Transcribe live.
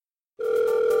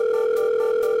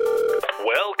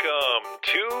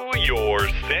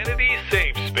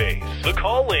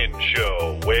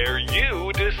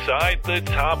decide the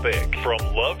topic. From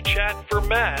love chat for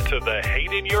Matt to the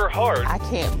hate in your heart. I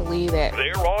can't believe it.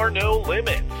 There are no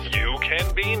limits. You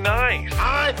can be nice.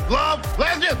 I love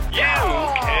legends. You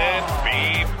can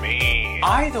be mean.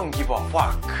 I don't give a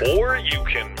fuck. Or you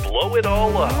can blow it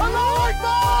all up.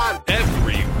 Fun!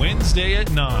 Every Wednesday at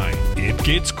 9, it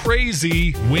gets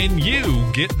crazy when you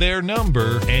get their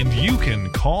number and you can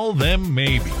call them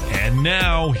maybe. And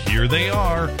now, here they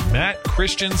are, Matt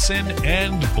Christensen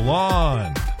and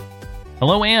Blonde.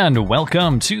 Hello and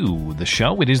welcome to the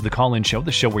show. It is the call-in show,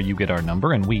 the show where you get our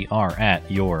number and we are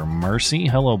at your mercy.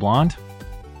 Hello, Blonde.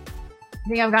 I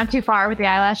think I've gone too far with the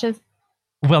eyelashes.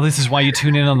 Well, this is why you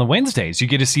tune in on the Wednesdays. You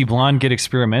get to see Blonde get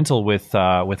experimental with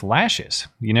lashes.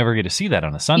 You never get to see that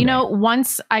on a Sunday. You know,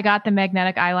 once I got the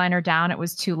magnetic eyeliner down, it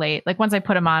was too late. Like once I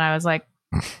put them on, I was like,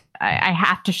 I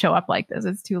have to show up like this.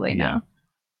 It's too late now.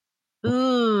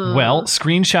 Ooh. Well,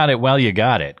 screenshot it while you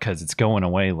got it because it's going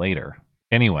away later.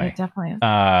 Anyway, it definitely is.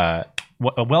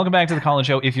 Welcome back to the call-in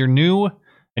show. If you're new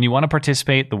and you want to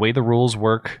participate, the way the rules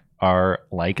work are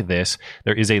like this.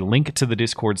 There is a link to the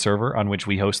Discord server on which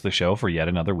we host the show for yet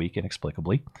another week,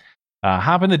 inexplicably.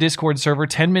 Hop in the Discord server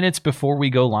 10 minutes before we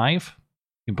go live.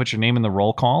 You can put your name in the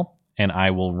roll call, and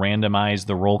I will randomize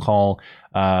the roll call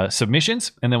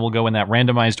submissions, and then we'll go in that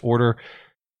randomized order.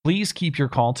 Please keep your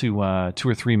call to 2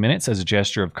 or 3 minutes as a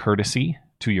gesture of courtesy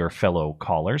to your fellow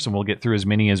callers, and we'll get through as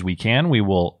many as we can. We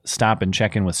will stop and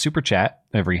check in with Super Chat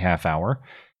every half hour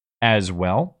as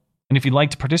well. And if you'd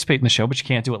like to participate in the show, but you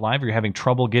can't do it live, or you're having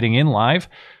trouble getting in live,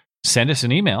 send us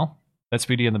an email. That's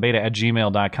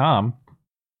beautyandthebeta@gmail.com.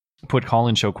 Put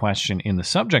call-in show question in the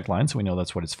subject line so we know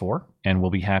that's what it's for. And we'll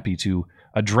be happy to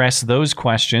address those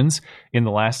questions in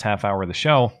the last half hour of the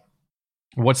show.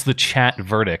 What's the chat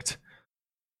verdict?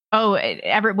 Oh,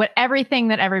 everything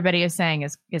that everybody is saying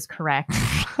is correct.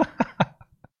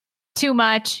 Too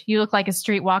much. You look like a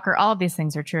streetwalker. All of these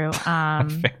things are true. Fair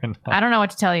enough. I don't know what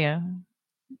to tell you.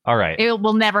 All right. It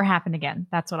will never happen again.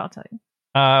 That's what I'll tell you.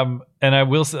 And I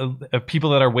will say, people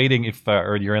that are waiting, if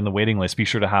or you're in the waiting list, be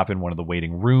sure to hop in one of the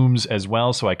waiting rooms as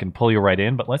well, so I can pull you right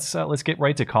in. But let's get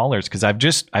right to callers, because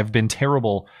I've been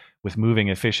terrible with moving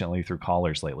efficiently through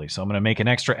callers lately. So I'm going to make an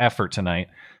extra effort tonight,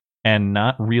 and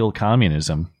Not Real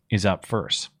Communism is up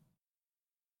first.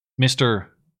 Mr.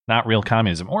 Not Real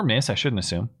Communism, or Miss, I shouldn't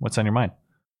assume. What's on your mind?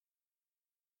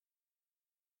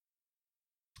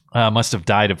 Must have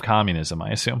died of communism,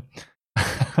 I assume.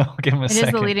 I'll give him a second.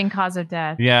 It is the leading cause of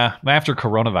death. Yeah, after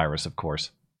coronavirus, of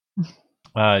course.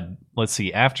 Let's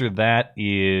see. After that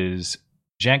is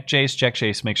Jack Chase. Jack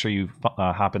Chase, make sure you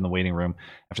hop in the waiting room.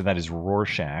 After that is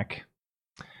Rorschach.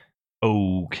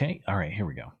 Okay. All right, here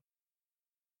we go.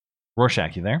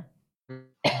 Rorschach, you there?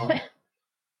 Hey,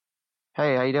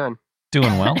 how you doing?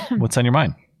 Doing well. What's on your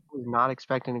mind? I was not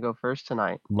expecting to go first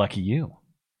tonight. Lucky you.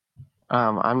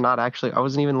 I'm not actually. I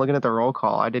wasn't even looking at the roll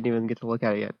call. I didn't even get to look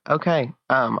at it yet. Okay.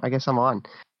 I guess I'm on.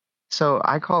 So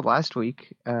I called last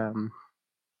week, and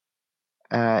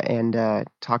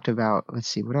talked about. Let's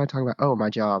see. What did I talk about? Oh, my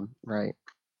job, right?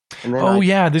 And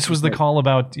then this was the call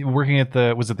about working at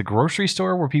the. Was it the grocery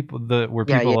store where people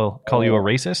call you a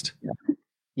racist?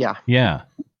 Yeah. Yeah.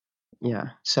 Yeah.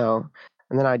 So,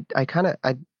 and then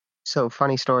so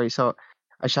funny story. So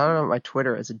I shouted out my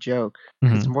Twitter as a joke.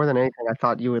 Because more than anything, I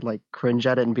thought you would like cringe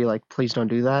at it and be like, please don't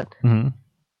do that. Mm-hmm.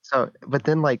 So, but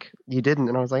then like you didn't.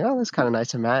 And I was like, oh, that's kind of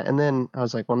nice of Matt. And then I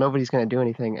was like, well, nobody's going to do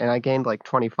anything. And I gained like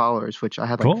 20 followers, which I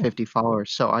had like 50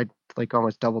 followers. So I like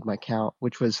almost doubled my count,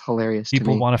 which was hilarious to me.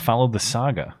 People want to follow the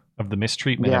saga of the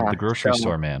mistreatment of the grocery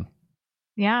store man.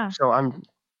 Yeah. So I'm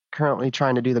currently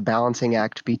trying to do the balancing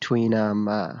act between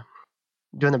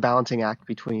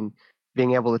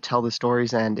being able to tell the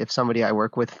stories, and if somebody I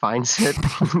work with finds it,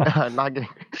 not getting.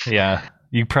 Yeah,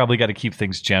 you probably got to keep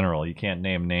things general. You can't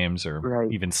name names or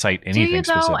even cite anything. Do you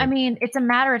though? Specific. I mean, it's a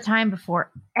matter of time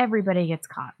before everybody gets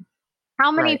caught.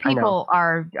 How many people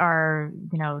are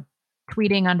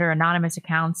tweeting under anonymous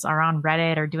accounts, are on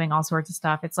Reddit, or doing all sorts of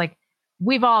stuff? It's like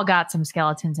we've all got some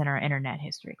skeletons in our internet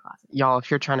history closet. Y'all,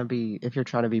 if you're trying to be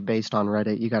based on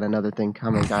Reddit, you got another thing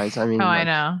coming, guys. I mean, I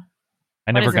know.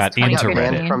 I never got into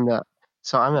Reddit.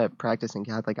 So I'm a practicing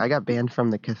Catholic. I got banned from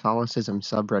the Catholicism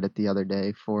subreddit the other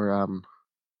day for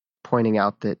pointing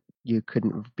out that you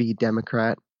couldn't be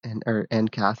Democrat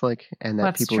and Catholic, and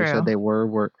that people who said they were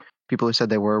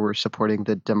were supporting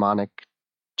the demonic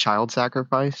child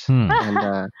sacrifice, and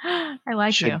I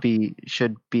like should be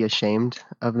ashamed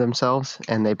of themselves.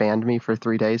 And they banned me for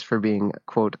 3 days for being,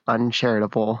 quote,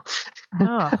 uncharitable.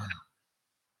 Oh.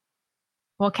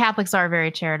 Well, Catholics are very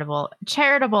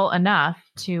charitable enough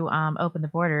to open the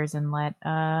borders and let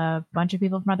a bunch of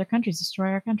people from other countries destroy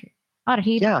our country. Oh, did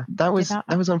he? Yeah, that was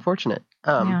unfortunate.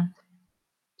 Yeah.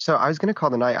 So I was gonna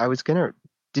call tonight.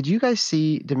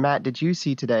 Did Matt, did you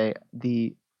see today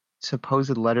the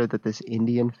supposed letter that this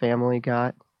Indian family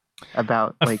got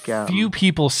about a few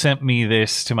people sent me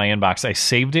this to my inbox. I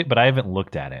saved it, but I haven't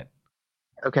looked at it.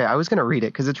 Okay, I was going to read it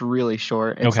because it's really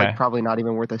short. It's like probably not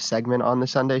even worth a segment on the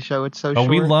Sunday show. It's so short.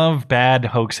 We love bad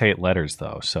hoax hate letters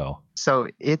though, so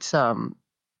it's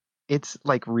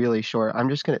like really short. I'm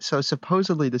just gonna. So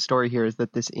supposedly the story here is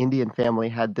that this Indian family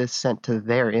had this sent to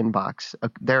their inbox,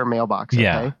 their mailbox. Okay?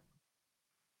 Yeah.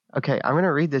 Okay, I'm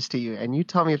gonna read this to you, and you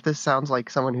tell me if this sounds like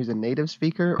someone who's a native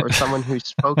speaker or someone who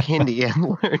spoke Hindi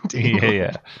and learned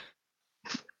English.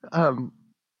 Yeah.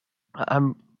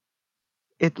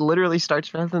 It literally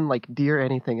starts rather than like dear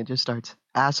anything. It just starts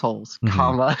assholes,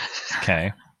 comma.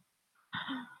 Okay.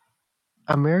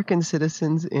 American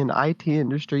citizens in IT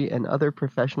industry and other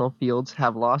professional fields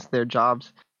have lost their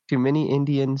jobs to many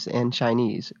Indians and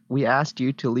Chinese. We asked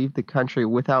you to leave the country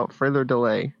without further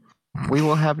delay. We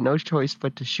will have no choice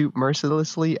but to shoot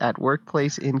mercilessly at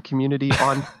workplace, in community,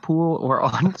 on pool, or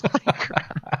on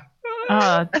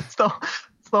playground. That's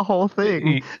the whole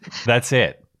thing. That's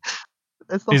it.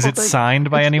 Is it signed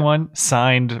by anyone?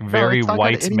 Signed, very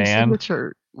white man.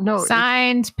 Signature. No.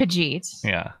 Signed, Pajit.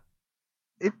 Yeah.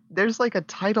 There's like a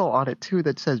title on it too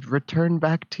that says "Return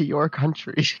back to your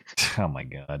country." Oh my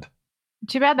god.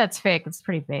 Too bad that's fake. It's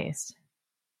pretty based.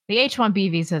 The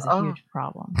H-1B visa is a huge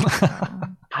problem.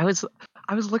 I was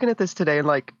looking at this today, and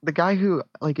like the guy who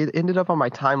it ended up on my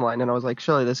timeline, and I was like,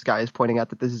 surely this guy is pointing out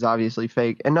that this is obviously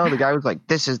fake. And no, the guy was like,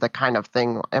 this is the kind of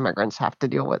thing immigrants have to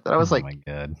deal with. And I was like, oh my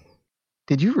god.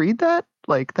 Did you read that?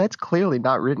 Like, that's clearly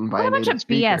not written by a native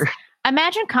speaker. BS.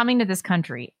 Imagine coming to this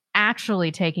country,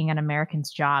 actually taking an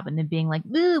American's job, and then being like,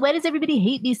 "Ooh, why does everybody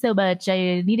hate me so much?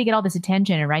 I need to get all this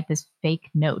attention," and write this fake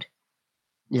note.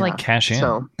 Yeah. Like, cash in.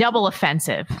 So, double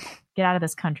offensive. Get out of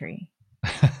this country.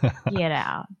 Get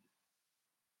out.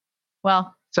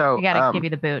 Well, I gotta give you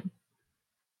the boot.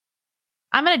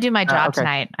 I'm gonna do my job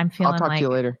tonight. I'm feeling I'll talk to you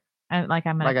later. I'm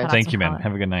gonna. Thank you, man.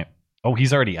 Have a good night. Oh,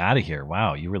 he's already out of here.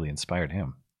 Wow, you really inspired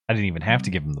him. I didn't even have to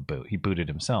give him the boot. He booted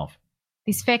himself.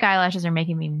 These fake eyelashes are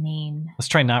making me mean. Let's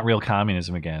try not real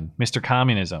communism again. Mr.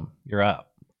 Communism, you're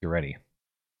up. You're ready.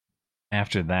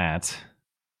 After that, let's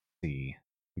see,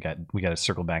 we got to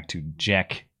circle back to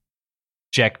Jack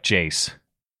Jace.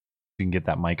 You can get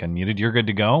that mic unmuted. You're good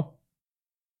to go.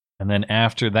 And then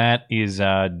after that is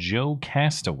Joe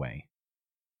Castaway.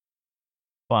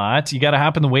 But you got to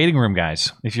hop in the waiting room,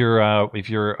 guys. If you're up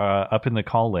in the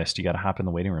call list, you got to hop in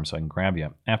the waiting room so I can grab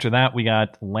you. After that, we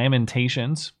got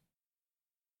Lamentations.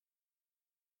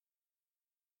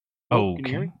 Okay. Can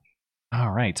you hear me?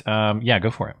 All right. Yeah, go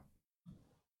for it.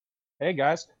 Hey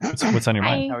guys, what's on your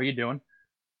mind? How are you doing?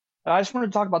 I just wanted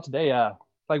to talk about today.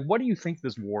 What do you think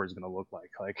this war is going to look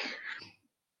like? Like,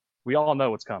 we all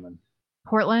know what's coming.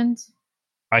 Portland.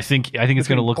 I think it's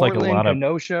going to look like a lot of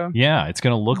Kenosha. Yeah, it's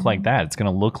going to look like that. It's going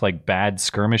to look like bad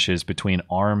skirmishes between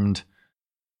armed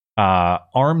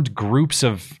groups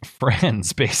of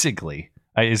friends, basically.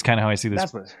 Is kind of how I see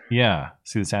this.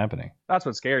 See this happening. That's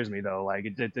what scares me, though. Like,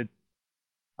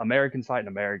 Americans fighting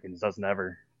Americans doesn't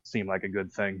ever seem like a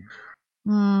good thing.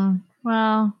 Well,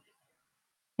 I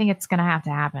think it's going to have to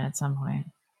happen at some point.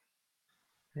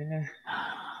 Yeah.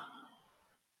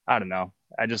 I don't know.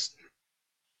 I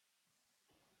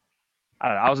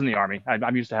was in the Army.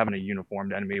 I'm used to having a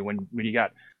uniformed enemy. When you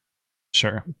got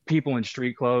people in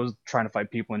street clothes trying to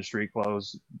fight people in street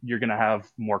clothes, you're going to have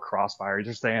more crossfire.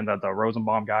 You're saying that the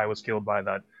Rosenbaum guy was killed by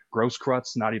that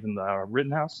Grosskreutz, not even the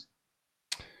Rittenhouse?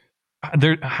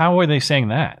 How are they saying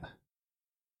that?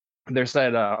 They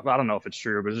said, I don't know if it's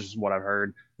true, but it's just what I've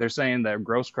heard. They're saying that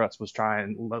Grosskreutz was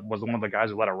one of the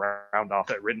guys who let a round off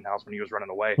at Rittenhouse when he was running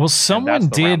away. Well, someone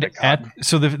did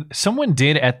someone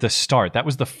did at the start. That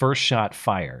was the first shot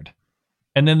fired.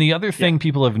 And then the other thing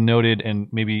people have noted, and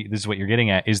maybe this is what you're getting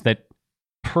at, is that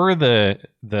per the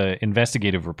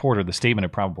investigative report or the statement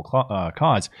of probable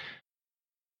cause,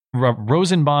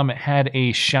 Rosenbaum had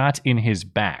a shot in his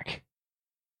back.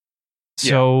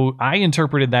 So I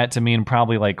interpreted that to mean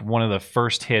probably like one of the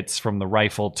first hits from the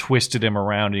rifle twisted him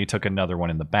around and he took another one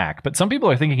in the back. But some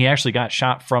people are thinking he actually got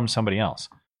shot from somebody else.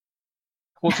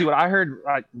 Well, see, what I heard,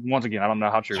 once again, I don't know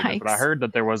how true it is, but I heard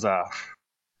that there was a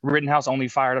Rittenhouse only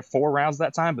fired 4 rounds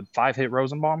that time, but 5 hit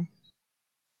Rosenbaum.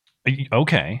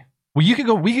 Okay. Well,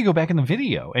 we could go back in the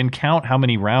video and count how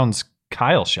many rounds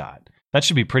Kyle shot. That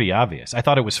should be pretty obvious. I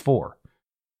thought it was 4.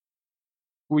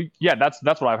 That's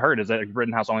what I've heard, is that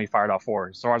Rittenhouse only fired off 4.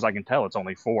 As far as I can tell, it's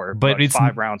only 4. But it's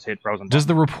 5 rounds hit Rosenbaum. Does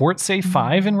the report say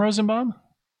 5 in Rosenbaum?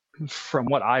 From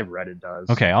what I've read, it does.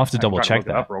 Okay, I'll have to double check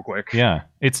that up real quick. Yeah,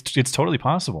 it's totally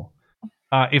possible.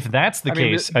 If that's the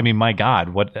case, I mean, my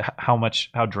God,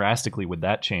 how drastically would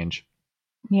that change?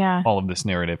 Yeah, all of this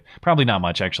narrative. Probably not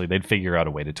much, actually. They'd figure out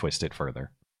a way to twist it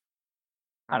further.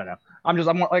 I don't know. I'm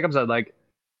like I said, like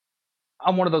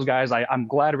I'm one of those guys. I'm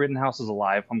glad Rittenhouse is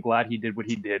alive. I'm glad he did what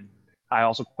he did. I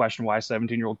also question why a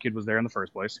 17-year-old kid was there in the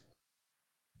first place.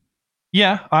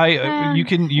 Yeah, you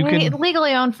can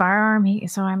legally own firearm,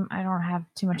 so I don't have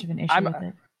too much of an issue with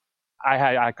it.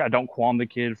 I don't qualm the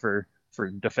kid for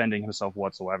defending himself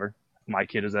whatsoever. If my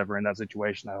kid is ever in that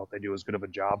situation, I hope they do as good of a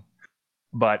job.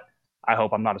 But I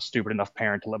hope I'm not a stupid enough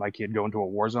parent to let my kid go into a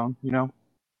war zone, you know?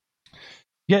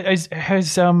 Yeah,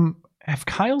 have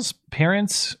Kyle's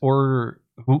parents or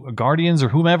guardians or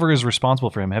whomever is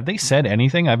responsible for him, have they said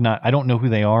anything? I don't know who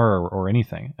they are or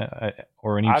anything,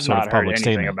 or any I've sort not of public heard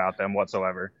anything statement about them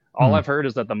whatsoever. All I've heard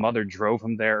is that the mother drove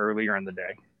him there earlier in the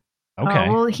day. Okay.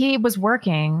 Oh, well, he was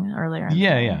working earlier.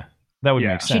 Yeah. That would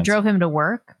make sense. She drove him to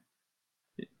work?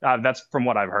 That's from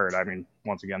what I've heard. I mean,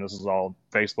 once again, this is all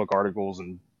Facebook articles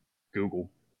and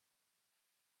Google.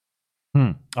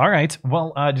 All right.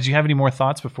 Well, did you have any more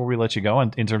thoughts before we let you go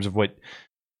in terms of what...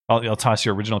 I'll toss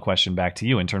your original question back to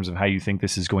you in terms of how you think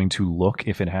this is going to look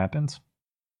if it happens.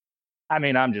 I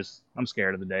mean, I'm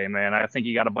scared of the day, man. I think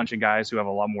you got a bunch of guys who have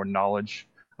a lot more knowledge,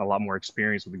 a lot more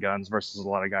experience with the guns versus a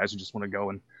lot of guys who just want to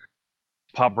go and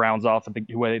pop rounds off at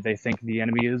the way they think the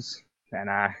enemy is. And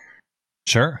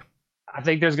Sure. I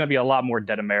think there's going to be a lot more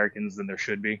dead Americans than there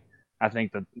should be. I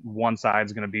think that one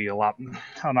side's going to be a lot...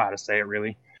 I don't know how to say it,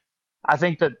 really. I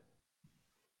think that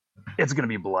it's going to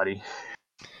be bloody.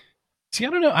 See, I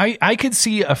don't know. I could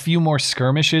see a few more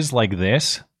skirmishes like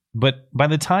this, but by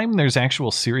the time there's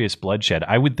actual serious bloodshed,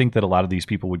 I would think that a lot of these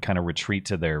people would kind of retreat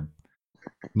to their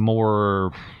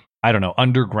more, I don't know,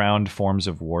 underground forms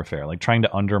of warfare, like trying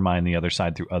to undermine the other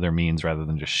side through other means rather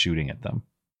than just shooting at them.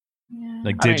 Yeah.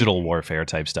 Like digital warfare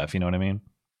type stuff, you know what I mean?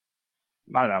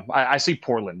 I don't know. I see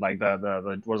Portland, like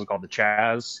the what is it called? The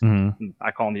Chaz. Mm-hmm.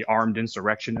 I call them the armed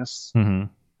insurrectionists. Mm-hmm.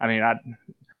 I mean,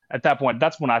 at that point,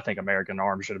 that's when I think American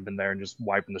arms should have been there and just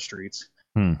wiping the streets.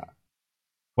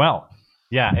 Well,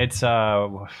 yeah, it's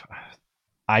I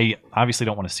obviously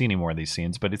don't want to see any more of these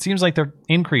scenes, but it seems like they're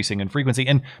increasing in frequency.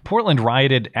 And Portland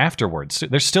rioted afterwards.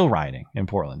 They're still rioting in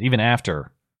Portland, even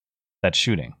after that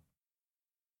shooting.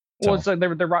 Well, it's like they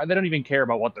don't even care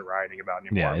about what they're rioting about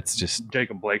anymore. Yeah, it's just...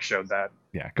 Jacob Blake showed that.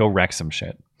 Yeah, go wreck some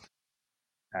shit.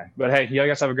 Okay. But hey, you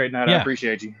guys have a great night. Yeah. I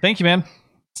appreciate you. Thank you, man.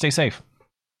 Stay safe.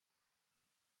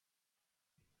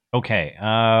 Okay,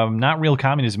 not real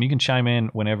communism. You can chime in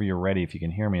whenever you're ready if you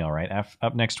can hear me all right.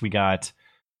 Up next we got,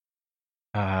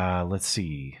 let's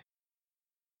see,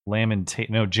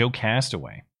 Joe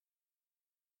Castaway.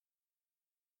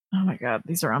 Oh my God,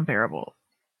 these are unbearable.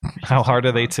 How hard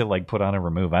are they to like put on and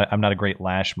remove? I'm not a great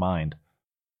lash mind.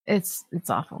 It's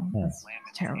awful. Yeah. It's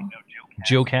terrible.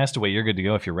 Joe Castaway, you're good to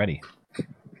go if you're ready.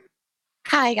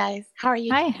 Hi guys, how are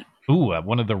you? Hi. Ooh,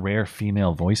 one of the rare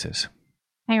female voices.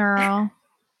 Hey, Earl.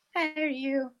 How are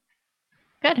you?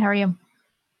 Good. How are you?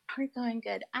 We're going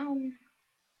good. I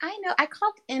know I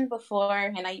called in before,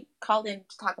 and I called in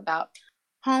to talk about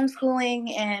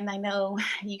homeschooling, and I know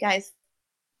you guys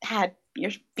had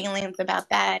your feelings about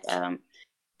that.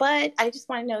 But I just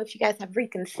want to know if you guys have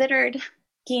reconsidered,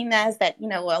 Ginas, that, you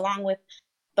know, along with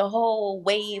the whole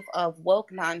wave of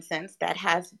woke nonsense that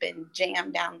has been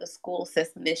jammed down the school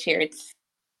system this year. It's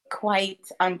quite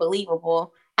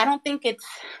unbelievable. I don't think it's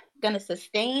going to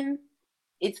sustain.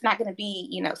 It's not going to be,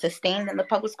 you know, sustained in the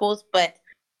public schools, but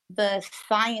the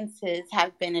sciences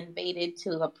have been invaded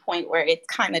to a point where it's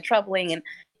kind of troubling, and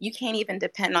you can't even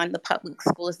depend on the public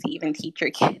schools to even teach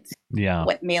your kids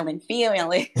what male and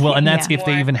female is. Well, and that's if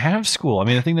they even have school. I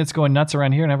mean, the thing that's going nuts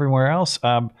around here and everywhere else,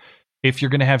 if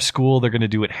you're going to have school, they're going to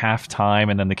do it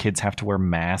halftime, and then the kids have to wear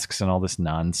masks and all this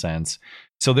nonsense.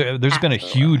 So there's been a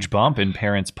huge bump in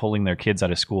parents pulling their kids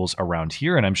out of schools around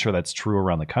here, and I'm sure that's true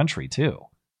around the country too.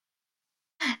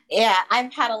 Yeah,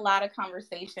 I've had a lot of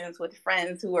conversations with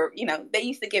friends who are, you know, they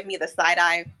used to give me the side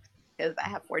eye because I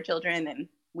have 4 children and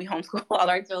we homeschool all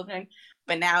our children.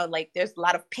 But now, like, there's a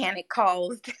lot of panic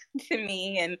calls to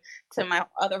me and to my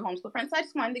other homeschool friends. So I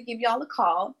just wanted to give you all a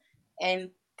call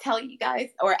and tell you guys,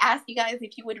 or ask you guys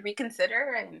if you would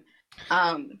reconsider,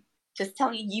 and just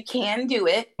tell you can do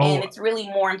it. And it's really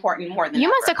more important more than you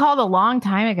ever. must have called a long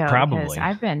time ago. Probably.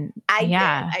 I did.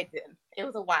 It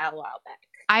was a while back.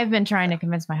 I've been trying to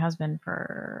convince my husband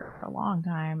for a long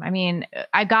time. I mean,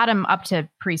 I got him up to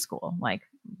preschool. Like,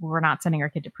 we're not sending our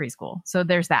kid to preschool. So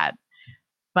there's that.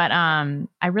 But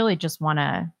I really just want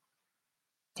to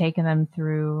take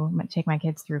my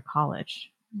kids through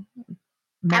college.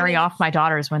 marry off my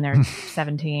daughters when they're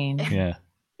 17. Yeah.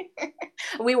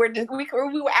 we were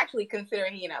actually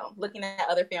considering, looking at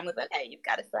other families like, hey, you've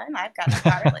got a son, I've got a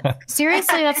daughter.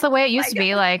 Seriously, that's the way it used to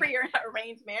be. Like,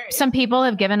 arranged marriage. Some people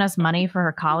have given us money for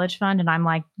her college fund, and I'm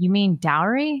like, you mean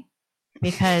dowry?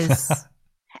 Because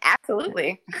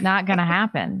absolutely not gonna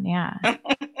happen. Yeah.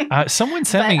 Someone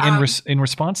sent me in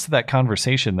response to that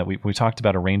conversation that we talked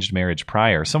about arranged marriage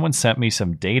prior. Someone sent me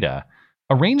some data.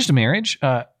 Arranged marriage,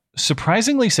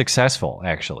 surprisingly successful,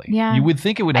 actually. Yeah. You would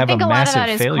think it would have a massive failure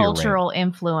rate. I think a lot of that is cultural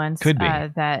influence. Could be.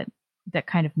 That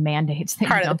kind of mandates that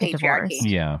part you of don't the get divorced.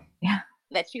 Yeah. Yeah.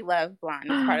 That you love, blonde.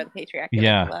 It's part of the patriarchy.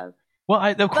 Yeah. That you love.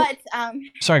 Well,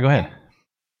 sorry, go ahead.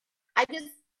 I just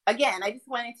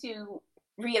wanted to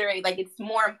reiterate, like, it's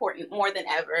more important, more than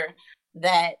ever,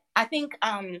 that I think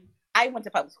I went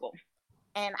to public school.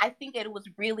 And I think it was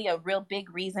really a real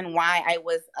big reason why I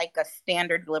was like a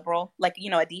standard liberal, like,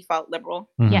 a default liberal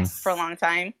yes, for a long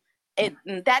time.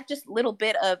 That just little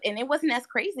bit of, and it wasn't as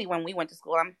crazy when we went to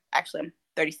school. I'm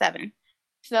 37.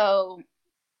 So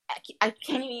I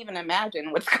can't even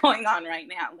imagine what's going on right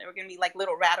now. There were going to be like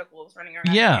little radicals running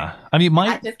around. Yeah. I mean,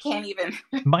 I just can't even.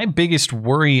 My biggest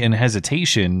worry and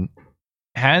hesitation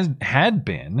had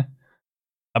been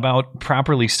about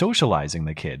properly socializing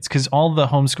the kids, because all the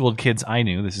homeschooled kids I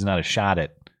knew, this is not a shot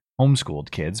at homeschooled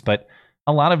kids, but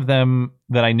a lot of them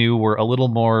that I knew were a little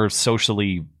more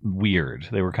socially weird.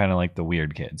 They were kind of like the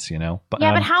weird kids, But,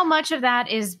 but how much of that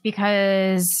is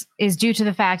due to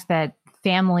the fact that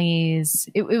families,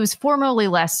 it was formerly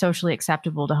less socially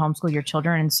acceptable to homeschool your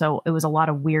children, and so it was a lot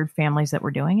of weird families that were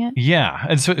doing it. Yeah,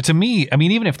 and so to me, I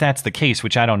mean, even if that's the case,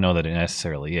 which I don't know that it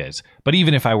necessarily is, but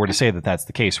even if I were to say that that's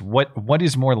the case, what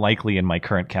is more likely in my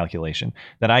current calculation,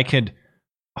 that I could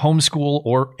homeschool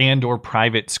or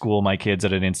private school my kids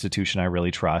at an institution I really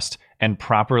trust and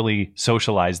properly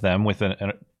socialize them with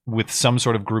with some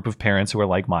sort of group of parents who are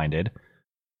like-minded,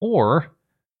 or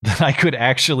that I could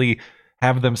actually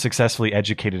have them successfully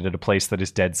educated at a place that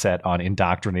is dead set on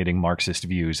indoctrinating Marxist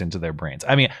views into their brains.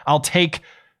 I mean, I'll take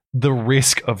the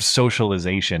risk of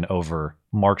socialization over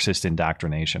Marxist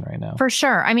indoctrination right now. For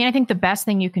sure. I mean, I think the best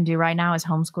thing you can do right now is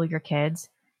homeschool your kids.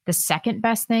 The second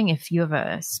best thing, if you have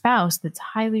a spouse that's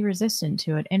highly resistant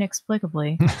to it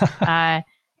inexplicably,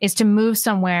 is to move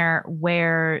somewhere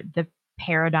where the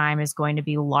paradigm is going to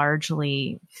be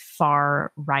largely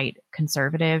far right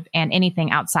conservative, and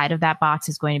anything outside of that box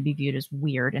is going to be viewed as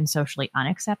weird and socially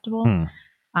unacceptable.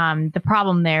 The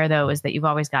problem there, though, is that you've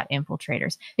always got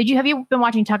infiltrators. Have you been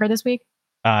watching Tucker this week?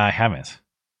 I haven't.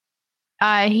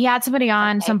 He had somebody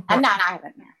on. Okay. I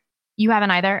haven't. You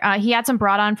haven't either. He had some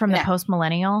brought on from the Post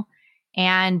Millennial,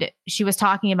 and she was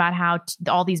talking about how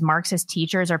all these Marxist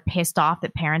teachers are pissed off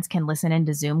that parents can listen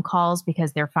into Zoom calls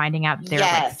because they're finding out their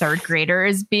like third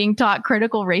graders being taught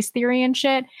critical race theory and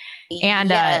shit.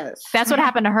 And that's what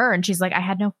happened to her. And she's like, I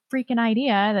had no freaking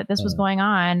idea that this was going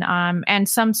on. And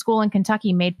some school in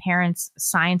Kentucky made parents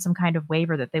sign some kind of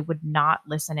waiver that they would not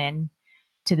listen in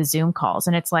to the Zoom calls.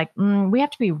 And it's like, we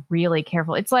have to be really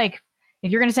careful. It's like,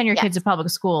 if you're going to send your kids to public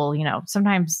school,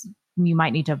 sometimes you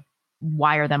might need to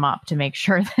wire them up to make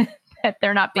sure that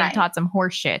they're not being taught some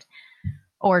horse shit,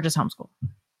 or just homeschool.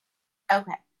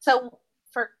 Okay. So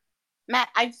for Matt,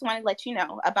 I just want to let you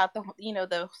know about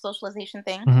the socialization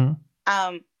thing.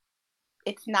 Mm-hmm.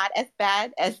 It's not as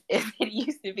bad as it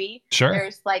used to be. Sure.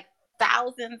 There's like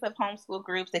thousands of homeschool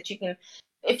groups that you can,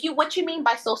 what you mean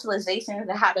by socialization is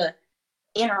how to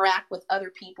interact with other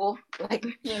people, like,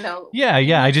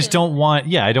 I just don't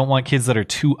want I don't want kids that are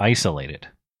too isolated.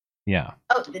 They're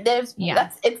as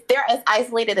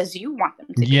isolated as you want them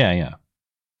to be. Yeah.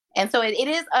 And so it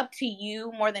is up to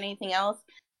you more than anything else.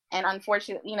 And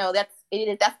unfortunately,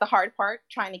 that's the hard part,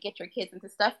 trying to get your kids into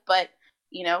stuff. But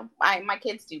my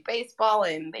kids do baseball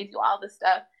and they do all this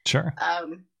stuff. Sure.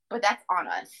 But that's on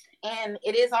us, and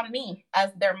it is on me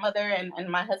as their mother and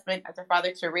my husband as their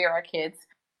father to rear our kids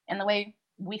in the way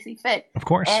we see fit. Of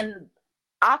course. And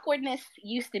awkwardness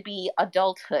used to be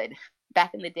adulthood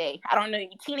back in the day. I don't know,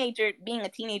 being a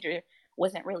teenager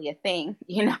wasn't really a thing,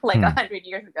 100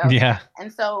 years ago. Yeah.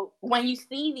 And so when you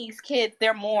see these kids, they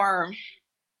have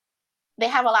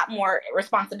a lot more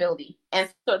responsibility. And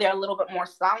so they're a little bit more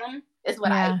solemn is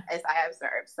what I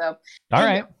observed. So all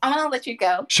right. I'm going to let you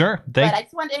go. Sure. But I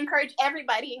just want to encourage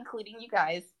everybody, including you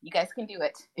guys. You guys can do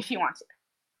it if you want to.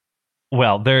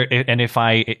 Well, if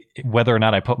whether or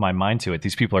not I put my mind to it,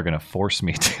 these people are going to force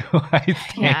me to. I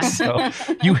think so.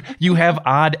 You have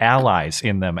odd allies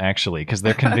in them, actually, because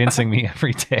they're convincing me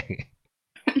every day.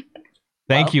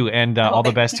 Thank you, and all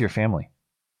the best to your family.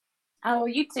 Oh,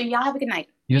 you too. Y'all have a good night.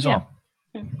 You as well.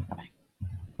 Bye-bye.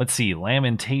 Let's see.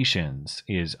 Lamentations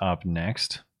is up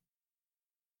next.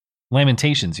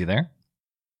 Lamentations, you there?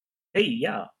 Hey,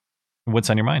 yeah. What's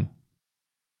on your mind?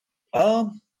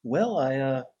 Well, I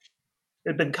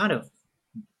have been kind of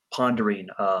pondering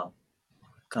kind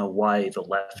of why the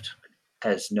left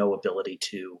has no ability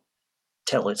to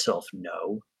tell itself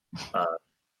no.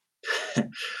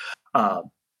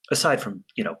 Aside from,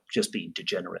 just being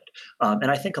degenerate. And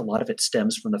I think a lot of it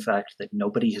stems from the fact that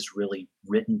nobody has really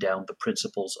written down the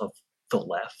principles of the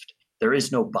left. There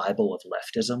is no Bible of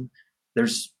leftism.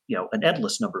 There's, an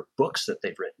endless number of books that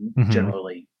they've written,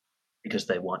 generally because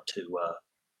they want to,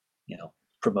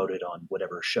 promote it on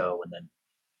whatever show and then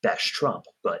bash Trump.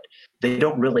 But they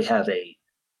don't really have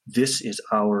this is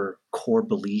our core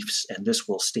beliefs and this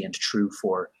will stand true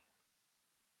for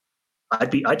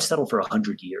I'd settle for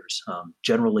 100 years.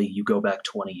 Generally, you go back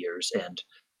 20 years, and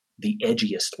the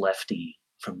edgiest lefty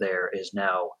from there is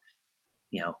now,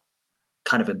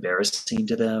 kind of embarrassing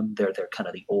to them. They're kind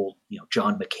of the old,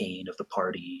 John McCain of the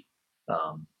party.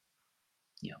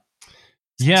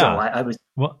 Yeah. So I was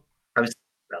thinking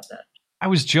about that. I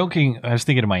was joking. I was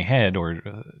thinking in my head, or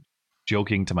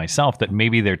joking to myself, that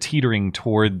maybe they're teetering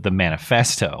toward the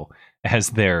manifesto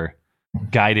as their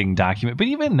guiding document. But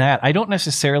even that, I don't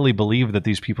necessarily believe that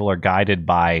these people are guided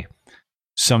by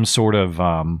some sort of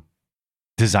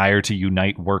desire to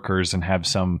unite workers and have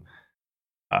some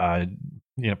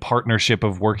partnership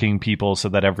of working people so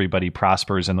that everybody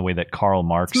prospers in the way that Karl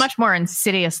Marx. It's much more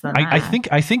insidious than that.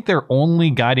 I think their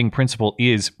only guiding principle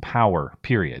is power,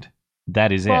 period.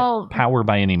 That is it. Power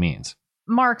by any means.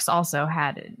 Marx also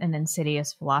had an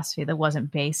insidious philosophy that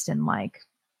wasn't based in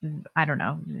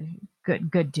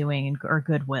good doing or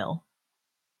goodwill.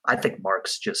 I think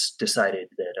Marx just decided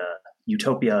that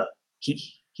utopia.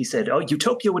 He said, "Oh,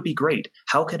 utopia would be great.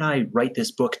 How can I write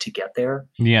this book to get there?"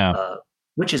 Yeah,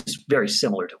 which is very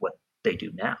similar to what they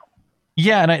do now.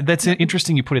 Yeah, and that's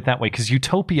interesting you put it that way, because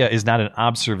utopia is not an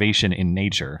observation in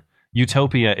nature.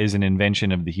 Utopia is an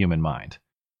invention of the human mind.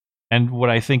 And what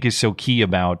I think is so key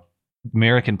about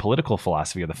American political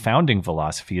philosophy, or the founding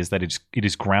philosophy, is that it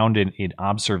is grounded in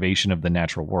observation of the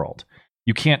natural world.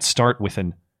 You can't start with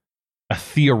a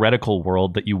theoretical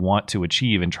world that you want to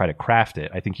achieve and try to craft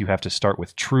it. I think you have to start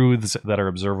with truths that are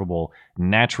observable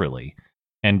naturally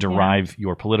and derive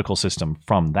your political system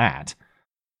from that.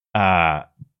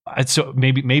 So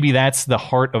maybe that's the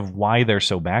heart of why they're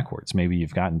so backwards. Maybe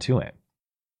you've gotten to it.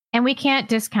 And we can't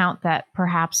discount that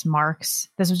perhaps Marx,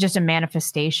 this was just a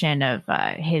manifestation of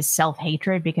his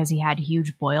self-hatred because he had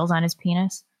huge boils on his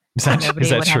penis. Is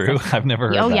that true? I've never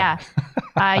heard that.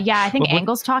 Yeah. I think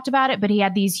Engels talked about it, but he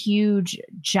had these huge,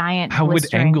 giant How would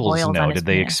Engels boils know? on his Did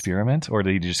they penis. Experiment, or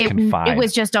did he just confide? It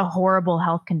was just a horrible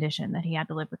health condition that he had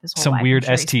to live with his whole life. Some weird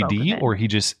STD, or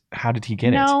how did he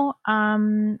get it? No,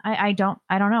 I don't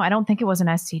know. I don't think it was an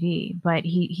STD, but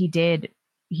he did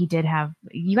have.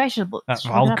 You guys should.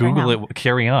 I'll Google it.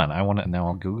 Carry on. I want to know.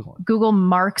 I'll Google it. Google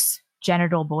Marx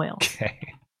genital boils.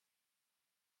 Okay.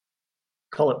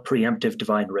 Call it preemptive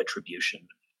divine retribution.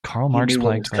 Karl Marx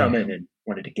plagued coming and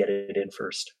wanted to get it in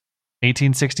first.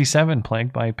 1867,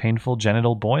 plagued by painful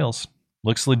genital boils.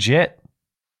 Looks legit.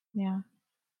 Yeah.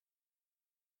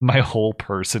 My whole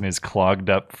person is clogged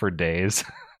up for days.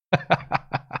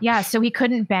 Yeah, so he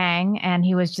couldn't bang, and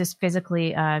he was just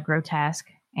physically grotesque.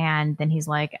 And then he's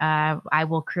like, I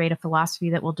will create a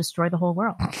philosophy that will destroy the whole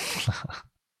world.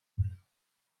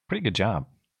 Pretty good job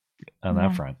on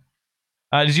that front.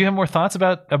 Did you have more thoughts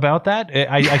about that?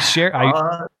 I share,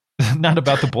 not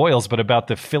about the boils, but about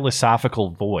the philosophical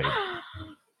void.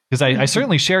 Because I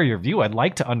certainly share your view. I'd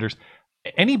like to understand.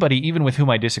 Anybody, even with whom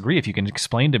I disagree, if you can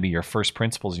explain to me your first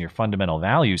principles and your fundamental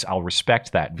values, I'll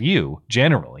respect that view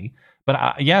generally.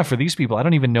 But for these people, I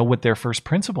don't even know what their first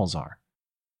principles are.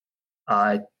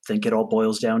 I think it all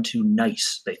boils down to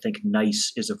nice. They think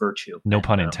nice is a virtue. No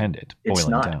pun intended. It's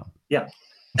boiling not. Down. Yeah.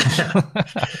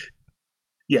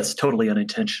 Yes, totally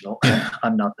unintentional.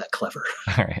 I'm not that clever.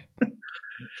 All right.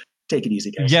 Take it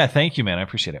easy, guys. Yeah, thank you, man. I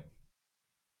appreciate it.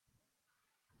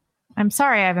 I'm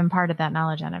sorry I've imparted that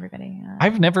knowledge on everybody.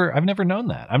 I've never known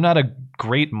that. I'm not a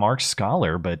great Marx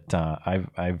scholar, but I've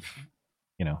I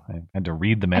had to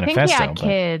read the manifesto. I think he had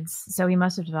kids, so he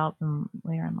must have developed them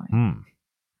later in life.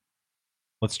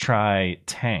 Let's try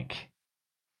Tank.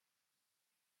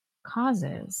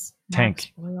 Causes.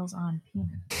 Tank. Boils on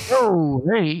penis. Oh,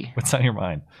 hey. What's on your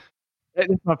mind?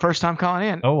 It's my first time calling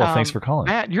in. Oh, well, thanks for calling.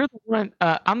 Matt, you're the one.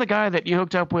 I'm the guy that you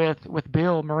hooked up with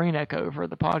Bill Marinek over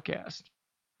the podcast.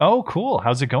 Oh, cool.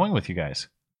 How's it going with you guys?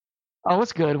 Oh,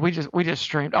 it's good. We just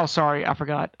streamed. Oh, sorry, I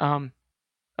forgot.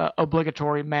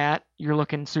 Obligatory, Matt. You're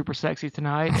looking super sexy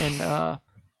tonight and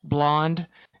blonde,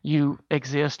 you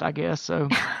exist, I guess. So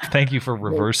thank you for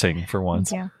reversing for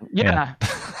once. Yeah.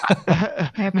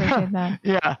 I appreciate that.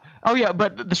 Yeah. Oh yeah,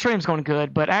 but the stream's going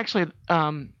good. But actually,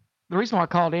 the reason why I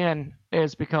called in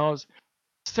is because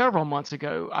several months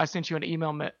ago I sent you an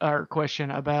email or question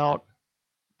about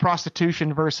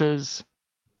prostitution versus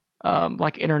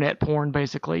like internet porn,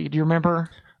 basically. Do you remember?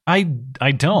 I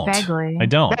don't. Vaguely. I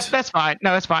don't. That's fine.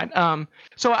 No, that's fine.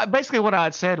 So basically what I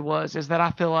had said is that I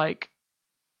feel like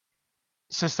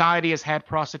society has had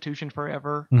prostitution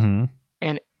forever, mm-hmm.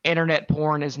 and internet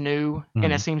porn is new, mm-hmm.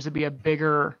 and it seems to be a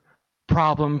bigger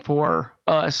problem for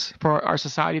us, for our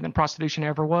society, than prostitution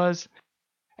ever was.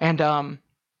 And I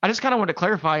just kind of wanted to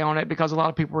clarify on it because a lot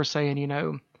of people were saying, you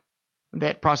know,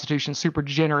 that prostitution is super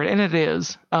degenerate, and it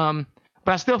is. But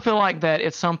I still feel like that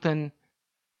it's something,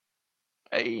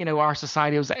 you know, our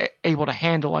society was able to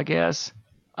handle, I guess.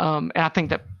 And I think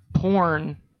that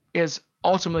porn is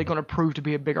ultimately going to prove to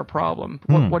be a bigger problem.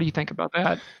 What do you think about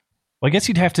that? Well, I guess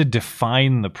you'd have to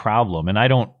define the problem, and I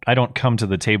don't come to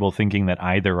the table thinking that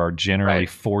either are generally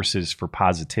forces for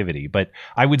positivity. But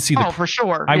I would see for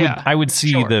sure. I would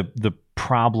see the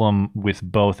problem with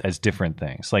both as different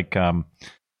things. Like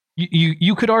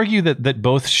you could argue that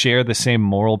both share the same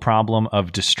moral problem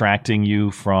of distracting you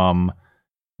from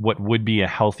what would be a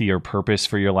healthier purpose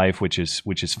for your life, which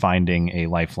is finding a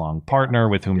lifelong partner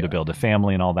with whom to build a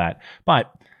family and all that.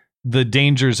 But the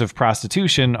dangers of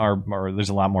prostitution are there's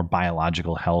a lot more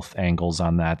biological health angles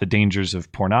on that. The dangers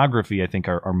of pornography, I think,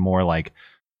 are more like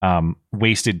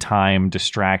wasted time,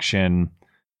 distraction,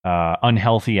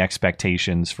 unhealthy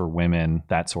expectations for women,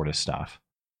 that sort of stuff.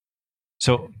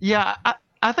 So yeah,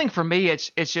 I think for me,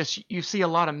 it's just you see a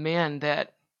lot of men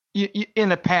that you, in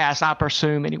the past, I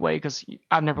presume anyway, because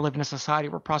I've never lived in a society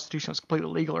where prostitution was completely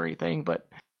legal or anything, but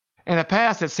in the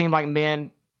past, it seemed like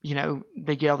men, you know,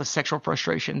 they get all the sexual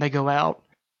frustration. They go out,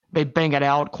 they bang it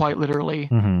out quite literally.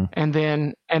 Mm-hmm. And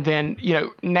then, you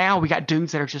know, now we got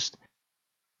dudes that are just,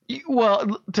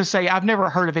 well, to say I've never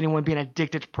heard of anyone being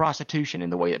addicted to prostitution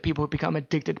in the way that people have become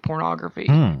addicted to pornography.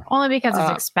 Only because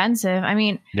it's expensive. I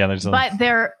mean,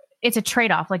 it's a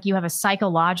trade-off. Like you have a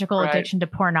psychological addiction to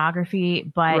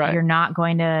pornography, but you're not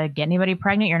going to get anybody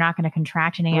pregnant. You're not going to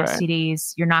contract any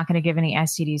STDs. You're not going to give any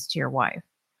STDs to your wife.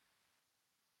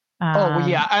 Well,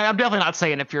 yeah, I'm definitely not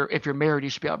saying if you're married, you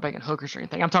should be out banging hookers or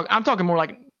anything. I'm talking more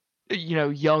like, you know,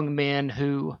 young men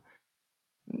who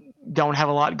don't have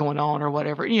a lot going on or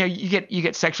whatever. You know, you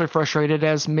get sexually frustrated,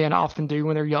 as men often do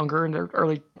when they're younger and they're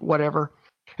early whatever,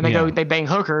 and they bang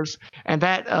hookers, and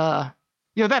that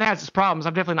you know, that has its problems.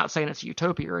 I'm definitely not saying it's a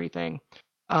utopia or anything.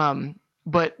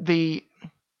 But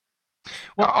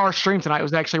our stream tonight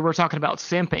was actually, we're talking about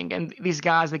simping and these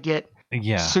guys that get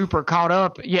super caught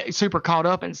up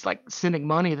and it's like sending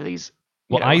money to these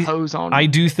hoes on. I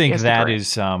do think Instagram. that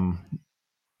is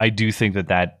I do think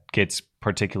that gets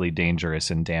particularly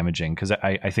dangerous and damaging, because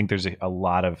I think there's a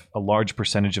large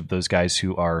percentage of those guys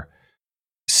who are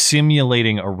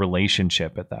simulating a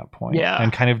relationship at that point,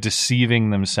 and kind of deceiving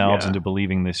themselves into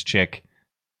believing this chick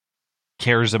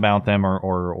cares about them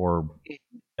or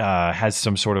has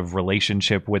some sort of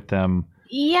relationship with them.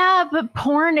 Yeah, but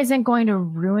porn isn't going to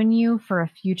ruin you for a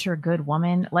future good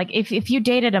woman. Like if you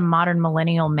dated a modern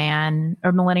millennial man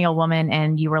or millennial woman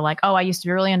and you were like, oh, I used to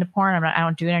be really into porn, I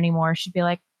don't do it anymore, she'd be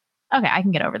like, okay, I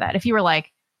can get over that. If you were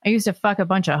like, I used to fuck a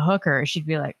bunch of hookers, she'd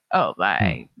be like, oh,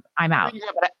 bye, I'm out.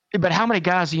 Yeah, but how many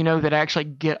guys do you know that actually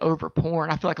get over porn?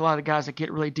 I feel like a lot of the guys that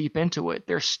get really deep into it,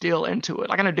 they're still into it.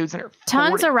 Like I know dudes in their 40s.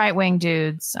 Tons of right-wing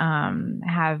dudes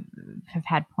have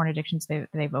had porn addictions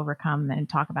they've overcome and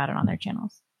talk about it on their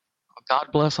channels. God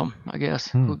bless them, I guess.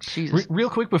 Jesus. Real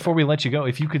quick before we let you go,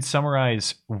 if you could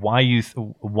summarize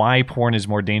why porn is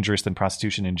more dangerous than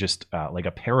prostitution in just like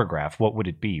a paragraph, what would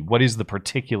it be? What is the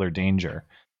particular danger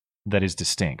that is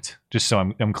distinct? Just so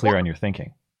I'm clear on your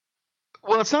thinking.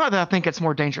 Well, it's not that I think it's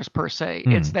more dangerous per se.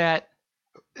 It's that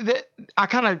I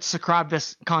kind of describe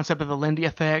this concept of the Lindy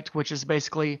effect, which is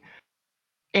basically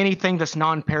anything that's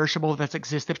non-perishable that's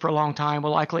existed for a long time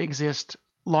will likely exist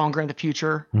longer in the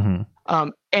future.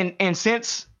 And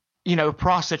since, you know,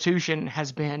 prostitution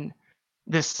has been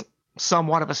this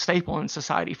somewhat of a staple in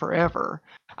society forever,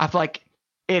 I feel like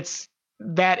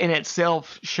that in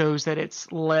itself shows that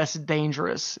it's less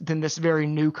dangerous than this very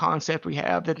new concept we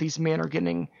have that these men are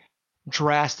getting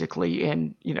drastically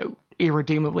and, you know,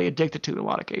 irredeemably addicted to in a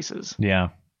lot of cases. Yeah,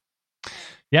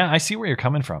 I see where you're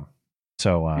coming from.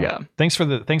 So thanks for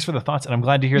the thoughts, and I'm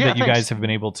glad to hear that you guys have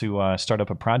been able to start up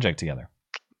a project together.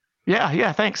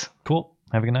 Yeah, thanks. Cool.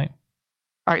 Have a good night.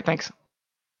 All right, thanks.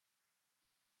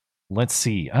 Let's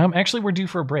see. Actually, we're due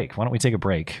for a break. Why don't we take a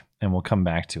break and we'll come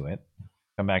back to it.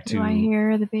 Come back to Do I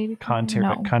hear the baby crying?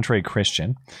 Contrary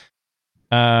Christian.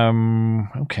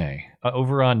 Okay.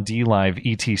 Over on DLive,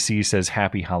 ETC says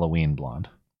Happy Halloween, Blonde.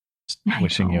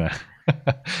 Wishing you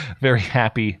a very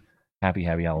happy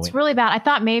Halloween. It's really bad. I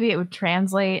thought maybe it would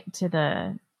translate to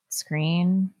the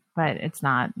screen, but it's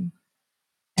not.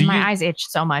 My eyes itch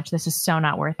so much. This is so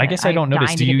not worth it. I guess I don't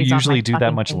notice. Do you usually do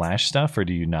that much lash stuff, or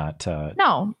do you not?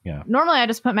 No. Yeah. Normally I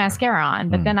just put mascara on,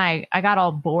 but then I got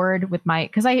all bored with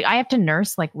because I have to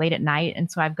nurse like late at night, and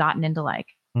so I've gotten into like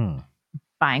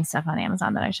buying stuff on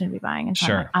Amazon that I shouldn't be buying. And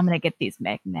so I'm going to get these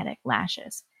magnetic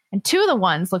lashes, and 2 of the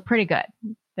ones look pretty good.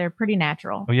 They're pretty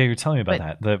natural. Oh yeah, you're telling me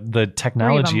about that. The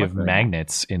technology of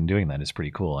magnets in doing that is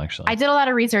pretty cool, actually. I did a lot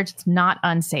of research. It's not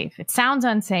unsafe. It sounds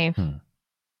unsafe.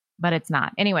 But it's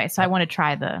not. Anyway, so I want to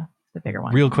try the bigger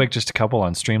one. Real quick, just a couple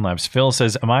on Streamlabs. Phil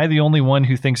says, am I the only one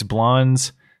who thinks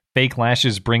blondes' fake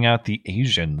lashes bring out the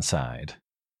Asian side?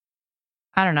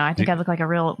 I don't know. I think I look like a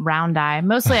real round eye.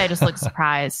 Mostly I just look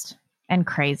surprised and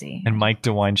crazy. And Mike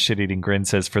DeWine Shit-Eating Grin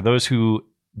says, for those who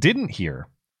didn't hear,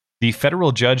 the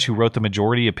federal judge who wrote the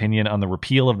majority opinion on the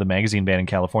repeal of the magazine ban in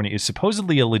California is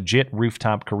supposedly a legit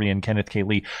rooftop Korean, Kenneth K.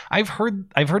 Lee. I've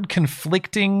heard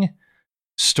conflicting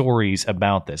stories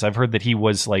about this. I've heard that he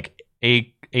was like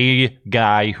a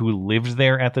guy who lived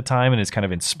there at the time and is kind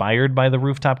of inspired by the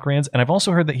rooftop Koreans. And I've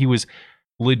also heard that he was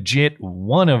legit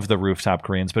one of the rooftop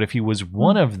Koreans, but if he was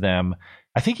one of them,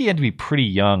 I think he had to be pretty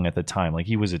young at the time. Like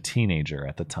he was a teenager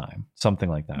at the time, something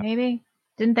like that. Maybe.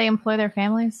 Didn't they employ their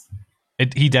families?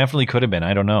 He definitely could have been.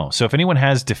 I don't know. So if anyone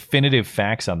has definitive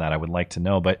facts on that, I would like to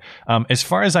know. But as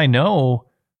far as I know,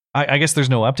 I guess there's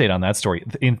no update on that story.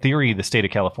 In theory, the state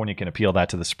of California can appeal that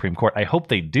to the Supreme Court. I hope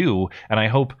they do, and I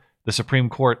hope the Supreme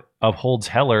Court upholds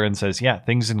Heller and says, yeah,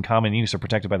 things in common use are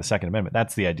protected by the Second Amendment.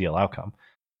 That's the ideal outcome.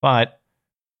 But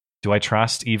do I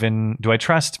trust even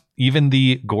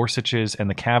the Gorsuches and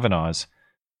the Kavanaughs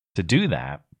to do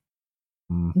that?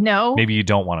 No. Maybe you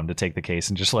don't want them to take the case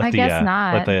and just let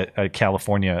the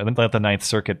California, let the Ninth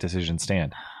Circuit decision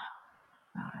stand.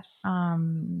 Are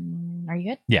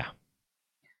you good? Yeah.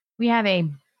 We have a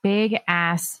big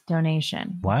ass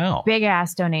donation. Wow. Big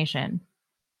ass donation.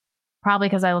 Probably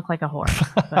because I look like a whore.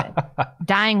 But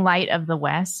Dying Light of the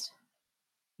West.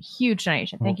 Huge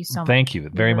donation. Thank you so much. Thank you.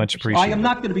 Very much appreciated. I am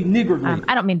not going to be niggardly.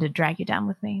 I don't mean to drag you down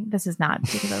with me. This is not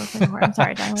because I look like a whore. I'm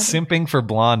sorry, Dying Light. Simping for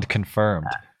blonde confirmed.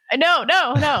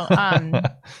 No.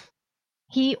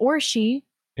 He or she.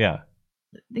 Yeah.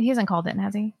 He hasn't called in,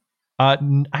 has he?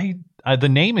 The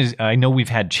name is, I know we've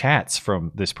had chats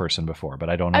from this person before, but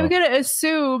I don't know. I'm going to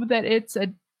assume that it's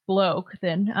a bloke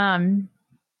then.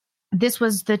 This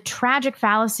was the tragic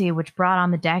fallacy which brought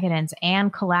on the decadence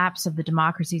and collapse of the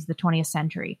democracies of the 20th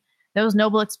century. Those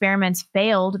noble experiments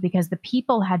failed because the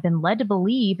people had been led to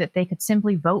believe that they could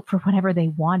simply vote for whatever they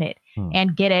wanted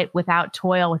and get it without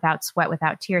toil, without sweat,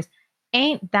 without tears.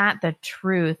 Ain't that the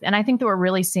truth? And I think that we're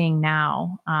really seeing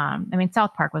now.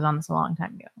 South Park was on this a long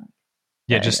time ago.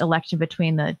 Yeah, just election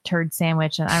between the turd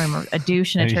sandwich and I remember a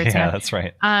douche and a turd sandwich. Yeah, that's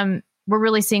right. We're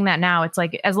really seeing that now. It's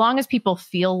like as long as people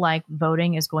feel like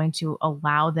voting is going to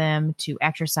allow them to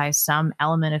exercise some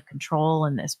element of control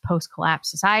in this post-collapse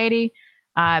society,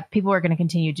 people are going to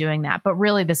continue doing that. But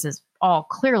really, this is all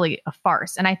clearly a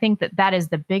farce. And I think that is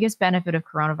the biggest benefit of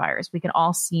coronavirus. We can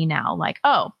all see now, like,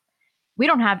 oh, we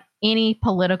don't have any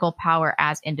political power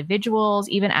as individuals,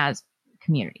 even as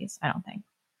communities, I don't think.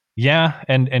 Yeah,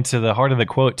 and to the heart of the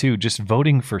quote, too, just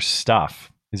voting for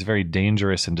stuff is a very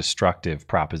dangerous and destructive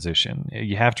proposition.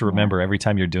 You have to remember every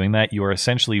time you're doing that, you are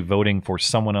essentially voting for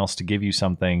someone else to give you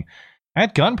something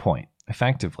at gunpoint,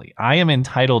 effectively. I am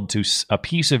entitled to a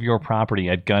piece of your property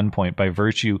at gunpoint by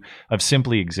virtue of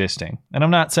simply existing. And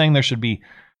I'm not saying there should be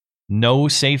no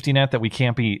safety net, that we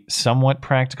can't be somewhat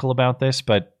practical about this,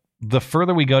 but the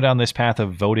further we go down this path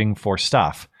of voting for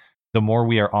stuff, the more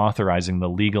we are authorizing the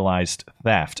legalized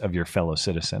theft of your fellow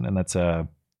citizen. And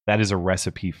that is a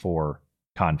recipe for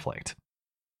conflict.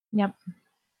 Yep.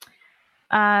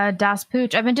 Das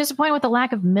Pooch, I've been disappointed with the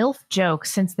lack of MILF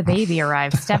jokes since the baby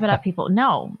arrived. Step it up, people.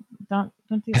 No, don't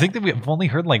do that. I think that we've only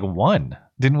heard like one.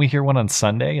 Didn't we hear one on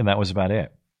Sunday? And that was about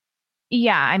it.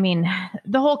 Yeah, I mean,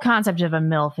 the whole concept of a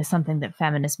MILF is something that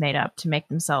feminists made up to make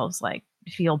themselves like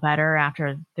feel better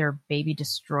after their baby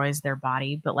destroys their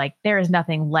body. But like, there is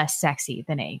nothing less sexy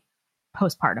than a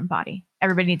postpartum body.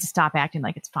 Everybody needs to stop acting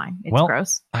like it's fine. It's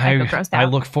gross. I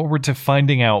look forward to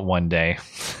finding out one day.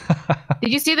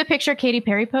 Did you see the picture Katy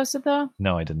Perry posted though?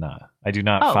 No, I did not. I do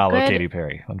not follow Katy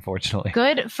Perry, unfortunately.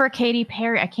 Good for Katy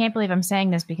Perry. I can't believe I'm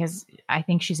saying this because I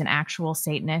think she's an actual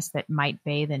Satanist that might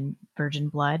bathe in virgin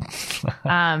blood.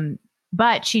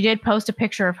 But she did post a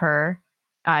picture of her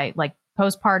like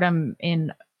postpartum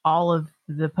in all of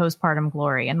the postpartum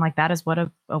glory. And like, that is what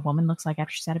a woman looks like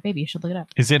after she's had a baby. You should look it up.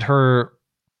 Is it her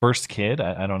first kid?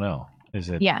 I don't know. Is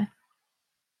it? Yeah.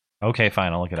 Okay,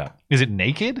 fine. I'll look it up. Is it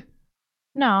naked?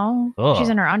 No, Ugh. She's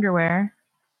in her underwear.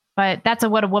 But that's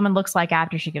what a woman looks like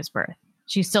after she gives birth.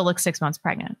 She still looks 6 months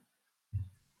pregnant.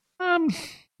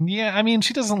 Yeah, I mean,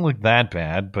 she doesn't look that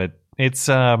bad, but it's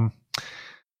a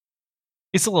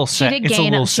little sad. It's a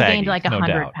little saggy. She gained like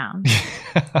 100 pounds.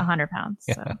 100 pounds.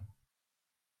 Yeah. So.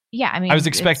 Yeah, I mean, I was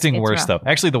expecting it's worse rough. though.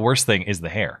 Actually, the worst thing is the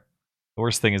hair. The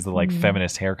worst thing is the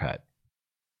feminist haircut.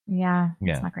 Yeah,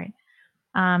 it's not great.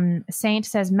 Saint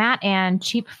says, Matt and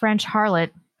cheap French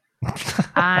harlot.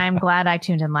 I'm glad I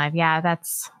tuned in live. Yeah,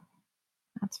 that's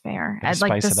fair.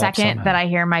 Like the second that I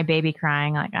hear my baby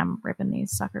crying, like I'm ripping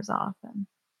these suckers off. And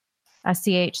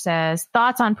CH says,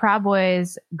 thoughts on Proud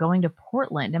Boys going to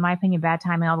Portland? In my opinion, bad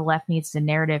timing. All the left needs a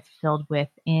narrative filled with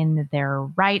in their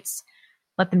rights.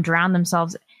 Let them drown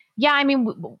themselves. Yeah, I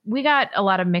mean, we got a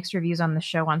lot of mixed reviews on the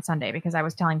show on Sunday because I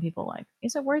was telling people, like,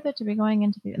 is it worth it to be going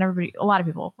into the... And everybody, a lot of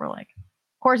people were like,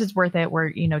 of course it's worth it.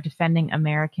 We're, defending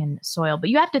American soil. But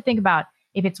you have to think about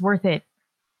if it's worth it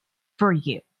for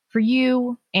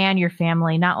you and your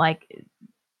family. Not like,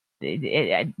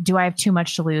 do I have too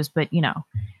much to lose? But,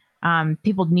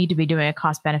 people need to be doing a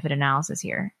cost-benefit analysis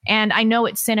here. And I know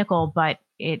it's cynical, but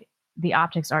the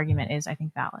optics argument is, I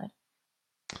think, valid.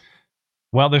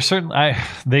 Well, there's certainly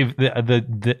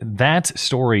that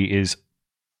story is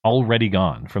already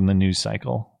gone from the news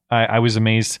cycle. I was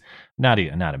amazed, not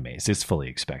amazed. It's fully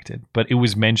expected, but it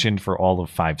was mentioned for all of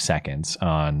 5 seconds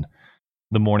on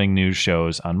the morning news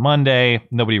shows on Monday.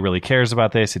 Nobody really cares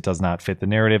about this. It does not fit the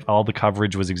narrative. All the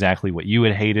coverage was exactly what you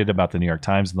had hated about the New York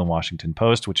Times and the Washington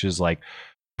Post, which is like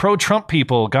pro-Trump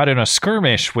people got in a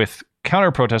skirmish with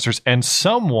counter protesters and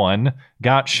someone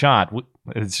got shot.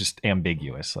 It's just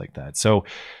ambiguous like that. So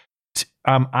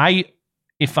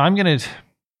if I'm going to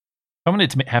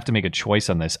have to make a choice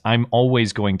on this, I'm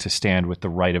always going to stand with the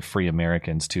right of free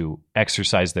Americans to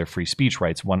exercise their free speech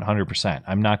rights 100%.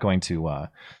 I'm not going to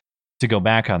go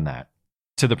back on that.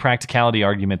 To the practicality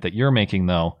argument that you're making,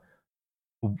 though,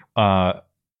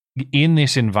 in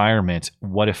this environment,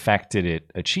 what effect did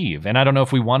it achieve? And I don't know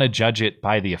if we want to judge it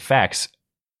by the effects.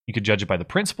 You could judge it by the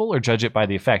principle or judge it by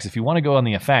the effects. If you want to go on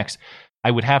the effects, I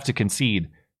would have to concede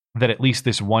that at least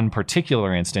this one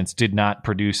particular instance did not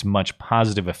produce much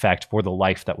positive effect for the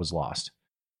life that was lost.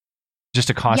 Just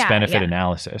a cost-benefit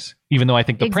analysis. Even though I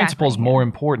think the principle is more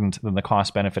important than the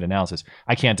cost-benefit analysis,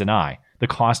 I can't deny the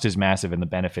cost is massive and the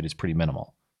benefit is pretty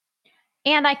minimal.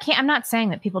 And I'm not saying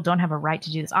that people don't have a right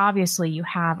to do this. Obviously, you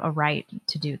have a right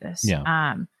to do this.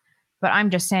 Yeah. But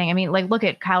I'm just saying, I mean, like, look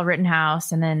at Kyle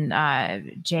Rittenhouse and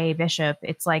then Jay Bishop.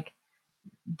 It's like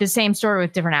the same story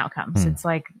with different outcomes. It's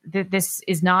like this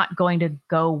is not going to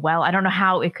go well. I don't know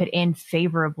how it could end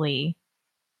favorably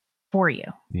for you.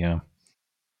 Yeah.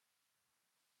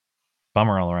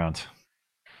 Bummer all around.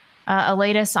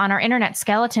 Elatus on our internet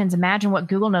skeletons. Imagine what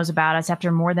Google knows about us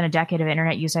after more than a decade of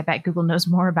internet use. I bet Google knows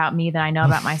more about me than I know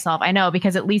about myself. I know,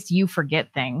 because at least you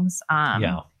forget things.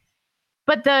 Yeah.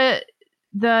 But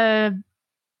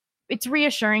it's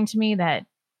reassuring to me that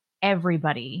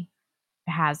everybody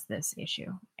has this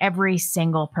issue. Every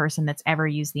single person that's ever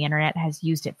used the internet has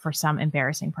used it for some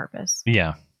embarrassing purpose.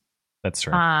 Yeah, that's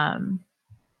true.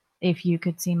 If you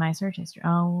could see my search history.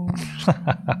 Oh,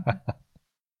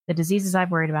 the diseases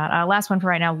I've worried about. Last one for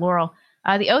right now, Laurel.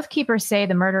 The Oath Keepers say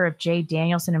the murder of Jay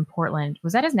Danielson in Portland.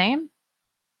 Was that his name?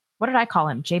 What did I call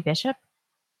him? Jay Bishop?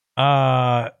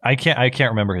 I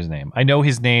can't remember his name. I know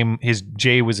his name. His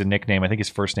Jay was a nickname. I think his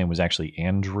first name was actually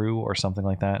Andrew or something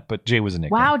like that. But Jay was a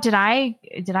nickname. Wow, did I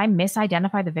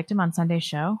misidentify the victim on Sunday's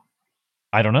show?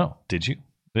 I don't know. Did you?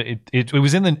 It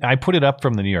was in the. I put it up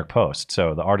from the New York Post,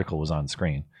 so the article was on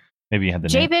screen. Maybe you had the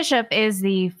Jay name. Bishop is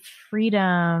the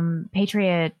Freedom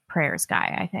Patriot Prayers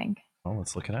guy, I think. Oh,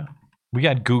 let's look it up. We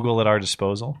got Google at our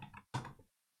disposal.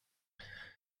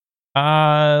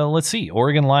 Let's see.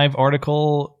 Oregon Live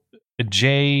article.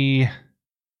 Disturbing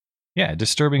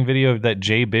video that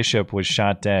Jay Bishop was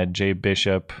shot dead. Jay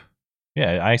Bishop.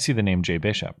 Yeah, I see the name Jay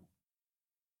Bishop.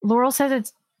 Laurel says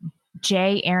it's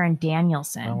J. Aaron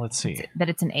Danielson. Well, let's see. That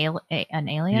it's an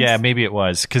alias? Yeah, maybe it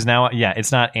was. Because now,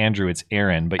 it's not Andrew, it's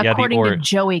Aaron. But according to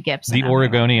Joey Gibson. The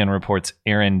Oregonian reports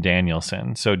Aaron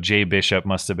Danielson. So Jay Bishop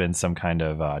must have been some kind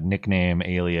of nickname,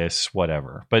 alias,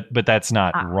 whatever. But that's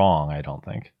not wrong, I don't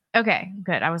think. Okay,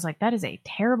 good. I was like, that is a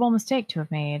terrible mistake to have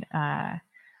made.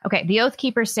 Okay, the Oath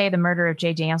Keepers say the murder of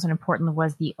Jay Danielson in Portland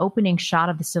was the opening shot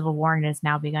of the Civil War and has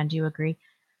now begun. Do you agree?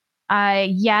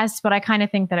 Yes, but I kind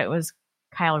of think that it was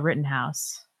Kyle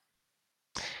Rittenhouse.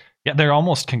 Yeah, they're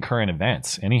almost concurrent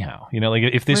events anyhow. Like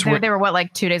if this they were what,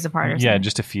 like 2 days apart or something? Yeah,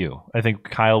 just a few. I think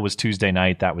Kyle was Tuesday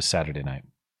night. That was Saturday night.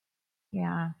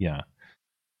 Yeah. Yeah.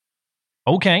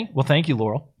 Okay. Well, thank you,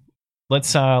 Laurel.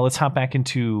 Let's hop back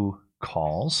into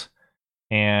calls.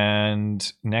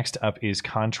 And next up is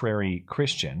Contrary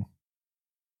Christian.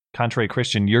 Contrary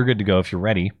Christian, you're good to go if you're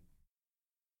ready.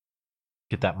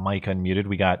 Get that mic unmuted.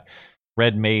 We got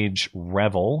Red Mage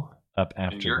Revel up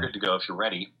after. And you're good to go if you're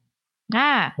ready.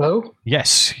 Ah. Hello?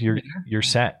 Yes, you're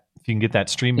set. If you can get that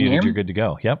stream muted, you're good to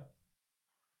go. Yep.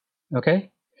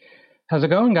 Okay. How's it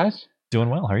going, guys? Doing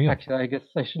well. How are you? Actually, I guess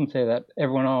I shouldn't say that.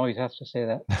 Everyone always has to say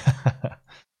that.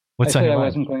 What's I on said your I mind?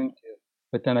 wasn't going to,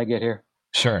 but then I get here.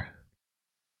 Sure.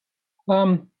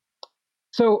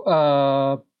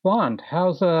 So, Bond,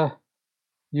 how's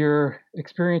your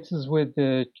experiences with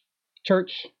the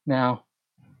church now?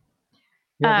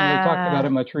 We haven't really talked about it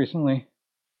much recently.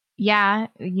 Yeah,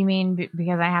 you mean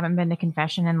because I haven't been to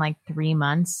confession in like 3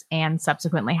 months and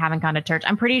subsequently haven't gone to church.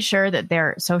 I'm pretty sure that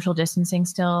they're social distancing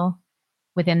still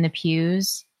within the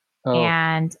pews. Oh.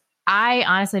 And I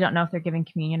honestly don't know if they're giving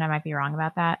communion. I might be wrong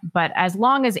about that. But as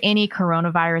long as any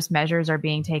coronavirus measures are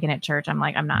being taken at church, I'm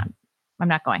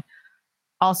not going.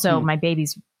 Also, my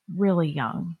baby's really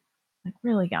young, like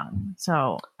really young.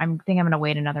 So I think I'm going to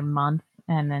wait another month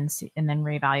and then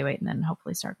reevaluate and then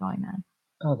hopefully start going then.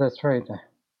 Oh, that's right. I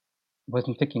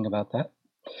wasn't thinking about that.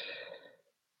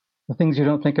 The things you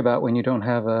don't think about when you don't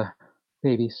have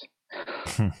babies.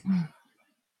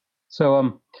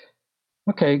 So,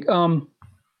 okay.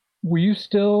 Were you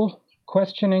still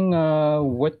questioning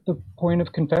what the point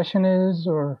of confession is,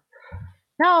 or?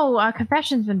 No,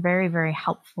 confession's been very, very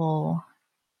helpful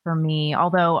for me.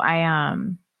 Although I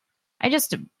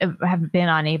just have been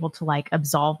unable to like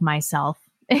absolve myself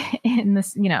in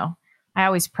this. I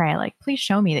always pray like, please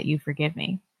show me that you forgive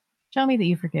me. Show me that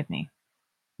you forgive me.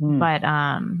 But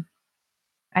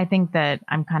I think that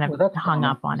I'm kind of hung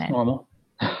up on it. Normal.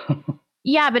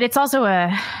 Yeah, but it's also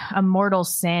a mortal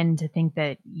sin to think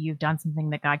that you've done something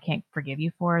that God can't forgive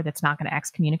you for, that's not going to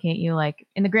excommunicate you. Like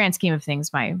in the grand scheme of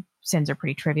things, my sins are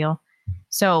pretty trivial.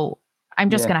 So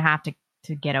I'm just going to have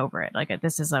to get over it. Like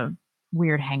this is a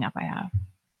weird hang up I have.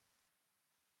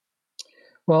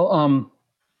 Well,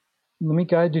 let me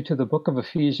guide you to the book of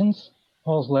Ephesians,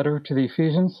 Paul's letter to the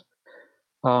Ephesians.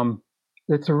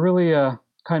 It's a really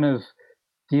kind of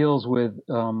deals with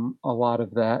a lot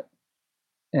of that.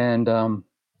 And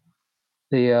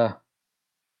there's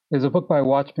a book by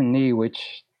Watchman Nee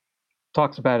which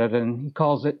talks about it, and he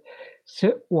calls it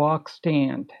Sit, Walk,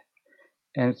 Stand.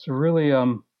 And it's really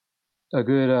a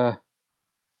good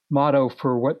motto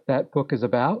for what that book is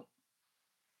about.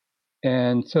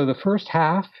 And so the first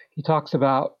half, he talks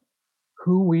about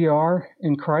who we are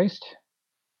in Christ,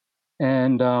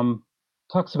 and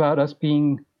talks about us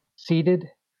being seated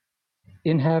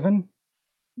in heaven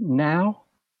now,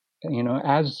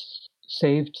 as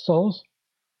saved souls.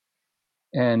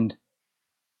 And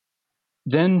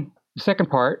then the second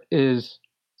part is,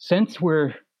 since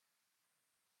we're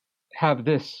have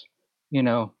this,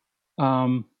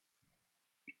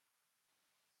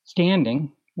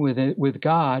 standing with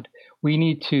God, we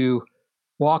need to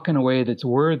walk in a way that's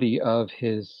worthy of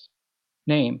His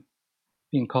name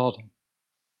being called Him.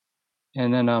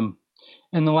 And then,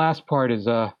 and the last part is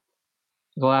the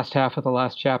last half of the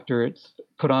last chapter. It's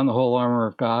put on the whole armor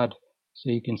of God, so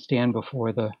you can stand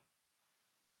before the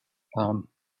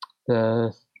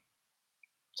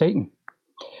Satan.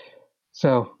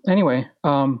 So anyway,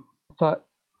 I thought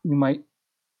you might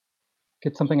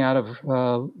get something out of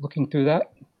looking through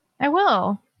that. I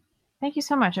will. Thank you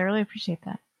so much. I really appreciate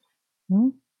that. Mm-hmm.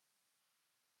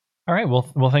 All right.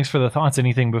 Well, thanks for the thoughts.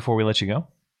 Anything before we let you go?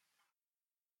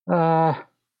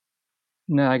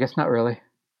 No, I guess not really.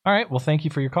 All right. Well, thank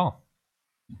you for your call.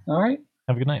 All right.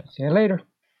 Have a good night. See you later.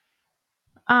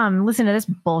 Listen to this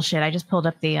bullshit. I just pulled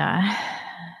up the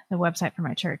website for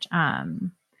my church.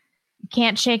 You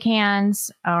can't shake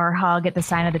hands or hug at the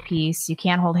sign of the peace. You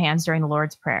can't hold hands during the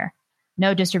Lord's Prayer.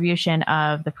 No distribution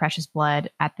of the precious blood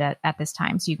at this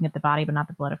time. So you can get the body, but not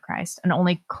the blood of Christ. And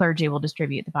only clergy will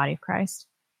distribute the body of Christ.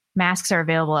 Masks are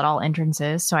available at all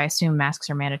entrances. So I assume masks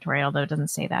are mandatory, although it doesn't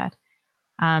say that.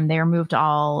 They removed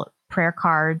all prayer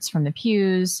cards from the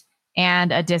pews,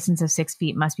 and a distance of 6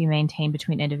 feet must be maintained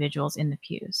between individuals in the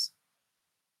pews.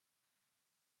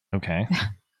 Okay.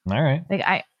 All right.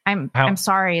 Like I'm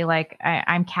sorry. Like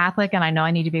I'm Catholic and I know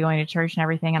I need to be going to church and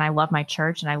everything. And I love my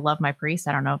church and I love my priest.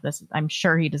 I don't know if I'm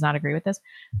sure he does not agree with this,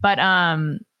 but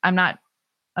I'm not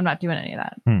doing any of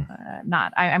that.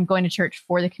 I'm going to church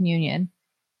for the communion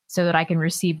so that I can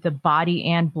receive the body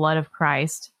and blood of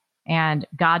Christ And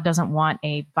God doesn't want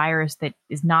a virus that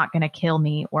is not going to kill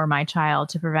me or my child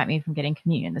to prevent me from getting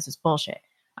communion. This is bullshit.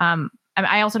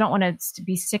 I also don't want to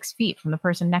be 6 feet from the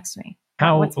person next to me.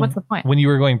 What's the point? When you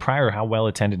were going prior, how well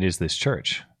attended is this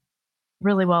church?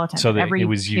 Really well attended. So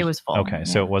it was full. Okay, yeah.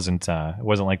 So it wasn't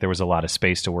like there was a lot of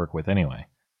space to work with anyway.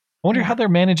 I wonder Yeah. how they're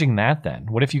managing that then.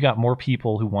 What if you got more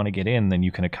people who want to get in than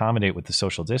you can accommodate with the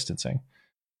social distancing?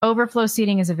 Overflow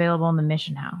seating is available in the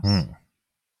mission house.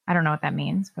 I don't know what that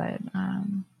means, but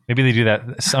maybe they do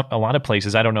that. A lot of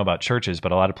places, I don't know about churches,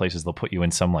 but a lot of places they'll put you in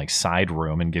some like side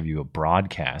room and give you a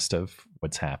broadcast of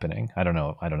what's happening. I don't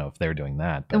know if they're doing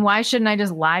that. But then why shouldn't I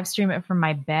just live stream it from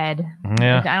my bed?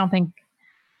 Yeah. I don't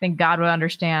think God would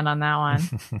understand on that one.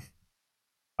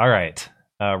 All right.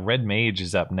 Red Mage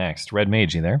is up next. Red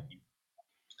Mage, you there?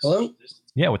 Hello?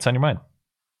 Yeah, what's on your mind?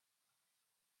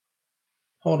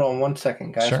 Hold on 1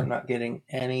 second, guys. Sure. I'm not getting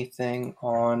anything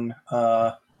on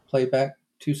playback.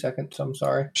 2 seconds, I'm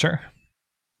sorry. Sure.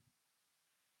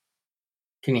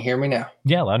 Can you hear me now?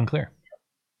 Yeah, loud and clear.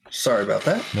 Sorry about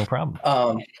that. No problem.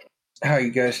 How are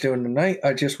you guys doing tonight?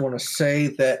 I just want to say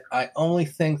that I only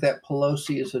think that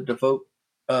Pelosi is a devout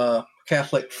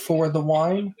Catholic for the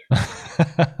wine.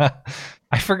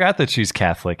 I forgot that she's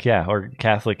Catholic, yeah, or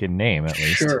Catholic in name at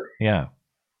least. Sure. Yeah.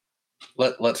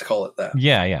 Let's call it that.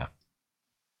 Yeah.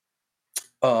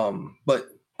 But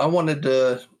I wanted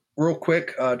to real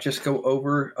quick just go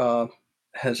over.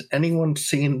 Has anyone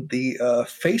seen the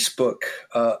Facebook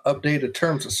updated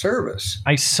terms of service?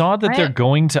 I saw that they're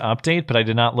going to update, but I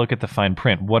did not look at the fine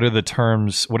print. What are the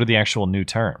terms? What are the actual new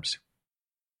terms?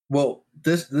 Well,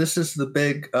 this is the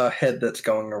big head that's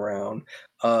going around.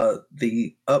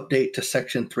 The update to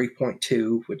Section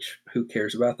 3.2, which who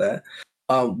cares about that?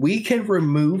 We can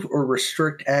remove or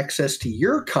restrict access to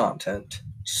your content,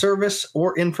 service,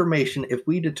 or information if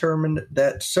we determine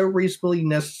that so reasonably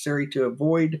necessary to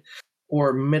avoid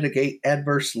or mitigate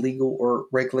adverse legal or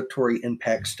regulatory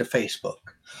impacts to Facebook.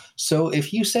 So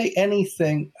if you say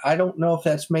anything, I don't know if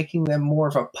that's making them more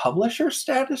of a publisher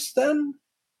status then?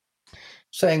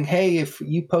 Saying, hey, if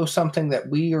you post something that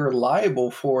we are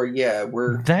liable for, yeah,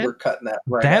 we're cutting that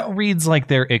right out. That reads like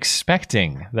they're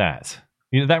expecting that.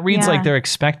 That reads like they're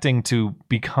expecting to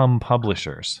become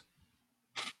publishers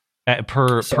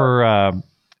per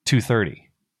 230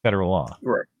 federal law.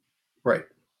 Right.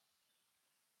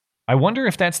 I wonder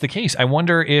if that's the case. I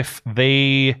wonder if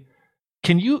they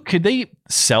could they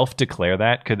self-declare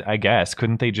that?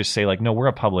 Couldn't they just say like, no, we're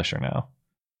a publisher now.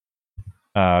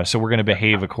 So we're going to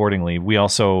behave accordingly. We're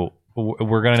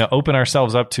going to open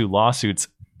ourselves up to lawsuits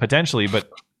potentially, but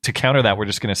to counter that, we're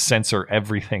just going to censor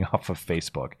everything off of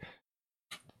Facebook,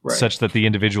 such that the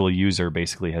individual user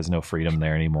basically has no freedom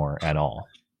there anymore at all.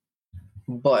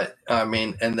 But I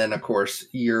mean, and then of course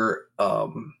you're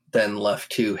then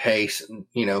left to, hey,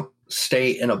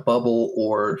 stay in a bubble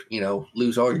or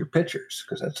lose all your pictures,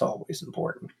 because that's always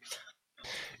important.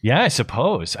 Yeah, I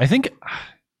suppose. I think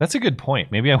that's a good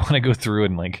point. Maybe I want to go through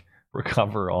and like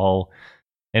recover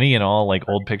any and all like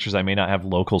old pictures I may not have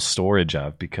local storage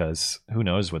of, because who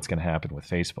knows what's going to happen with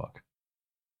Facebook.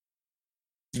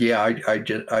 Yeah, I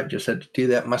just had to do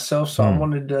that myself, so I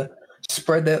wanted to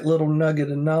spread that little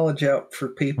nugget of knowledge out for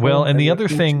people. Well, and the other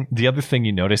thing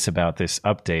you notice about this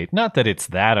update, not that it's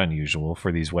that unusual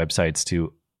for these websites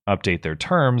to update their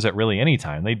terms at really any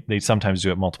time. They sometimes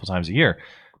do it multiple times a year.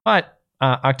 But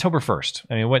October 1st,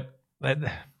 I mean,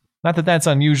 not that that's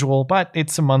unusual, but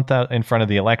it's a month out in front of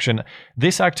the election.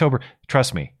 This October,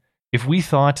 trust me, if we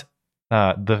thought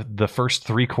the first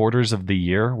 3 quarters of the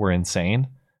year were insane,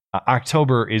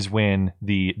 October is when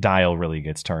the dial really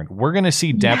gets turned. We're going to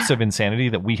see depths of insanity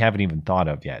that we haven't even thought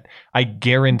of yet. I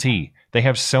guarantee they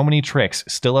have so many tricks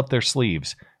still up their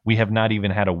sleeves we have not even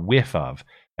had a whiff of.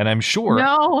 And I'm sure...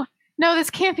 No, this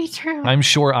can't be true. I'm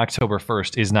sure October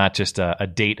 1st is not just a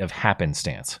date of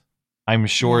happenstance. I'm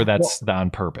sure that's on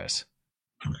purpose.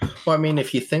 Well, I mean,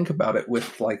 if you think about it,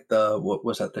 with like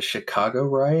the Chicago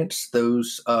riots,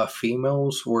 those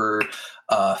females were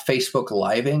Facebook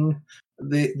living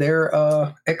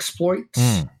their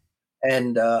exploits,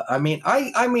 and I mean,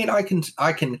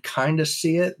 I can kind of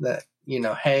see it that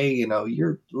hey,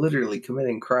 you're literally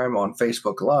committing crime on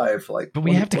Facebook Live, like. But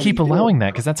we have to keep allowing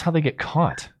that, because that's how they get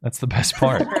caught. That's the best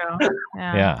part.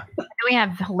 Yeah. And we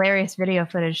have hilarious video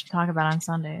footage to talk about on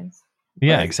Sundays.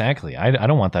 Yeah, exactly. I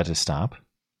don't want that to stop.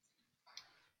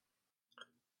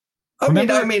 I'm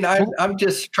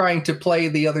just trying to play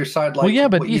the other side. Like, well, yeah,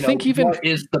 but think even what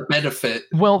is the benefit?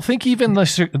 Well, think even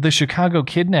the Chicago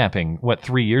kidnapping.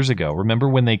 3 years ago? Remember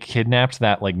when they kidnapped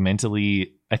that like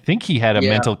mentally I think he had a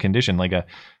mental condition, like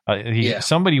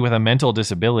somebody with a mental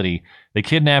disability. They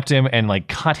kidnapped him and like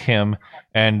cut him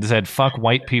and said, fuck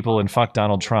white people and fuck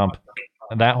Donald Trump.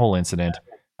 That whole incident.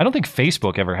 I don't think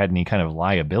Facebook ever had any kind of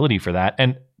liability for that.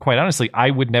 And quite honestly, I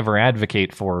would never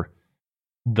advocate for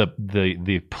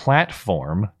the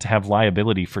platform to have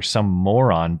liability for some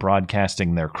moron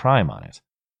broadcasting their crime on it.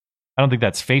 I don't think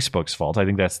that's Facebook's fault. I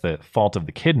think that's the fault of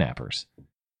the kidnappers.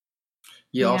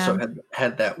 You also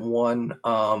had that one.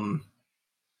 I'm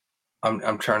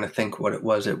trying to think what it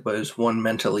was. It was one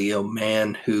mentally ill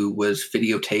man who was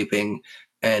videotaping,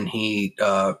 and he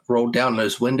rolled down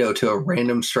his window to a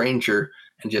random stranger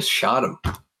and just shot him.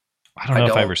 I don't know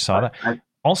if I ever saw that.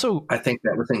 Also, I think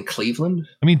that was in Cleveland.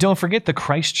 I mean, don't forget the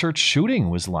Christchurch shooting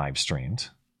was live streamed.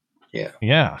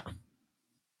 Yeah.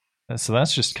 So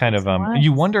that's just kind of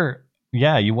you wonder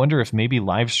if maybe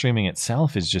live streaming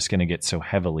itself is just going to get so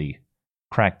heavily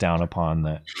cracked down upon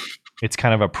that it's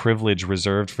kind of a privilege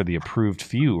reserved for the approved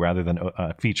few rather than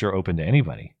a feature open to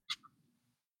anybody.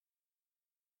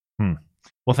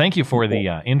 Well, thank you for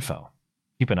the info.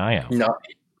 Keep an eye out.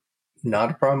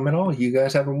 Not a problem at all. You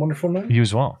guys have a wonderful night. You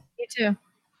as well. You too.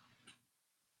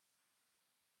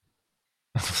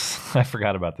 I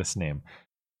forgot about this name.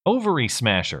 Ovary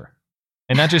Smasher.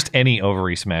 And not just any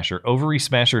Ovary Smasher. Ovary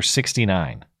Smasher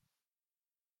 69.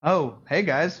 Oh, hey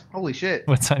guys. Holy shit.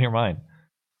 What's on your mind?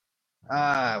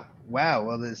 Wow.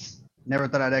 Well, never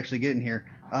thought I'd actually get in here.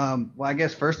 Well, I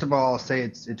guess first of all, I'll say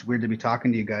it's weird to be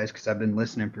talking to you guys because I've been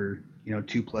listening for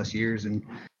 2+ years, and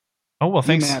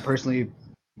thanks. Matt, personally,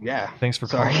 thanks for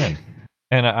calling in.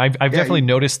 And I've definitely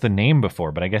noticed the name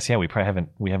before, but I guess we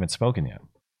probably haven't spoken yet.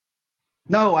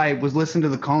 No, I was listening to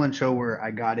the call-in show where I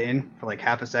got in for like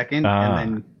half a second,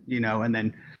 and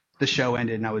then the show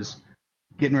ended, and I was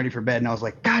getting ready for bed, and I was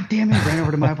like, God damn it! Ran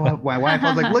over to my wife.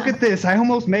 I was like, look at this! I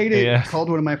almost made it. Yeah. Called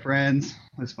one of my friends.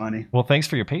 It was funny. Well, thanks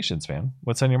for your patience, man.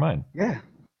 What's on your mind? Yeah.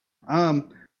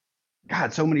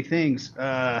 God, so many things.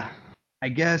 I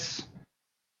guess.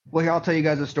 Well, here, I'll tell you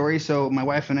guys a story. So my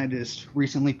wife and I just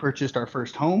recently purchased our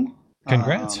first home.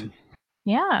 Congrats.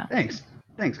 Yeah. Thanks,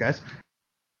 guys.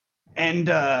 And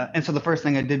so the first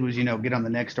thing I did was, get on the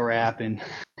Nextdoor app and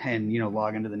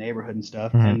log into the neighborhood and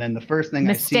stuff. Mm-hmm. And then the first thing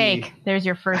mistake. There's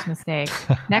your first mistake.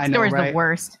 Nextdoor is the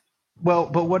worst. Well,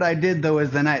 but what I did though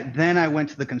is then I went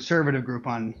to the conservative group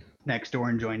on Nextdoor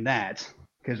and joined that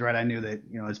because I knew that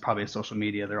it's probably a social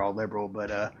media. They're all liberal,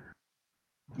 but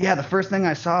the first thing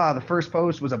I saw, the first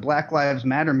post was a Black Lives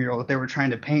Matter mural that they were trying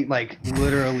to paint like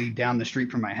literally down the street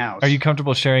from my house. Are you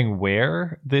comfortable sharing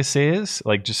where this is?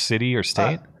 Like just city or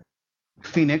state?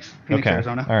 Phoenix, okay.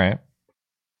 Arizona. All right.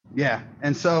 Yeah.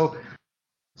 And so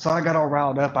I got all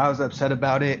riled up. I was upset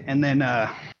about it. And then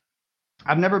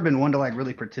I've never been one to like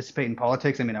really participate in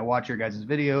politics. I mean, I watch your guys'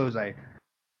 videos. I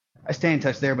stay in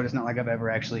touch there, but it's not like I've ever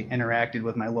actually interacted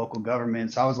with my local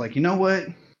government. So I was like, you know what?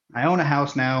 I own a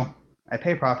house now. I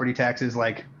pay property taxes.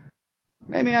 Like,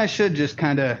 maybe I should just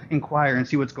kind of inquire and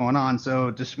see what's going on. So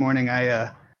this morning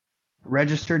I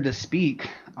registered to speak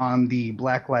on the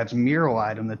Black Lives mural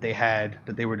item that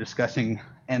they were discussing.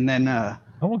 And then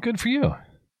well, good for you.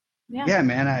 Yeah,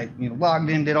 man. I logged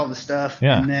in, did all the stuff.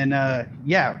 Yeah. And then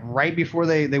right before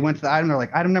they went to the item, they're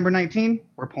like, item number 19,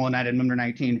 we're pulling item number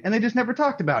 19. And they just never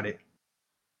talked about it.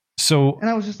 So and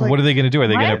I was just like, what are they going to do? Are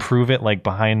they going to approve it like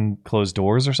behind closed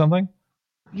doors or something?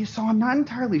 So I'm not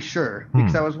entirely sure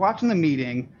because I was watching the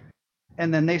meeting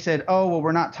and then they said, oh, well,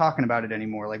 we're not talking about it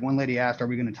anymore. Like one lady asked, are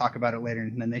we going to talk about it later?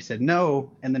 And then they said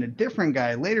no. And then a different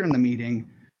guy later in the meeting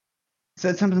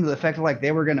said something to the effect of like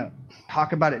they were going to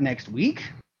talk about it next week.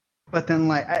 But then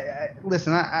like,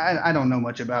 listen, I don't know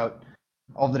much about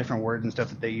all the different words and stuff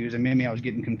that they use. And maybe I was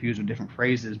getting confused with different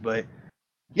phrases, but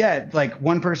yeah, like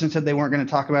one person said they weren't going to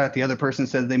talk about it. The other person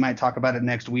said they might talk about it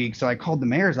next week. So I called the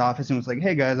mayor's office and was like,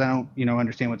 hey guys, I don't,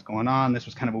 understand what's going on. This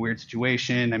was kind of a weird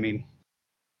situation. I mean,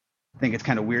 I think it's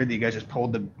kind of weird that you guys just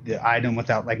pulled the item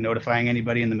without like notifying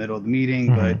anybody in the middle of the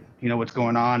meeting, but what's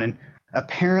going on. And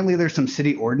apparently there's some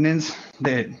city ordinance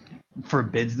that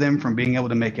forbids them from being able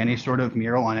to make any sort of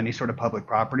mural on any sort of public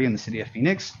property in the city of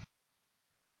Phoenix.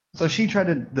 So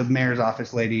the mayor's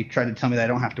office lady tried to tell me that I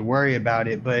don't have to worry about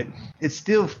it, but it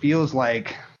still feels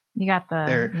like you got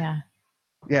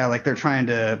like they're trying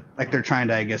to,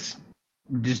 I guess,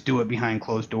 just do it behind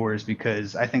closed doors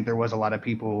because I think there was a lot of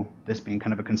people, this being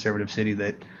kind of a conservative city,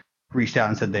 that reached out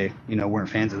and said they, weren't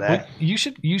fans of that. Well,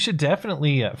 you should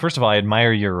definitely, first of all, I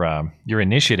admire your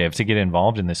initiative to get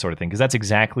involved in this sort of thing because that's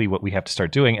exactly what we have to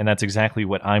start doing, and that's exactly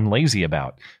what I'm lazy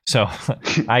about. So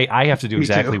I have to do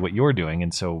exactly what you're doing,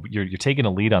 and so you're taking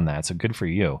a lead on that. So good for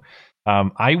you.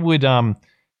 I would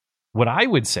what I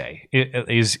would say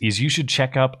is you should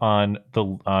check up on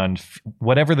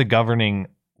whatever the governing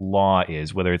law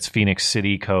is, whether it's Phoenix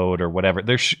City Code or whatever.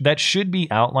 That should be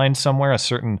outlined somewhere, a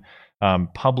certain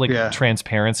public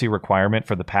transparency requirement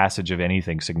for the passage of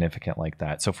anything significant like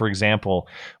that. So, for example,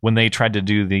 when they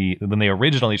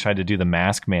originally tried to do the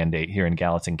mask mandate here in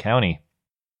Gallatin County,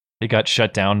 it got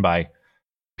shut down by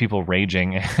people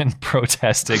raging and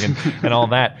protesting and all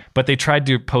that. But they tried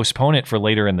to postpone it for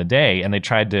later in the day, and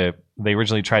they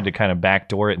originally tried to kind of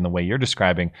backdoor it in the way you're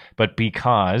describing. But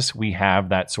because we have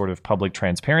that sort of public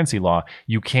transparency law,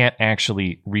 you can't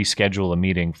actually reschedule a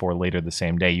meeting for later the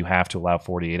same day. You have to allow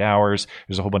 48 hours.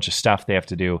 There's a whole bunch of stuff they have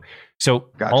to do. So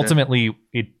ultimately,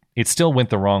 it still went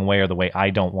the wrong way, or the way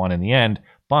I don't want in the end,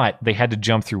 but they had to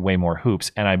jump through way more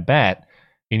hoops. And I bet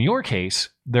in your case,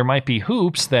 there might be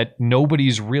hoops that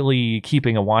nobody's really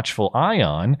keeping a watchful eye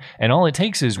on. And all it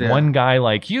takes is one guy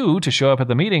like you to show up at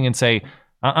the meeting and say,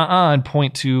 and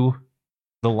point to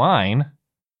the line.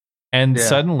 And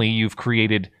suddenly you've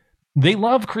they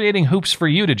love creating hoops for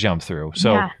you to jump through.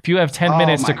 So if you have 10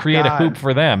 minutes to create a hoop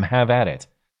for them, have at it.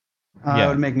 It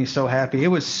would make me so happy. It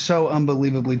was so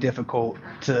unbelievably difficult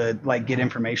to get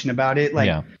information about it.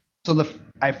 So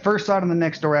I first saw it on the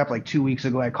Nextdoor app 2 weeks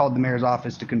ago. I called the mayor's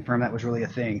office to confirm that was really a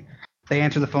thing. They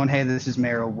answered the phone, hey, this is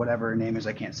Mayor, whatever her name is,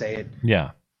 I can't say it.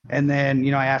 Yeah. And then,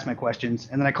 I asked my questions.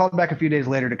 And then I called back a few days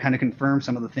later to kind of confirm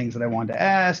some of the things that I wanted to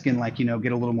ask and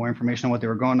get a little more information on what they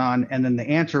were going on. And then the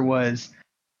answer was,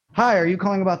 hi, are you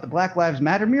calling about the Black Lives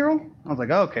Matter mural? I was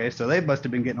like, oh, okay, so they must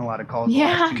have been getting a lot of calls the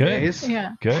last 2 days.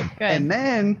 Yeah. Good. And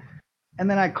then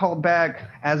I called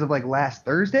back as of last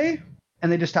Thursday,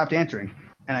 and they just stopped answering.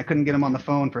 And I couldn't get them on the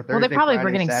phone for Thursday. Well, they probably Friday,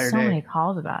 were getting Saturday. so many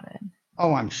calls about it.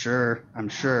 Oh, I'm sure.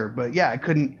 But yeah, I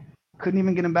couldn't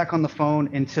even get them back on the phone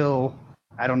until,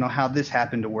 I don't know how this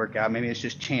happened to work out. Maybe it's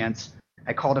just chance.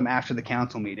 I called them after the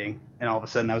council meeting, and all of a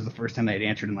sudden that was the first time they'd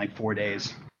answered in 4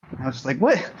 days. I was just like,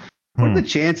 what? What are the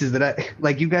chances that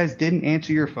you guys didn't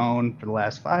answer your phone for the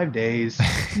last 5 days?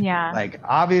 Yeah.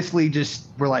 Obviously just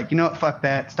we're you know what, fuck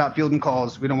that. Stop fielding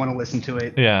calls. We don't want to listen to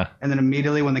it. Yeah. And then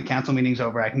immediately when the council meeting's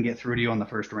over, I can get through to you on the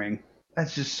first ring.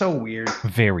 That's just so weird.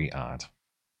 Very odd.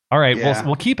 All right. Yeah.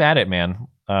 We'll keep at it, man.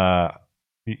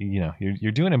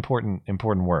 You're doing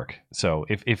important work. So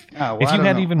if you had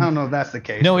I don't know if that's the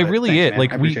case. No, it really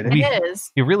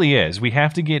is. It really is. We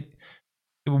have to get.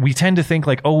 We tend to think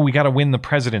we got to win the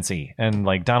presidency and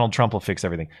Donald Trump will fix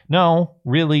everything. No,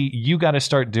 really, you got to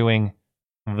start doing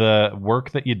the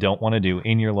work that you don't want to do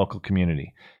in your local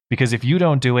community. Because if you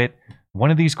don't do it,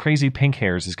 one of these crazy pink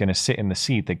hairs is going to sit in the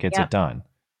seat that gets it done.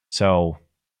 So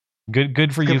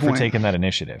good for you for taking that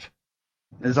initiative.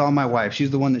 It's all my wife.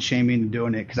 She's the one that shamed me into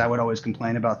doing it because I would always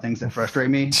complain about things that frustrate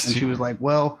me. And she was like,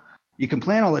 well, you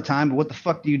complain all the time, but what the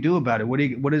fuck do you do about it? What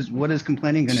is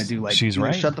complaining going to do? She's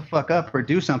right. Shut the fuck up or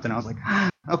do something. I was like,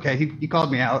 okay, he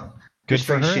called me out. Good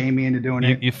for her. Shame me into doing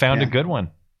it. You found a good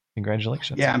one.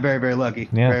 Congratulations. Yeah, I'm very, very lucky.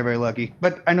 Yeah. Very, very lucky.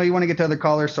 But I know you want to get to other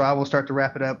callers, so I will start to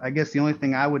wrap it up. I guess the only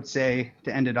thing I would say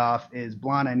to end it off is,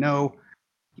 Blonde, I know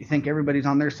you think everybody's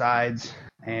on their sides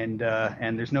and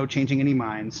there's no changing any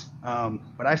minds.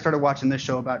 But I started watching this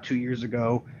show about 2 years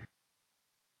ago.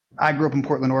 I grew up in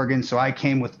Portland, Oregon, so I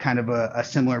came with kind of a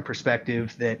similar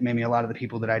perspective that maybe a lot of the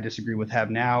people that I disagree with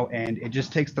have now, and it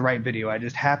just takes the right video. I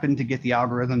just happened to get the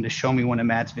algorithm to show me one of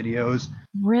Matt's videos.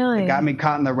 Really? It got me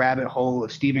caught in the rabbit hole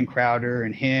of Steven Crowder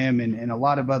and him and a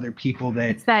lot of other people that...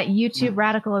 It's that YouTube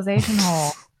radicalization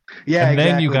hole. Yeah, and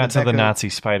then you got to the Nazi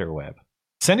spider web.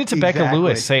 Send it to Becca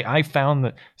Lewis. Say, I found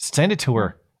that... Send it to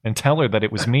her and tell her that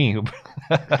it was me who...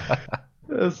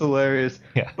 That's hilarious.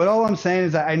 Yeah. But all I'm saying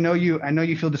is that I know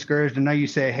you feel discouraged. I know you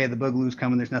say, hey, the Boogaloo's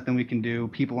coming. There's nothing we can do.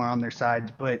 People are on their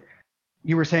sides. But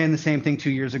you were saying the same thing 2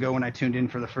 years ago when I tuned in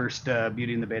for the first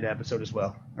Beauty and the Beta episode as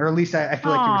well. Or at least I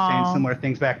feel like you were saying similar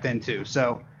things back then too.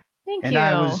 So, Thank you.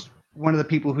 I was one of the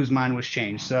people whose mind was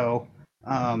changed. So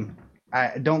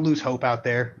I don't lose hope out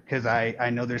there because I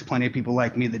know there's plenty of people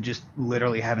like me that just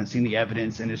literally haven't seen the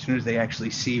evidence. And as soon as they actually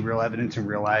see real evidence and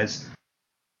realize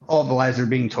all the lies they're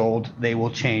being told, they will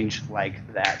change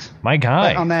like that. My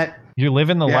guy, but on that, you're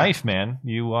living the life, man.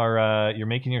 You are you're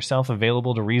making yourself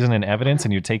available to reason and evidence,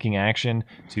 and you're taking action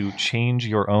to change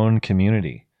your own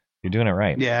community. You're doing it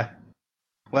right. Yeah.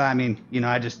 Well, I mean,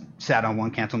 I just sat on one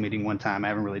council meeting one time. I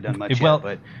haven't really done much yet,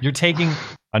 but you're taking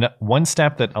one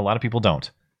step that a lot of people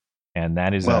don't, and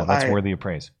that is that's worthy of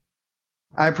praise.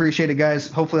 I appreciate it, guys.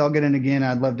 Hopefully, I'll get in again.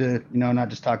 I'd love to, not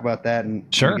just talk about that and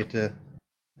get to.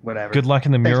 Whatever. Good luck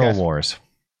in the mural wars.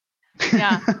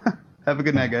 Yeah. Have a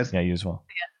good night, guys. Yeah, you as well.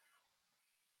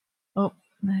 Yeah. Oh,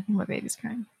 I think my baby's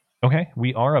crying. Okay,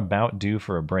 we are about due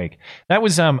for a break. That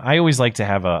was I always like to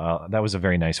have that was a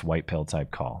very nice white pill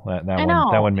type call.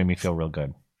 That one made me feel real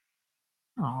good.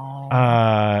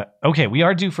 Oh. Okay, we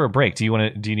are due for a break. Do you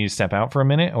need to step out for a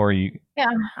minute, or are you? Yeah,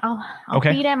 I'll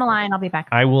feed Emily and I'll be back.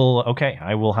 I will. Okay,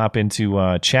 I will hop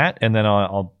into chat and then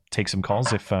I'll take some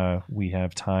calls if we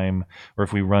have time or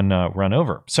if we run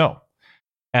over. So,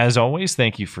 as always,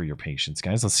 thank you for your patience,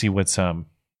 guys. Let's see what's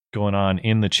going on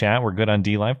in the chat. We're good on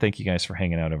DLive. Thank you guys for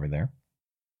hanging out over there.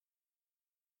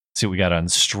 Let's see what we got on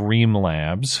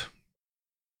Streamlabs,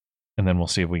 and then we'll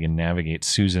see if we can navigate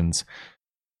Susan's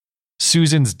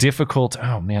difficult.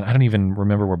 Oh man, I don't even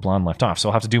remember where Blonde left off. So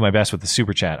I'll have to do my best with the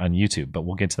super chat on YouTube, but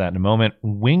we'll get to that in a moment.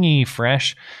 Wingy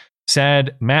Fresh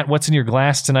said, Matt, what's in your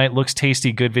glass tonight? Looks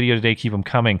tasty. Good video today. Keep them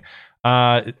coming.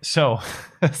 So,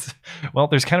 well,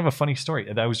 there's kind of a funny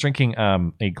story. I was drinking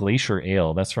a Glacier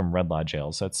Ale. That's from Red Lodge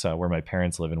Ales. That's where my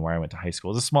parents live and where I went to high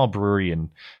school. It's a small brewery in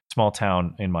a small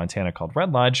town in Montana called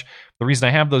Red Lodge. The reason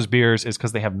I have those beers is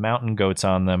because they have mountain goats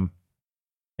on them.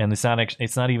 And it's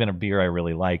not even a beer I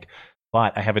really like.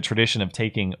 But I have a tradition of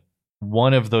taking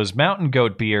one of those mountain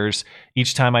goat beers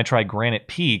each time I try Granite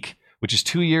Peak, which is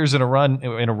 2 years in a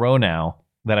row now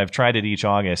that I've tried it each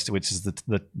August, which is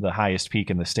the highest peak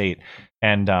in the state.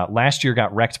 And last year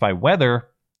got wrecked by weather.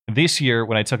 This year,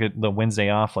 when I took the Wednesday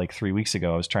off like 3 weeks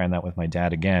ago, I was trying that with my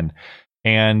dad again.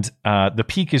 And the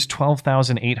peak is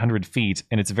 12,800 feet,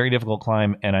 and it's a very difficult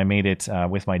climb. And I made it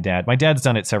with my dad. My dad's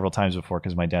done it several times before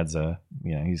because my dad's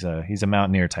he's a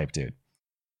mountaineer type dude.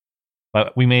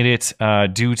 But we made it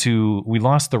we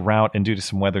lost the route and due to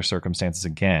some weather circumstances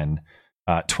again,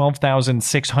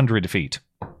 12,600 feet.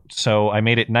 So I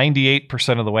made it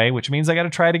 98% of the way, which means I got to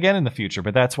try it again in the future.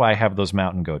 But that's why I have those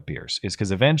mountain goat beers, is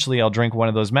because eventually I'll drink one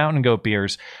of those mountain goat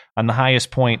beers on the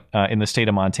highest point in the state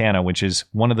of Montana, which is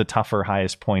one of the tougher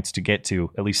highest points to get to,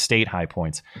 at least state high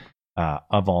points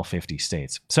of all 50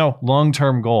 states. So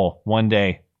long-term goal, one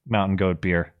day, mountain goat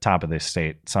beer, top of this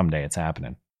state. Someday it's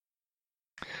happening.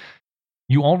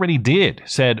 You already did.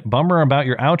 Said, bummer about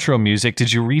your outro music.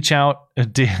 Did you reach out?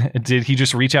 Did he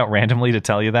just reach out randomly to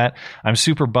tell you that? I'm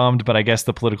super bummed, but I guess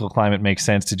the political climate makes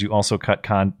sense. Did he also cut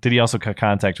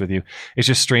contact with you? It's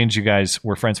just strange you guys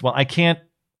were friends. Well, I can't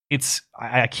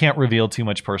reveal too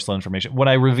much personal information. What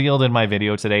I revealed in my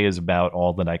video today is about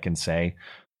all that I can say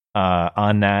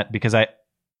on that, because I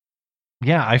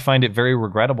find it very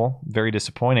regrettable, very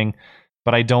disappointing,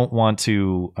 but I don't want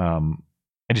to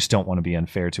I just don't want to be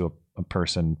unfair to a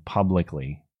person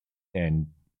publicly, and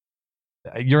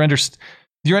your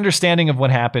understanding of what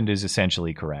happened is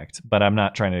essentially correct, but I'm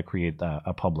not trying to create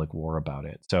a public war about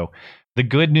it. So the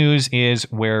good news is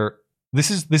where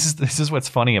this is what's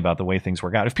funny about the way things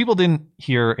work out. If people didn't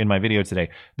hear in my video today,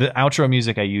 the outro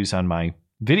music I use on my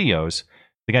videos,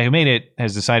 the guy who made it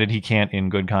has decided he can't in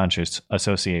good conscience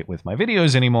associate with my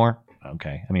videos anymore.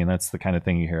 Okay. I mean, that's the kind of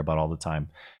thing you hear about all the time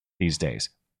these days.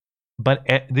 But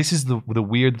this is the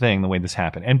weird thing, the way this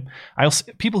happened. And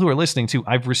people who are listening too,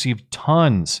 I've received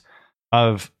tons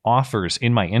of offers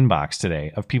in my inbox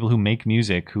today of people who make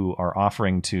music who are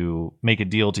offering to make a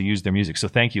deal to use their music. So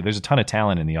thank you. There's a ton of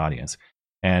talent in the audience.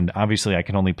 And obviously I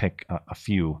can only pick a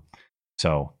few.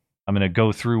 So I'm going to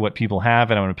go through what people have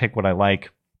and I'm going to pick what I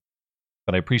like.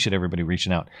 But I appreciate everybody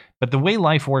reaching out. But the way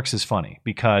life works is funny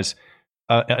because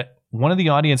one of the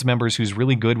audience members who's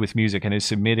really good with music and has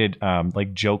submitted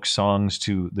like joke songs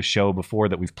to the show before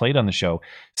that we've played on the show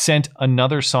sent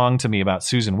another song to me about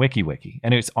Susan WikiWiki,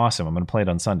 and it's awesome. I'm going to play it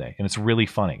on Sunday, and it's really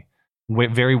funny,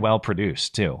 very well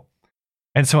produced too.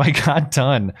 And so I got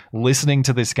done listening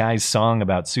to this guy's song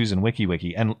about Susan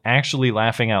WikiWiki and actually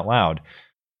laughing out loud,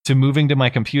 to moving to my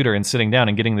computer and sitting down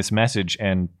and getting this message,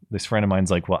 and this friend of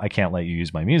mine's like, well, I can't let you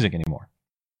use my music anymore.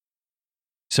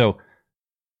 So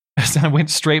I went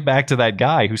straight back to that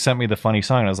guy who sent me the funny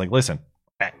song. And I was like, listen,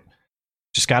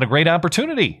 just got a great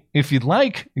opportunity. If you'd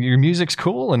like, your music's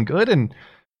cool and good, and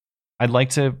I'd like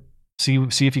to see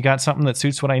if you got something that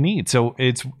suits what I need. So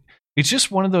it's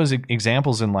just one of those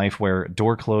examples in life where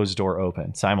door closed, door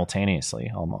open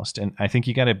simultaneously almost. And I think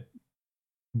you got to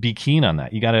be keen on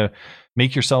that. You got to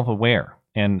make yourself aware.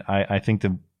 And I think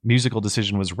the musical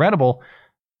decision was readable,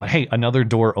 but hey, another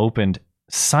door opened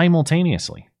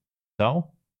simultaneously. So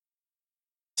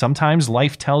sometimes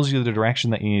life tells you the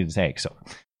direction that you need to take. So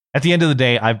at the end of the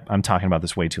day, I'm talking about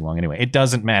this way too long anyway. It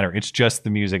doesn't matter. It's just the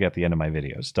music at the end of my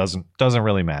videos. Doesn't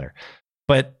really matter.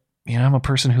 But I'm a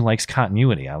person who likes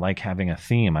continuity. I like having a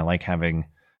theme. I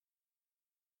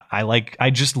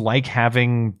just like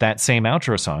having that same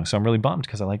outro song. So I'm really bummed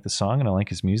because I like the song and I like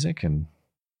his music and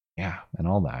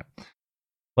all that.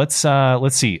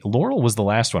 Let's see. Laurel was the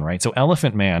last one, right? So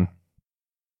Elephant Man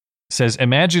says,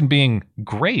 imagine being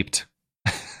graped.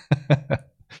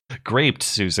 Graped,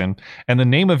 Susan. And the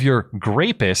name of your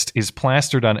grapist is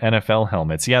plastered on NFL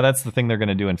helmets. Yeah, that's the thing they're going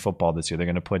to do in football this year. They're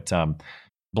going to put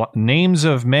names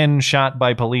of men shot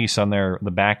by police on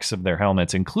the backs of their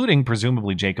helmets, including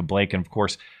presumably Jacob Blake. And of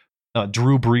course,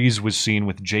 Drew Brees was seen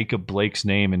with Jacob Blake's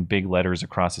name in big letters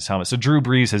across his helmet. So Drew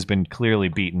Brees has been clearly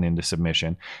beaten into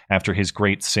submission after his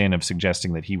great sin of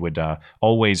suggesting that he would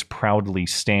always proudly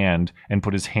stand and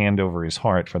put his hand over his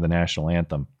heart for the national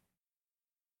anthem.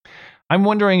 I'm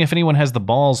wondering if anyone has the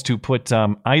balls to put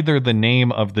either the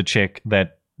name of the chick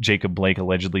that Jacob Blake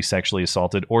allegedly sexually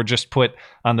assaulted, or just put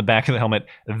on the back of the helmet,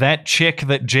 that chick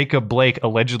that Jacob Blake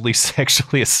allegedly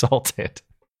sexually assaulted.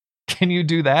 Can you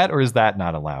do that, or is that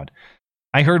not allowed?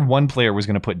 I heard one player was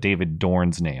going to put David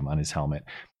Dorn's name on his helmet.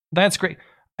 That's great.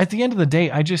 At the end of the day,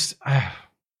 I just...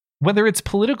 whether it's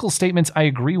political statements I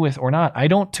agree with or not, I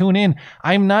don't tune in.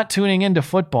 I'm not tuning into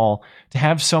football to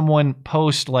have someone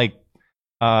post like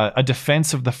a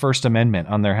defense of the First Amendment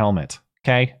on their helmet.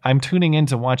 Okay, I'm tuning in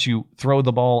to watch you throw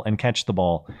the ball and catch the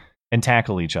ball and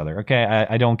tackle each other. Okay,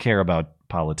 I don't care about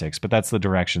politics, but that's the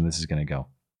direction this is going to go.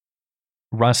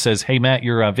 Russ says, hey, Matt,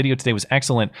 your video today was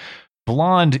excellent.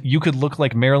 Blonde, you could look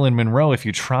like Marilyn Monroe if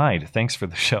you tried. Thanks for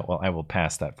the show. Well, I will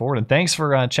pass that forward. And thanks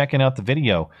for checking out the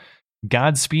video.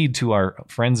 Godspeed to our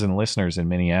friends and listeners in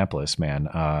Minneapolis, man.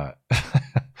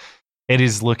 It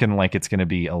is looking like it's going to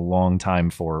be a long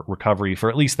time for recovery for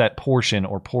at least that portion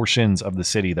or portions of the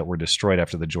city that were destroyed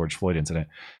after the George Floyd incident.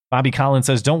 Bobby Collins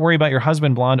says, don't worry about your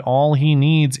husband, Blonde. All he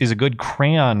needs is a good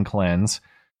crayon cleanse,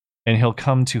 and he'll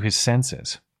come to his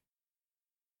senses.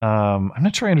 I'm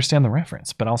not sure I understand the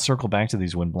reference, but I'll circle back to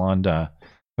these when Blonde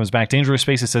comes back. Dangerous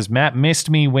Spaces says, Matt missed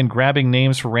me when grabbing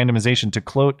names for randomization. To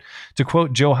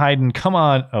quote Joe Hayden, come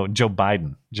on. Oh, Joe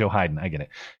Biden. Joe Hayden, I get it.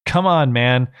 Come on,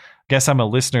 man. Guess I'm a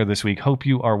listener this week. Hope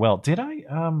you are well. Did I?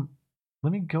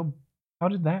 Let me go. How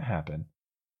did that happen?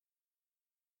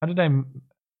 How did did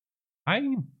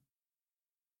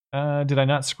I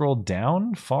not scroll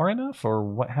down far enough, or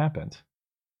what happened?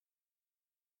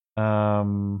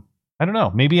 I don't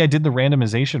know. Maybe I did the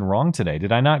randomization wrong today.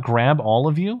 Did I not grab all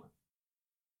of you?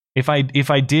 If I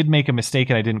did make a mistake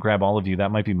and I didn't grab all of you,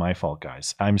 that might be my fault,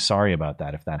 guys. I'm sorry about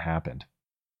that if that happened.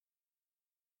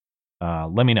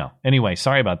 Let me know. Anyway,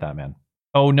 sorry about that, man.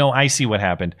 Oh, no, I see what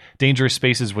happened. Dangerous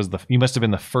Spaces was you must have been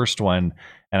the first one,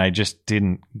 and I just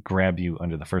didn't grab you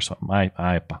under the first one.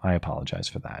 I apologize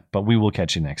for that, but we will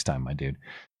catch you next time, my dude.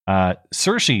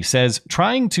 Saoirse says,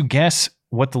 trying to guess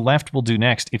what the left will do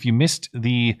next. If you missed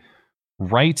the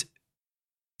right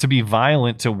to be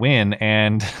violent to win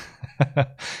and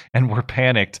and we're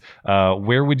panicked,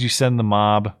 where would you send the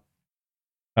mob?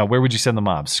 Where would you send the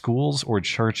mob? Schools or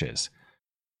churches?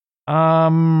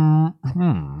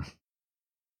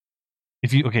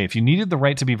 If you needed the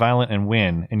right to be violent and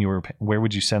win, and you were, where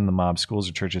would you send the mob? Schools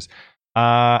or churches?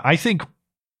 I think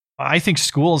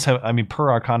schools have. I mean,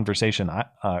 per our conversation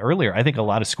earlier, I think a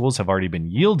lot of schools have already been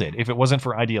yielded. If it wasn't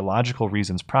for ideological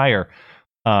reasons prior,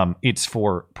 it's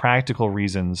for practical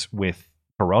reasons with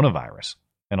coronavirus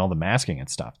and all the masking and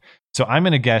stuff. So I'm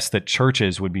going to guess that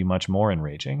churches would be much more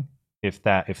enraging if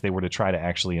they were to try to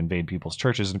actually invade people's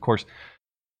churches. And of course,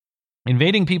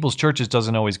 invading people's churches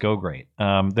doesn't always go great.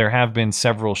 There have been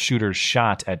several shooters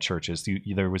shot at churches.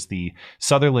 There was the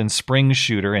Sutherland Springs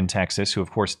shooter in Texas, who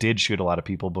of course did shoot a lot of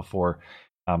people before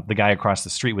the guy across the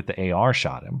street with the AR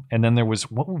shot him. And then there was,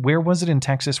 where was it in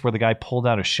Texas where the guy pulled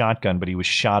out a shotgun, but he was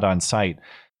shot on sight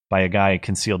by a guy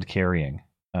concealed carrying.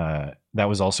 That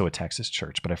was also a Texas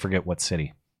church, but I forget what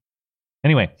city.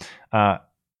 Anyway,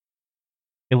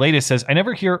 Elita says, I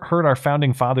never heard our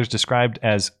founding fathers described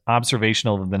as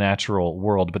observational of the natural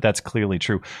world, but that's clearly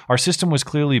true. Our system was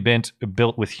clearly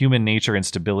built with human nature and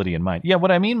stability in mind. Yeah,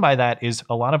 what I mean by that is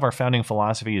a lot of our founding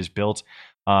philosophy is built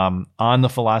on the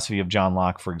philosophy of John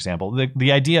Locke, for example.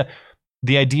 The idea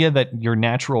that your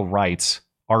natural rights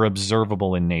are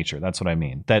observable in nature. That's what I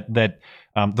mean. That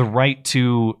the right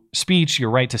to speech, your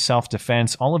right to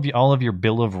self-defense, all of your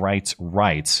Bill of Rights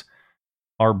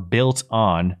are built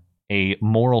on a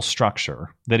moral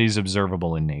structure that is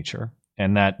observable in nature.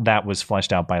 And that was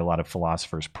fleshed out by a lot of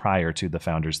philosophers prior to the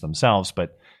founders themselves,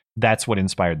 but that's what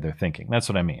inspired their thinking. That's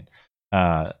what I mean.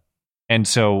 And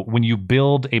so when you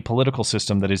build a political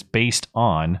system that is based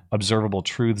on observable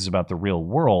truths about the real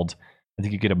world, I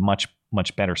think you get a much,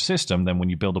 much better system than when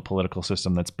you build a political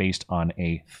system that's based on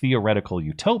a theoretical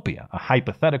utopia, a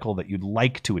hypothetical that you'd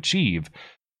like to achieve,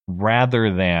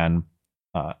 rather than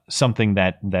something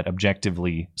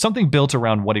something built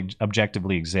around what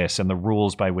objectively exists and the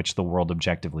rules by which the world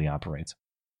objectively operates.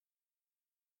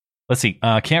 Let's see.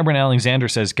 Cameron Alexander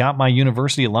says, got my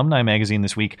university alumni magazine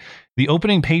this week. The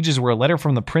opening pages were a letter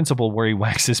from the principal where he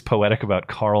waxes poetic about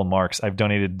Karl Marx. I've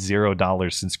donated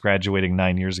 $0 since graduating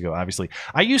 9 years ago, obviously.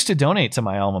 I used to donate to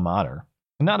my alma mater.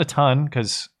 Not a ton,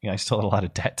 because I still had a lot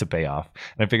of debt to pay off.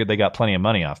 And I figured they got plenty of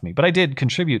money off me. But I did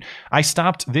contribute. I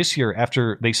stopped this year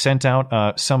after they sent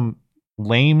out some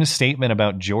lame statement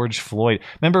about George Floyd.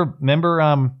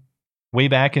 Remember way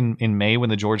back in May when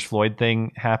the George Floyd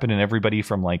thing happened and everybody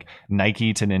from like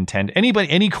Nike to Nintendo,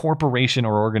 any corporation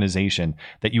or organization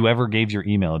that you ever gave your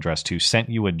email address to sent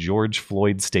you a George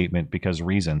Floyd statement because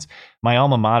reasons. My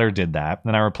alma mater did that.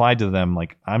 And I replied to them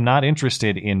like, I'm not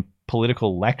interested in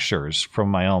political lectures from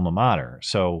my alma mater.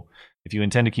 So if you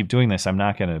intend to keep doing this, I'm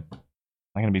not going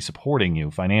to be supporting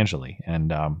you financially.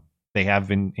 And they have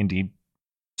been indeed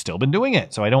still been doing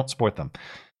it. So I don't support them.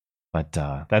 But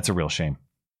that's a real shame.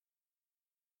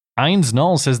 Eins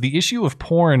Null says the issue of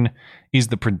porn is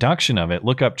the production of it.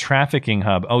 Look up Trafficking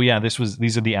Hub. Oh yeah,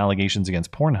 these are the allegations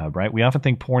against Pornhub, right? We often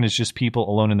think porn is just people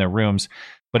alone in their rooms,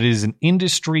 but it is an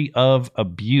industry of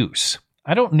abuse.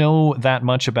 I don't know that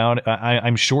much about it.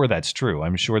 I'm sure that's true.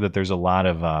 I'm sure that there's a lot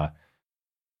of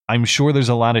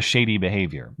shady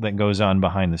behavior that goes on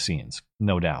behind the scenes,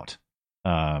 no doubt.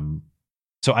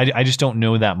 So I just don't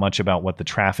know that much about what the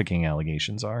trafficking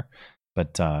allegations are,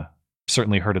 but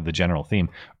certainly heard of the general theme.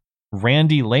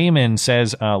 Randy Lehman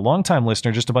says, longtime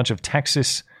listener, just got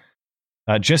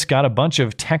a bunch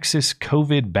of Texas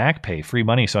COVID back pay, free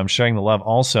money. So I'm sharing the love.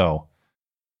 Also,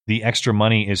 the extra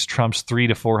money is Trump's $300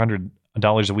 to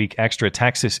 $400 a week extra.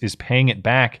 Texas is paying it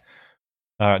back.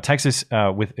 Is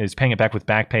paying it back with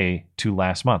back pay to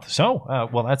last month. So,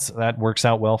 that works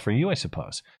out well for you, I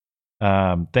suppose.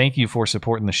 Thank you for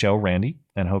supporting the show, Randy,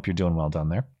 and hope you're doing well down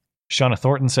there. Shauna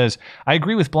Thornton says, I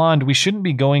agree with Blonde. We shouldn't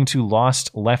be going to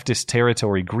lost leftist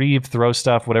territory. Grieve, throw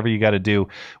stuff, whatever you got to do.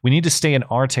 We need to stay in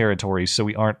our territories so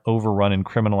we aren't overrun and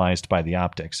criminalized by the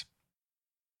optics.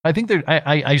 I think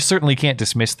I certainly can't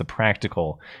dismiss the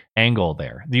practical angle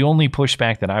there. The only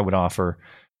pushback that I would offer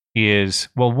is,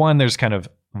 well, one, there's kind of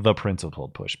the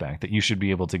principled pushback that you should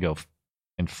be able to go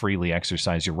and freely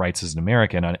exercise your rights as an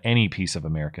American on any piece of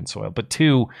American soil. But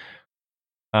two,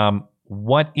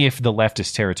 what if the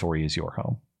leftist territory is your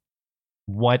home?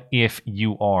 What if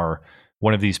you are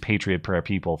one of these Patriot Prayer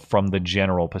people from the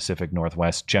general Pacific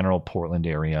Northwest, general Portland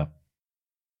area?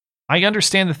 I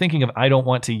understand the thinking of, I don't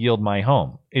want to yield my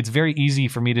home. It's very easy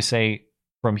for me to say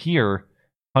from here,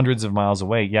 hundreds of miles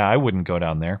away, yeah, I wouldn't go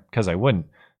down there because I wouldn't.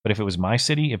 But if it was my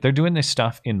city, if they're doing this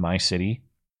stuff in my city,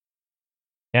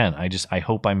 again, I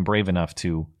hope I'm brave enough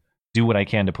to do what I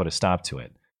can to put a stop to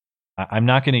it. I'm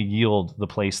not going to yield the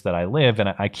place that I live, and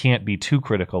I can't be too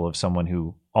critical of someone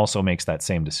who also makes that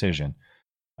same decision,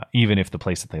 even if the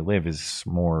place that they live is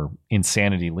more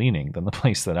insanity leaning than the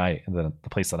place that I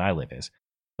live is.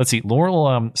 Let's see.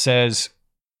 Laurel says,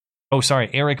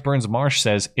 Eric Burns Marsh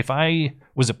says, if I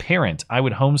was a parent, I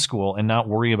would homeschool and not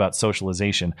worry about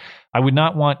socialization. I would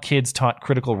not want kids taught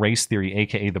critical race theory,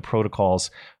 aka the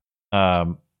protocols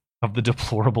of the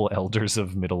deplorable elders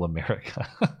of Middle America.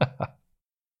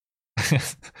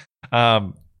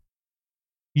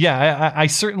 I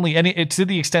certainly, and to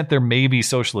the extent there may be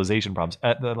socialization problems,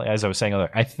 as I was saying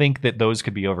earlier, I think that those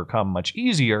could be overcome much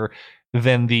easier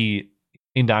than the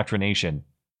indoctrination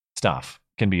stuff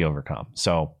can be overcome.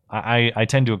 So I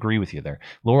tend to agree with you there.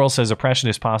 Laurel says oppression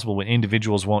is possible when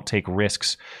individuals won't take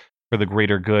risks for the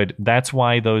greater good. That's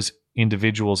why those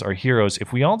individuals are heroes.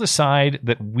 If we all decide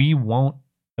that we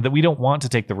don't want to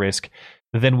take the risk,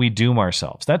 then we doom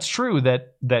ourselves. That's true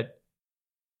that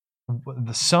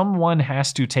someone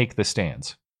has to take the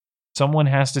stands. Someone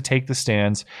has to take the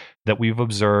stands that we've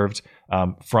observed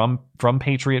from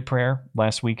Patriot Prayer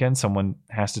last weekend. Someone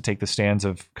has to take the stands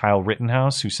of Kyle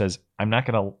Rittenhouse, who says, I'm not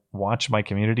going to watch my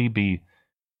community be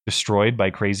destroyed by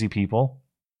crazy people.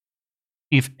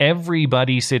 If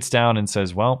everybody sits down and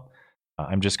says, well,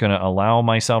 I'm just going to allow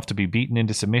myself to be beaten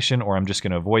into submission, or I'm just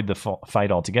going to avoid the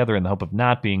fight altogether in the hope of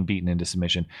not being beaten into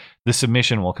submission, the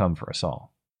submission will come for us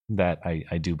all. That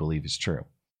I do believe is true.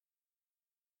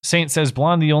 Saint says,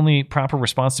 Blonde, the only proper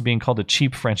response to being called a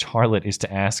cheap French harlot is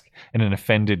to ask in an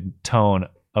offended tone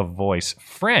of voice.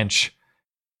 French?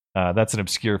 That's an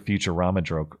obscure Futurama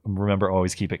joke. Remember,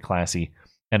 always keep it classy,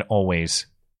 and always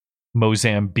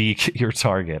Mozambique your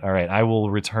target. All right, I will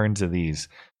return to these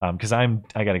because I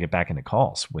got to get back into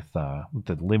calls with the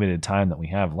limited time that we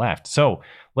have left. So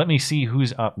let me see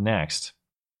who's up next.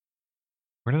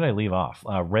 Where did I leave off?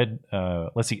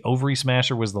 Let's see. Ovary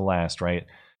Smasher was the last, right?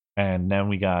 And then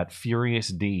we got Furious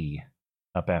D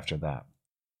up after that.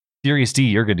 Furious D,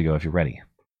 you're good to go if you're ready.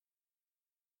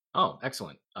 Oh,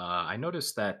 excellent. I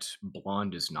noticed that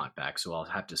Blonde is not back, so I'll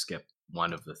have to skip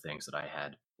one of the things that I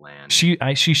had planned.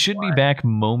 She should be back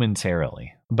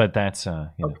momentarily, but that's you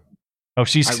know. Oh,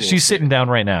 she's sitting down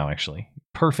right now. Actually,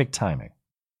 perfect timing.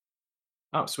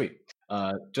 Oh, sweet.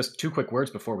 Just 2 quick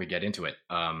words before we get into it.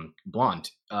 Blonde,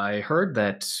 I heard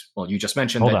that. Well, you just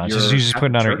mentioned. Hold that on, she's just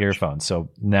putting on her earphones, so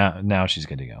now she's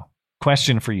good to go.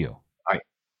 Question for you. All right.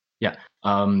 Yeah.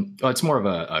 Well, it's more of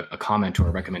a comment or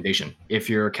a recommendation. If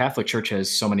your Catholic Church has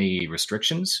so many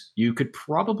restrictions, you could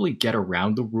probably get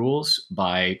around the rules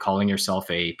by calling yourself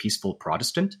a peaceful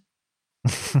Protestant.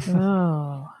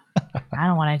 Oh, I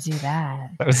don't want to do that.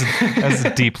 That was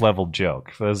a deep level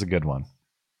joke. That was a good one.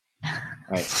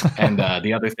 Right. And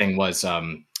the other thing was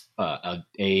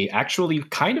a actually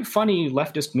kind of funny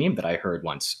leftist meme that I heard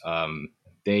once.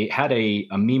 They had a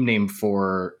meme name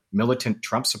for militant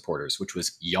Trump supporters, which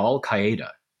was Y'all Qaeda.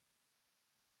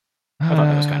 I thought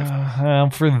that was kind of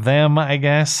funny. For them, I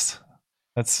guess.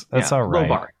 That's all right.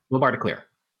 Low bar to clear.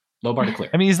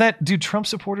 I mean, do Trump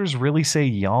supporters really say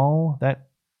y'all? That,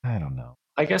 I don't know.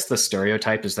 I guess the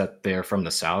stereotype is that they're from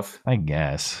the South. I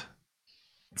guess.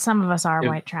 Some of us are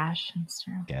white trash. That's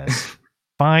true. Yes.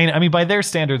 Fine. I mean, by their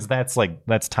standards, that's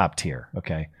top tier.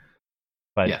 Okay.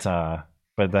 But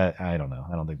that, I don't know.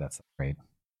 I don't think that's great.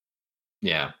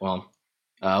 Yeah. Well,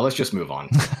 let's just move on.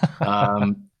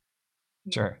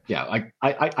 Sure. Yeah.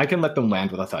 I can let them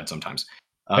land with a thud sometimes.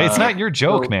 It's not your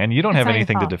joke, man. You don't have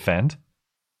anything to defend.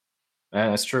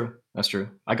 That's true.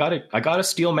 I gotta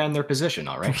steel man their position.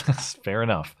 All right. Fair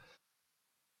enough.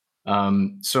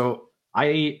 So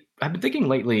I've been thinking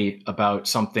lately about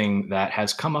something that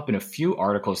has come up in a few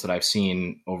articles that I've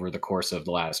seen over the course of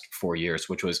the last 4 years,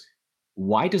 which was,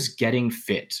 why does getting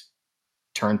fit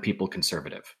turn people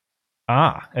conservative?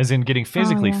 As in getting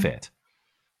physically fit.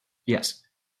 Yes.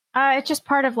 It's just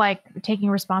part of like taking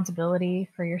responsibility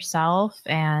for yourself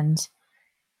and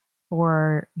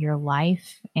for your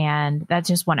life. And that's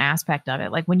just one aspect of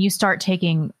it. Like when you start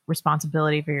taking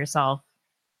responsibility for yourself,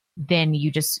 then you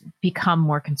just become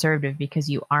more conservative because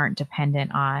you aren't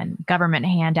dependent on government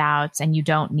handouts and you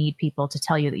don't need people to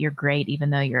tell you that you're great, even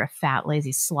though you're a fat,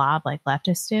 lazy slob like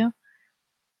leftists do.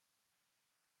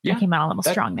 Yeah, I came out a little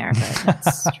strong there, but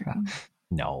that's true.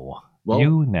 No,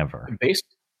 you never.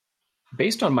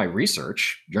 Based on my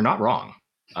research, you're not wrong.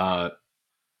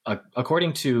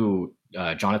 According to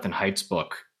Jonathan Haidt's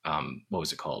book, what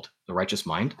was it called? The Righteous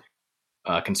Mind.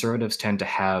 Conservatives tend to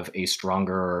have a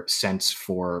stronger sense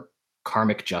for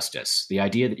karmic justice, the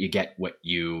idea that you get what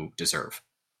you deserve.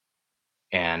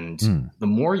 And the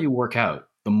more you work out,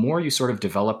 the more you sort of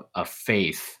develop a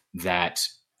faith that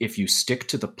if you stick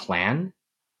to the plan,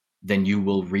 then you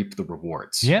will reap the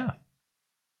rewards. Yeah.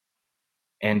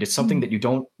 And it's something that you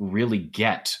don't really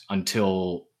get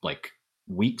until like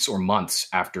weeks or months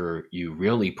after you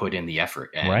really put in the effort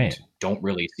and don't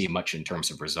really see much in terms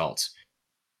of results.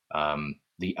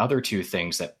 The other two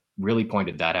things that really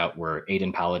pointed that out were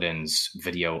Aidan Paladin's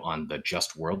video on the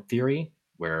just world theory,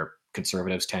 where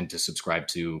conservatives tend to subscribe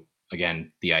to,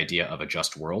 again, the idea of a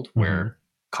just world where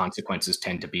consequences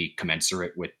tend to be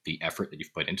commensurate with the effort that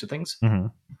you've put into things.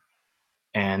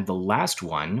 And the last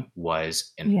one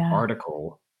was an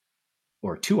article,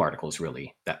 or 2 articles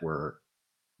really, that were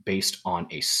based on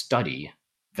a study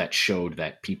that showed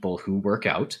that people who work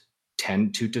out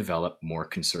tend to develop more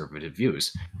conservative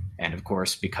views. And of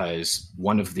course, because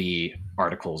one of the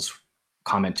articles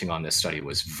commenting on this study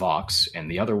was Vox, and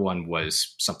the other one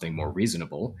was something more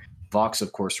reasonable, Vox,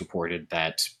 of course, reported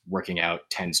that working out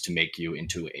tends to make you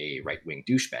into a right-wing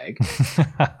douchebag.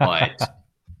 But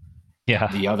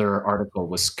the other article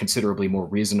was considerably more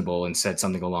reasonable and said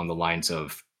something along the lines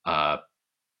of,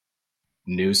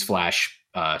 newsflash,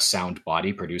 sound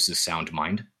body produces sound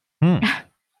mind.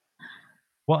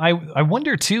 Well, I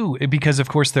wonder too, because of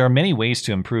course there are many ways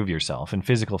to improve yourself, and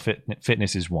physical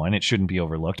fitness is one. It shouldn't be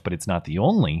overlooked, but it's not the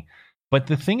only. But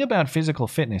the thing about physical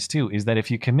fitness too is that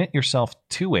if you commit yourself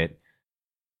to it,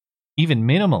 even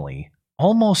minimally,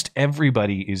 almost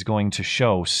everybody is going to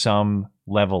show some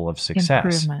level of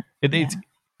success.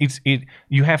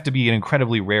 You have to be an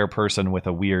incredibly rare person with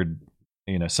a weird,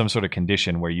 some sort of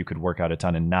condition where you could work out a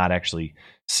ton and not actually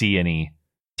see any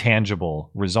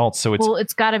tangible results. So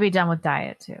it's got to be done with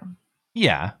diet too.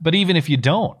 Yeah, but even if you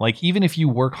don't, even if you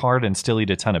work hard and still eat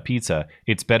a ton of pizza,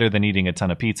 it's better than eating a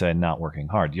ton of pizza and not working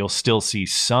hard. You'll still see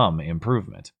some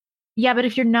improvement. Yeah, but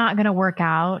if you're not going to work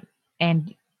out,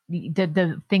 and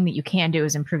the thing that you can do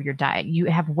is improve your diet, you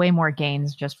have way more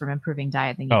gains just from improving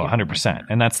diet than you do. 100%.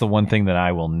 And that's the one thing that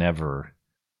I will never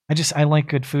I like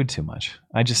good food too much.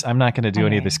 I'm not going to do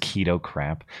any of this keto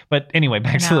crap. But anyway,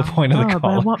 back to the point of the caller. But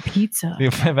I want pizza.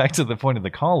 Back to the point of the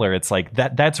caller. It's like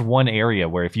that's one area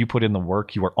where if you put in the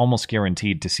work, you are almost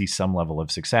guaranteed to see some level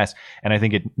of success. And I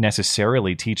think it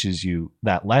necessarily teaches you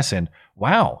that lesson.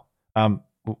 Wow.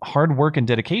 Hard work and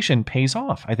dedication pays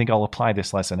off. I think I'll apply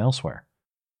this lesson elsewhere.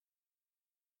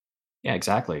 Yeah,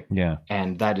 exactly. Yeah.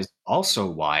 And that is also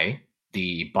why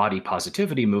the body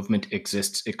positivity movement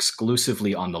exists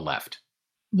exclusively on the left.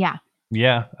 Yeah.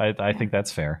 Yeah, I think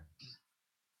that's fair.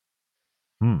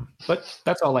 But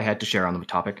that's all I had to share on the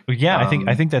topic. Yeah, I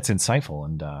think that's insightful,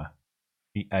 and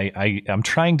I'm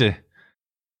trying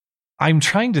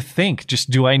to think. Just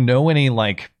do I know any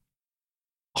like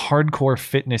hardcore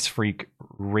fitness freak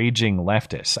raging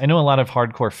leftists? I know a lot of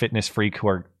hardcore fitness freaks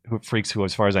who,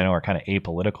 as far as I know, are kind of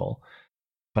apolitical,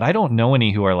 but I don't know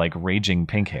any who are like raging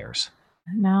pink hairs.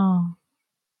 No.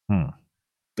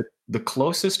 The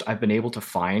closest I've been able to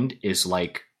find is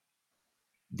like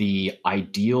the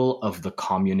ideal of the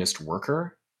communist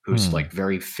worker who's like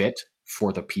very fit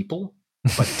for the people,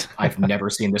 but I've never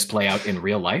seen this play out in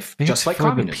real life. Fit just like for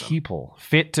communism. The people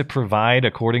fit to provide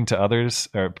according to others,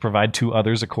 or provide to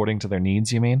others according to their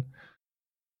needs. You mean?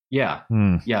 Yeah.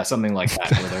 Yeah, something like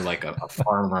that, where they're like a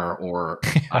farmer or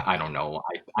I don't know.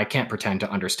 I can't pretend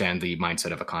to understand the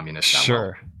mindset of a communist.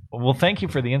 Sure. Well, thank you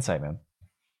for the insight, man.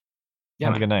 Yeah,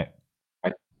 have a good night.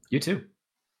 You too.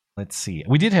 Let's see.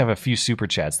 We did have a few super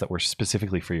chats that were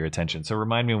specifically for your attention. So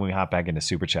remind me when we hop back into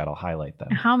super chat, I'll highlight them.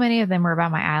 How many of them were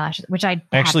about my eyelashes? Which I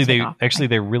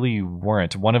they really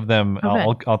weren't. One of them,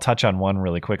 I'll touch on one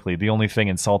really quickly. The only thing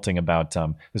insulting about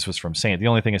this was from Saint. The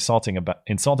only thing insulting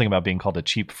about being called a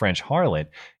cheap French harlot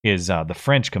is the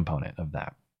French component of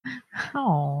that.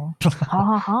 Oh,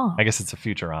 I guess it's a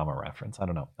Futurama reference. I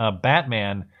don't know.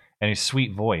 Batman and his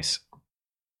sweet voice.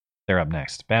 They're up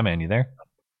next. Batman, you there?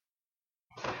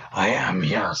 I am,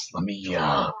 yes. Let me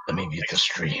mute the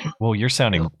stream. Well, you're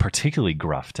sounding particularly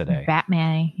gruff today.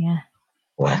 Batman, yeah.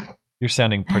 What? You're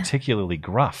sounding particularly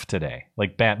gruff today,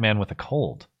 like Batman with a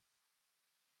cold.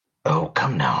 Oh,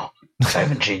 come now. I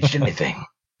haven't changed anything.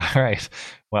 All right.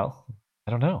 Well,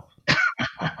 I don't know.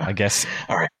 I guess.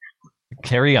 All right.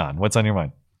 Carry on. What's on your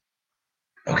mind?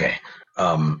 Okay.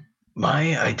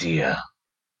 My idea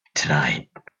tonight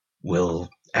will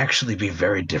actually be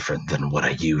very different than what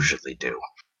I usually do.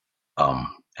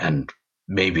 And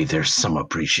maybe there's some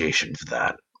appreciation for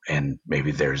that, and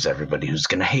maybe there's everybody who's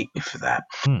going to hate me for that.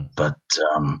 But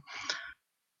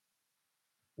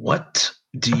what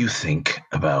do you think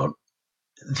about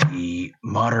the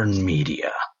modern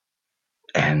media?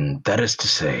 And that is to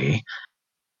say,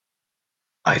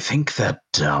 I think that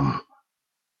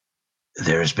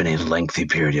there's been a lengthy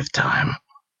period of time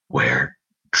where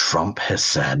Trump has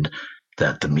said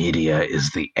that the media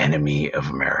is the enemy of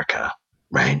America,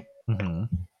 right? Mm-hmm.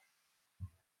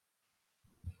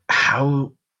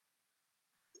 How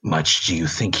much do you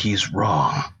think he's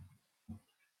wrong?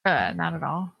 Not at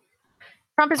all.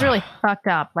 Trump is really fucked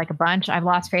up, like a bunch. I've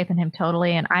lost faith in him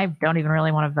totally, and I don't even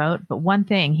really want to vote. But one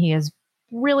thing he has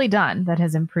really done that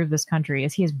has improved this country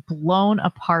is he has blown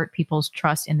apart people's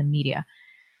trust in the media.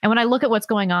 And when I look at what's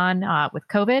going on with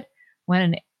COVID,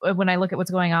 when I look at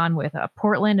what's going on with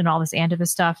Portland and all this Antifa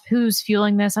stuff, who's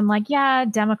fueling this? I'm like, yeah,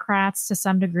 Democrats to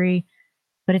some degree,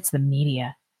 but it's the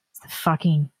media. It's the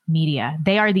fucking media.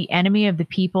 They are the enemy of the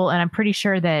people. And I'm pretty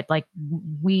sure that like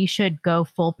we should go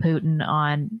full Putin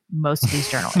on most of these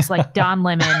journalists. Like Don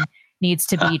Lemon needs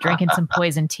to be drinking some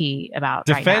poison tea about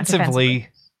defensively.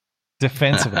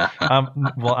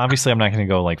 Well, obviously I'm not going to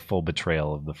go like full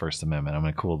betrayal of the First Amendment. I'm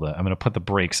going to put the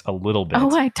brakes a little bit.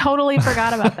 Oh, I totally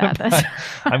forgot about that.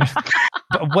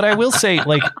 What I will say,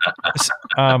 like,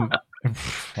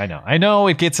 I know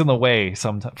it gets in the way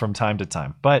from time to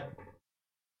time, but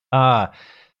I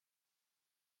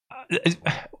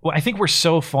think we're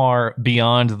so far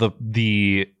beyond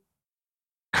the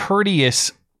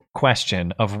courteous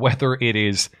question of whether it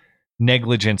is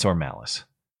negligence or malice.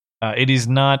 It is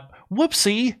not,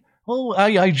 whoopsie, oh,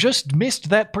 I just missed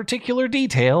that particular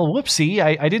detail. Whoopsie,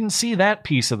 I didn't see that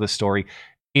piece of the story.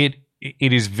 It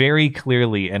is very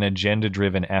clearly an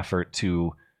agenda-driven effort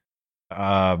to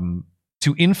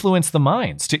influence the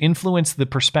minds, to influence the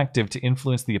perspective, to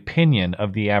influence the opinion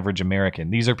of the average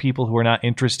American. These are people who are not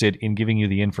interested in giving you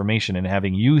the information and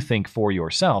having you think for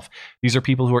yourself. These are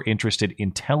people who are interested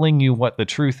in telling you what the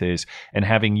truth is and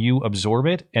having you absorb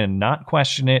it and not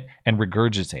question it and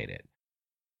regurgitate it.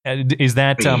 Is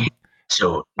that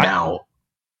so now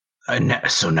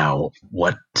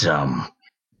what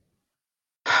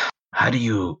how do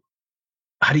you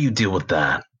deal with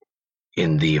that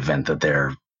in the event that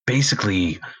they're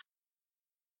basically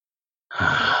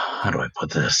how do I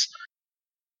put this?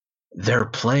 They're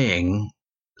playing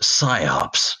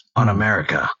psyops on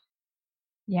America.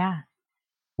 Yeah.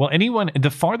 Well,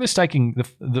 the farthest I can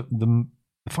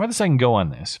go on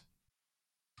this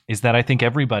is that I think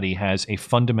everybody has a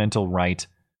fundamental right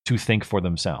to think for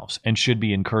themselves and should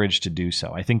be encouraged to do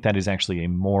so. I think that is actually a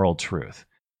moral truth.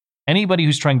 Anybody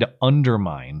who's trying to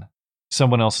undermine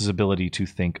someone else's ability to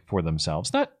think for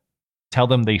themselves, not tell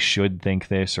them they should think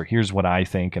this or here's what I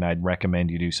think and I'd recommend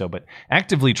you do so, but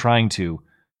actively trying to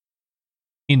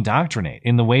indoctrinate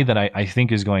in the way that I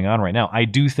think is going on right now. I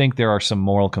do think there are some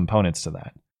moral components to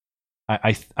that.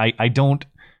 I don't.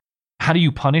 How do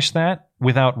you punish that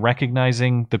without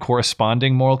recognizing the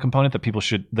corresponding moral component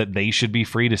that they should be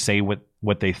free to say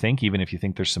what they think, even if you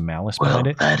think there's some malice behind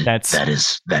it? That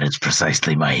is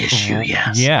precisely my issue.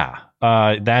 Yes. Yeah.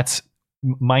 That's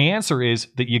my answer is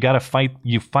that you got to fight.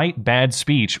 You fight bad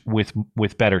speech with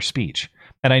better speech,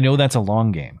 and I know that's a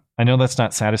long game. I know that's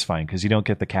not satisfying because you don't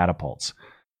get the catapults.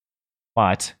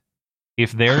 But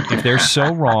if they're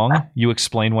so wrong, you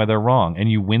explain why they're wrong, and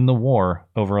you win the war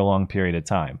over a long period of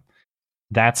time.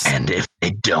 And if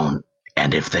they don't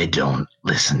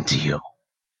listen to you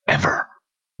ever.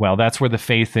 Well, that's where the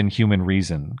faith in human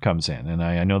reason comes in, and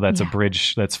I know that's a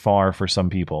bridge that's far for some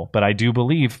people, but I do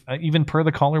believe, even per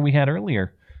the caller we had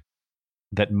earlier,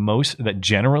 that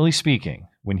generally speaking,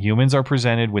 when humans are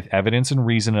presented with evidence and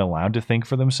reason and allowed to think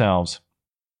for themselves,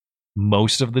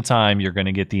 most of the time you're going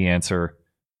to get the answer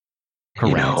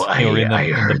correct, or in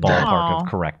the ballpark of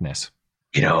correctness.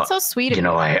 It's so sweet.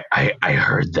 I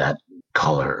heard that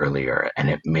caller earlier, and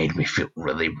it made me feel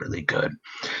really, really good.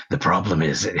 The problem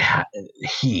is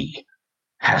he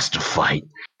has to fight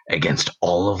against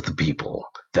all of the people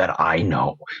that I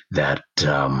know that,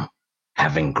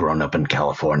 having grown up in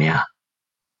California,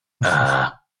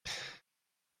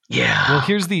 yeah. Well,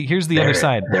 here's the other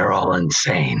side. They're all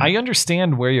insane. I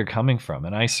understand where you're coming from,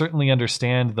 and I certainly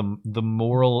understand the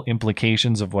moral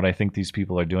implications of what I think these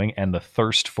people are doing and the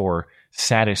thirst for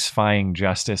satisfying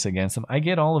justice against them. I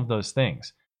get all of those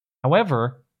things.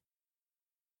 However,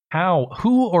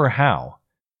 who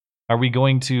are we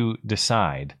going to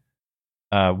decide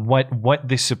what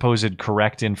this supposed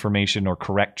correct information or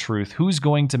correct truth? Who's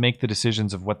going to make the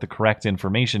decisions of what the correct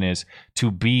information is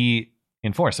to be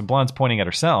enforced? And Blonde's pointing at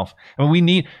herself. I mean, we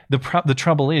need the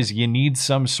trouble is you need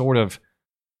some sort of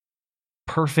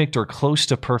perfect or close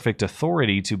to perfect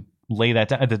authority to lay that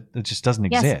down. It just doesn't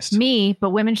exist. Me, but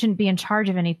women shouldn't be in charge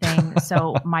of anything.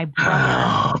 So my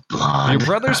brother, your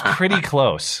brother's pretty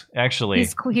close, actually.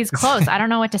 He's close. I don't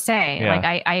know what to say. Yeah.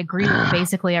 Like I agree with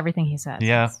basically everything he says.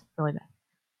 Yeah, it's really bad.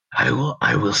 I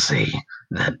will say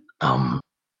that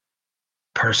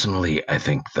personally, I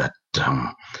think that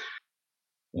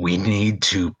we need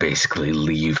to basically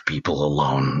leave people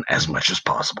alone as much as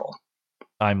possible.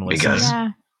 I'm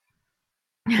listening.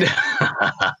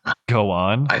 Go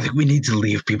on. I think we need to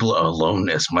leave people alone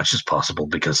as much as possible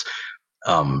because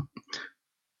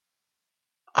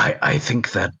I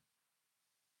think that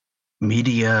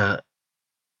media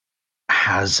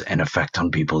has an effect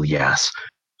on people, yes,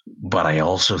 but I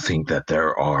also think that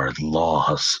there are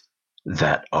laws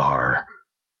that are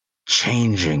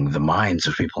changing the minds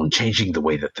of people and changing the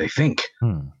way that they think.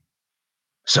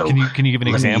 So can you give an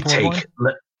example?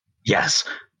 Yes.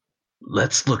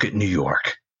 Let's look at New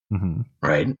York,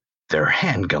 right? There are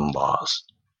handgun laws.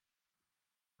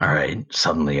 All right.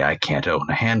 Suddenly I can't own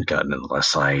a handgun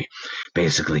unless I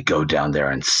basically go down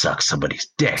there and suck somebody's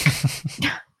dick.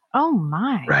 Oh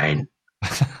my. Right.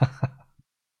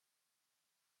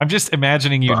 I'm just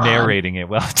imagining you narrating it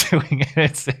while doing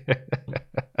it.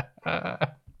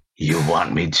 You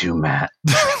want me to, Matt?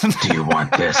 Do you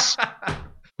want this?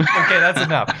 Okay, that's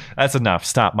enough. That's enough.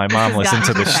 Stop. My mom listens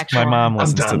to this. My mom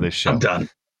listens to this show. I'm done.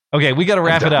 Okay, we got to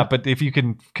wrap it up. But if you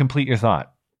can complete your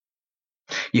thought.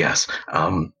 Yes,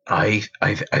 I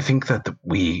think that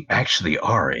we actually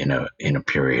are in a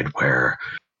period where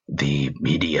the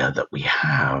media that we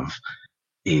have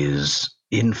is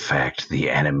in fact the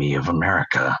enemy of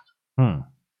America.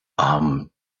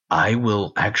 I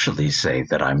will actually say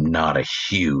that I'm not a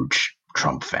huge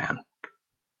Trump fan.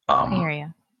 I hear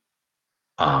you.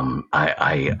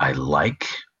 I like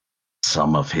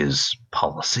some of his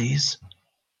policies,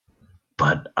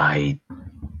 but I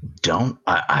don't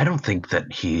think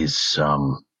that he's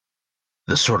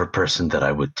the sort of person that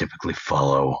I would typically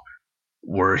follow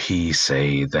were he,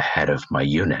 say, the head of my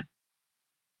unit.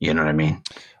 You know what I mean?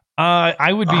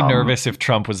 I would be nervous if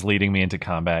Trump was leading me into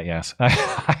combat. Yes,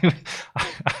 I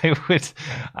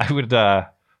would.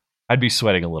 I'd be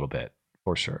sweating a little bit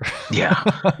for sure. Yeah.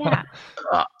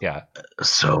 Yeah.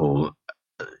 So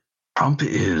Trump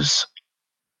is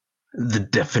the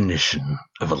definition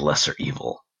of a lesser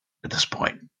evil at this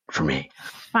point for me.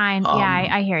 Fine. Yeah,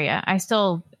 I hear you. I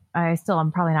still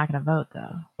am probably not going to vote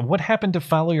though. What happened to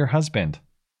follow your husband?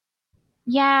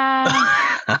 Yeah.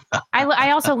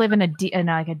 I also live in a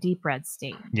deep red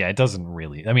state. Yeah, it doesn't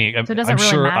really. I mean, so I'm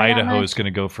sure Idaho is going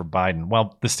to go for Biden.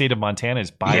 Well, the state of Montana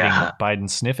is Biden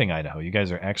sniffing Idaho. You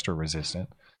guys are extra resistant.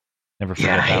 Never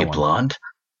forget that hey, one.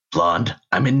 Blonde.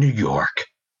 I'm in New York.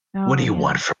 What do you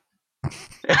want from?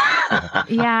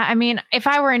 Yeah, I mean, if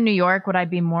I were in New York, would I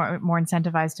be more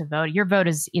incentivized to vote? Your vote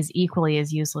is equally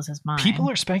as useless as mine. People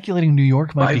are speculating New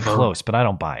York might be close, but I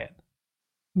don't buy it.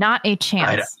 Not a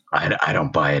chance. I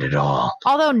don't buy it at all.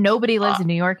 Although nobody lives in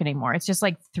New York anymore. It's just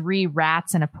like 3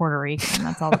 rats and a Puerto Rican.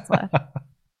 That's all that's left.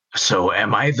 So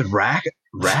am I the rat?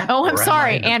 Oh, I'm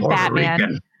sorry. And Batman.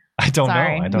 Rican? I don't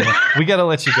know. We got to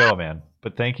let you go, man.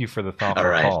 But thank you for the thoughtful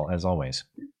call, as always.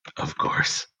 Of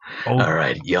course. All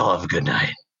right. Y'all have a good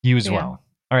night. You as well.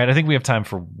 All right. I think we have time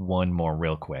for one more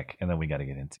real quick, and then we got to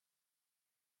get into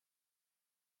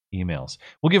emails.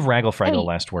 We'll give Raggle Fraggle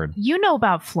last word. You know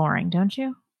about flooring, don't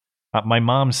you? My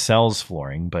mom sells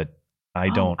flooring, but I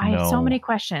don't know. I have so many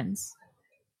questions.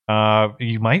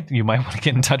 You might want to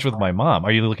get in touch with my mom.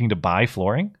 Are you looking to buy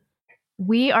flooring?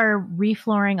 We are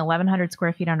reflooring 1,100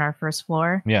 square feet on our first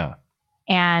floor. Yeah.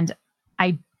 And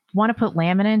I want to put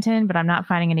laminate in, but I'm not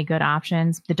finding any good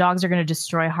options. The dogs are going to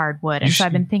destroy hardwood. And so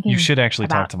I've been thinking you should actually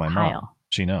talk to my tile. mom.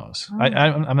 She knows.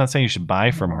 I'm not saying you should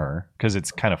buy from her because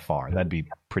it's kind of far. That'd be a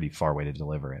pretty far way to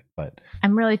deliver it. But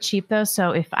I'm really cheap though,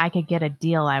 so if I could get a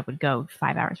deal, I would go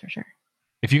 5 hours for sure.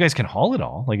 If you guys can haul it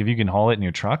all, like if you can haul it in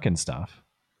your truck and stuff,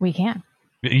 we can.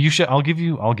 You should. I'll give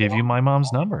you my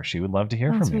mom's number. She would love to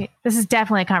hear from you. This is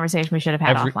definitely a conversation we should have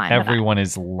had offline. Everyone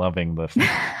is loving the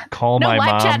call my mom.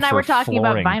 Live Chat and I for were talking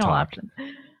about vinyl talk. options.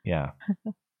 Yeah.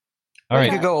 All right.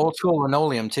 You could go old school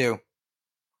linoleum too.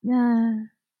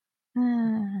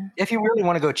 If you really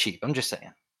want to go cheap, I'm just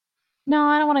saying. No,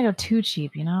 I don't want to go too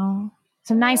cheap. Some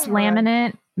nice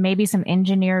laminate, maybe some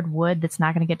engineered wood that's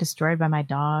not going to get destroyed by my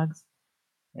dogs.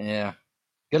 Yeah.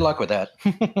 Good luck with that.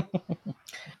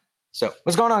 So,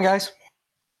 what's going on, guys?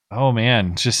 Oh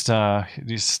man, just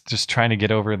trying to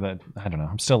get over the. I don't know.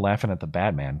 I'm still laughing at the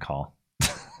Batman call.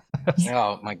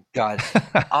 Oh my god!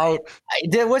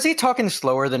 Was he talking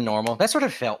slower than normal? That's what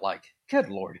it felt like. Good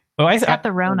lord! Oh, He's got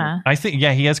the Rona. I think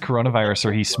he has coronavirus,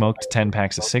 or he smoked 10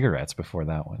 packs of cigarettes before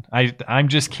that one. I'm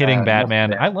just kidding,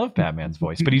 Batman. I love Batman's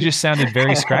voice, but he just sounded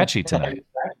very scratchy tonight.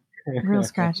 Real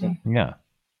scratchy. Yeah.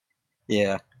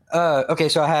 Yeah. Okay,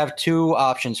 so I have 2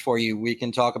 options for you. We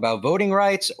can talk about voting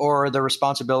rights or the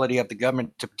responsibility of the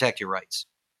government to protect your rights.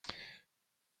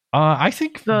 I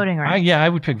think voting rights. I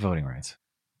would pick voting rights.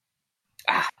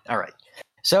 All right.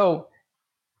 So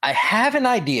I have an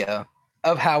idea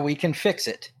of how we can fix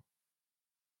it.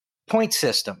 Point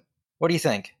system. What do you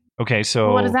think? Okay,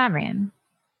 so what does that mean?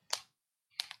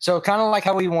 So kind of like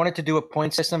how we wanted to do a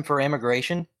point system for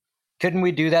immigration. Couldn't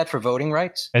we do that for voting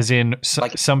rights? As in,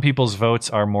 some people's votes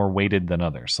are more weighted than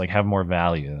others, like have more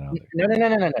value than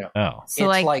others. No. Oh, so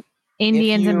like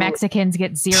Indians and Mexicans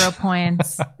get 0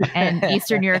 points, and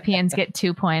Eastern Europeans get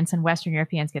 2 points, and Western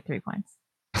Europeans get 3 points.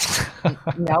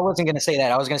 No, I wasn't going to say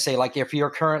that. I was going to say, like, if you're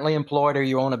currently employed or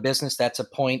you own a business, that's a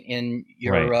point in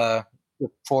your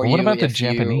for you. What about the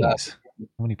Japanese?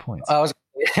 How many points?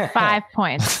 5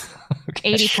 points.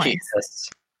 Okay. 80 points.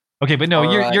 Okay, but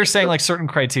no, you're saying like certain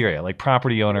criteria, like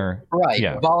property owner, right?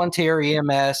 Yeah. Volunteer,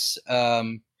 EMS,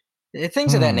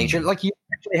 things of that nature. Like, you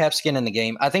actually have skin in the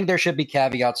game. I think there should be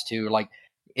caveats too. Like,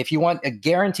 if you want a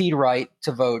guaranteed right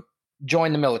to vote,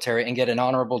 join the military and get an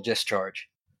honorable discharge.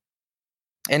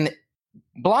 And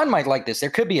Blonde might like this. There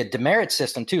could be a demerit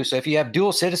system too. So if you have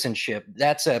dual citizenship,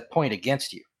 that's a point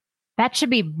against you. That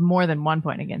should be more than 1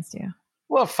 point against you.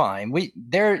 Well, fine.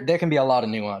 There can be a lot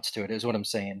of nuance to it, is what I'm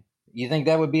saying. You think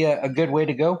that would be a good way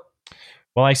to go?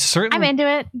 Well, I'm into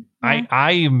it. Yeah.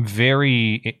 I am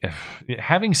very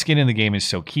having skin in the game is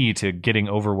so key to getting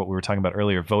over what we were talking about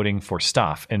earlier, voting for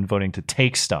stuff and voting to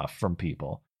take stuff from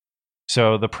people.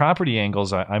 So the property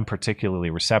angles I'm particularly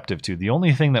receptive to. The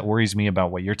only thing that worries me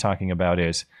about what you're talking about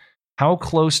is how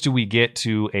close do we get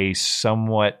to a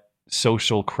somewhat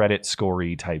social credit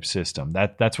scorey type system?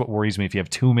 That's what worries me if you have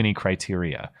too many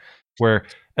criteria where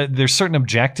there's certain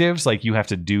objectives, like you have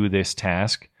to do this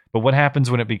task. But what happens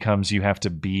when it becomes you have to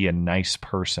be a nice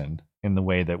person in the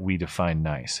way that we define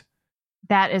nice?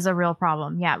 That is a real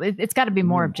problem. Yeah, it's got to be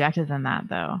more objective than that,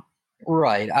 though.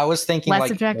 Right. I was thinking, less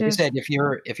like objective. you said, if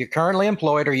you're currently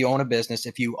employed or you own a business,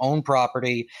 if you own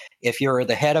property, if you're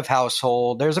the head of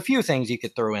household, there's a few things you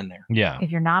could throw in there. Yeah. If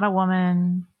you're not a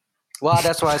woman. Well,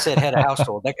 that's why I said head of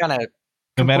household. That kind of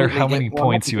No matter how many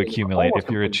points you accumulate, if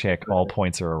you're a chick, all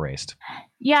points are erased.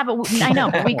 Yeah, but I know,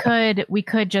 but we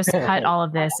could just cut all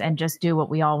of this and just do what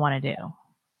we all want to do.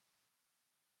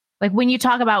 Like when you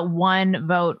talk about 1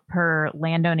 vote per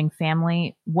landowning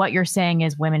family, what you're saying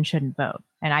is women shouldn't vote.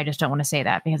 And I just don't want to say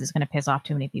that because it's going to piss off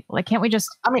too many people. Like, can't we just,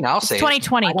 I'll say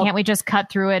 2020. Can't we just cut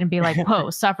through it and be like,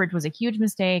 whoa, suffrage was a huge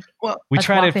mistake. Well, we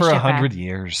tried it for 100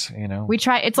 years, you know? We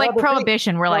try. It's like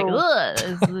prohibition. We're like, ugh,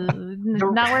 it's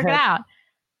not working out.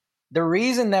 The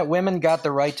reason that women got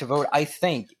the right to vote, I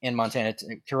think, in Montana,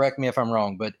 correct me if I'm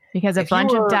wrong, but because a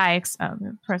bunch of dykes.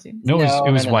 Proceed. No,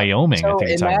 it was Wyoming. So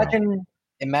I think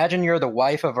imagine you're the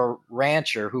wife of a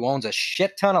rancher who owns a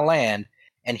shit ton of land,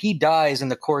 and he dies in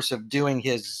the course of doing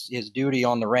his duty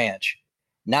on the ranch.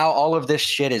 Now all of this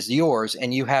shit is yours,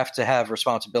 and you have to have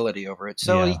responsibility over it.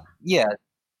 So yeah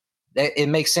it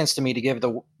makes sense to me to give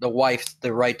the wife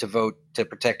the right to vote to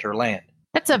protect her land.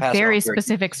 That's a very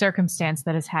specific circumstance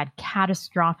that has had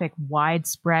catastrophic,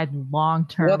 widespread,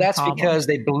 long-term. Well, that's problems. because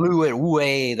they blew it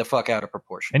way the fuck out of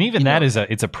proportion. And even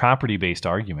it's a property-based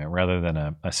argument rather than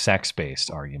a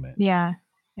sex-based argument. Yeah.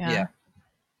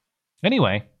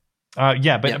 Anyway,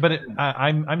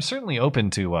 I'm certainly open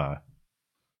to.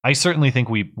 I certainly think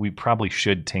we probably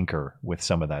should tinker with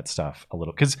some of that stuff a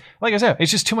little because, like I said,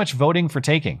 it's just too much voting for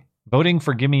taking. Voting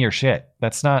for give me your shit.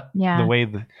 That's not the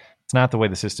way it's not the way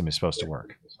the system is supposed to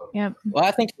work. Yep. Well,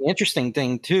 I think the interesting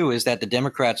thing too is that the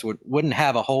Democrats wouldn't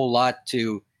have a whole lot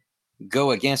to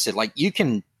go against it. Like you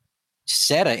can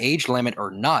set an age limit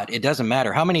or not. It doesn't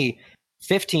matter. How many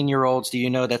 15-year-olds do you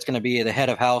know that's going to be the head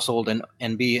of household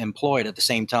and be employed at the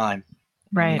same time?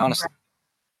 Right. I mean, honestly.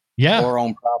 Yeah. Or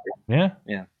own property.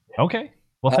 Yeah. Okay.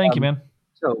 Well, thank you, man.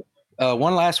 So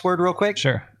one last word real quick.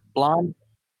 Sure. Blonde,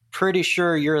 pretty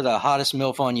sure you're the hottest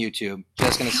MILF on YouTube.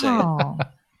 Just going to say it.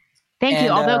 Thank you.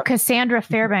 Although Cassandra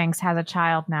Fairbanks has a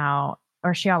child now,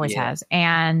 or she always has,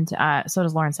 and so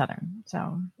does Lauren Southern.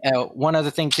 So one other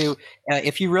thing too,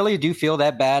 if you really do feel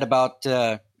that bad about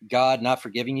God not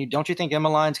forgiving you, don't you think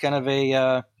Emmeline's kind of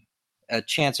a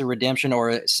chance of redemption,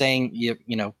 or saying you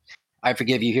know, I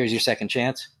forgive you, here's your second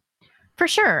chance? For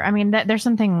sure. I mean, there's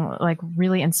something like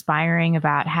really inspiring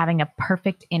about having a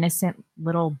perfect, innocent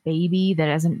little baby that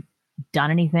hasn't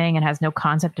done anything and has no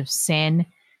concept of sin.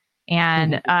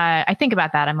 And I think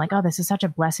about that. I'm like, oh, this is such a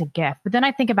blessed gift. But then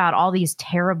I think about all these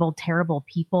terrible, terrible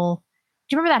people.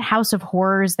 Do you remember that House of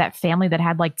Horrors, that family that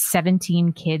had like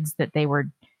 17 kids that they were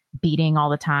beating all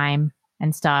the time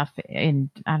and stuff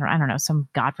in, I don't know, some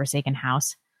godforsaken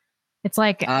house? It's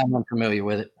like, I'm unfamiliar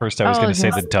with it. First, I was going to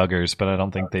say the Duggars, but I don't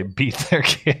think they beat their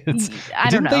kids.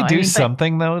 Didn't they do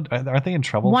something though? Aren't they in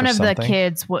trouble? One for of something? The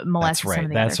kids molested some of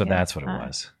the other kids. That's what it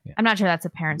was. Yeah. I'm not sure that's a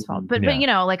parent's fault, but you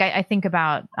know, like I think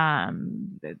about,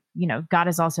 you know, God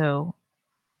has also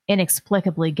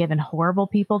inexplicably given horrible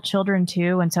people children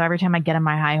too, and so every time I get on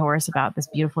my high horse about this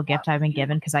beautiful gift I've been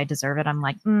given because I deserve it, I'm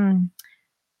like,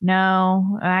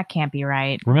 no, that can't be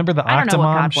right. Remember the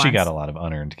Octomom? She got a lot of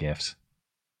unearned gifts.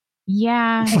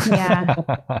 Yeah.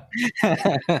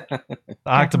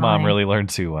 Octomom really learned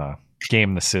to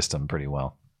game the system pretty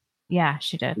well. Yeah,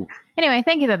 she did. Anyway,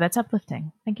 thank you though. That's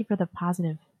uplifting. Thank you for the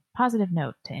positive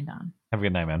note to end on. Have a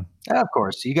good night, man. Of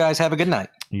course. You guys have a good night.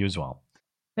 You as well.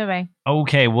 Bye-bye.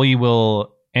 Okay, we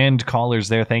will end callers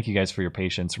there. Thank you guys for your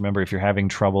patience. Remember, if you're having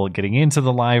trouble getting into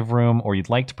the live room or you'd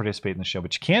like to participate in the show,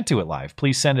 but you can't do it live,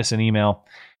 please send us an email.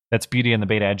 That's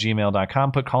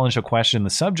beautyandthebeta@gmail.com. Put call-in show question in the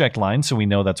subject line so we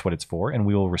know that's what it's for, and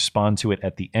we will respond to it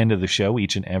at the end of the show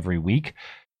each and every week,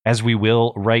 as we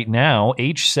will right now.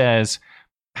 H says,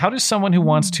 how does someone who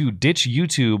wants to ditch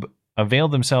YouTube avail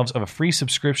themselves of a free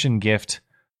subscription gift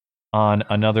on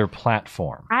another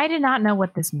platform? I did not know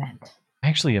what this meant. I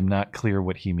actually am not clear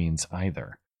what he means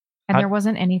either. And there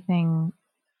wasn't anything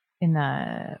in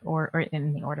the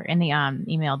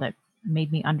email that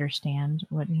made me understand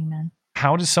what he meant.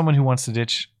 How does someone who wants to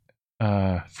ditch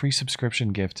free subscription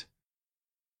gift?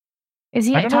 Is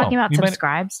he talking about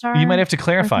Subscribestar? You might have to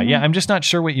clarify. Yeah, I'm just not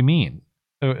sure what you mean.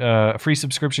 A free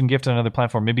subscription gift on another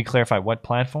platform. Maybe clarify what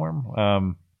platform.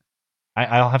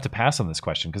 I'll have to pass on this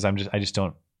question because I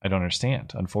don't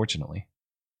understand, unfortunately.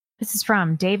 This is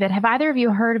from David. Have either of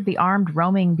you heard of the armed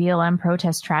roaming BLM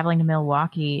protests traveling to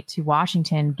Milwaukee to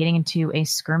Washington, getting into a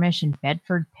skirmish in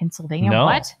Bedford, Pennsylvania? No,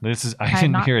 what? I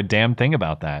didn't hear a damn thing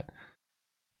about that.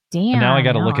 Damn. And now I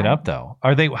got to look it up though.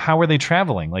 How are they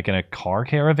traveling? Like in a car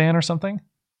caravan or something?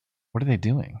 What are they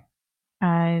doing?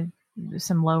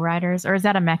 Some lowriders, or is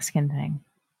that a Mexican thing?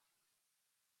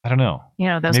 I don't know. You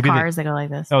know, those cars that go like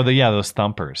this. Oh, those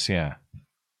thumpers. Yeah.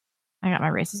 I got my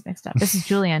races mixed up. This is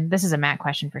Julian. This is a Matt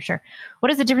question for sure.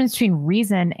 What is the difference between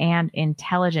reason and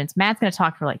intelligence? Matt's going to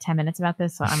talk for like 10 minutes about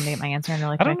this, so I'm going to get my answer in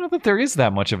really quick. I don't know that there is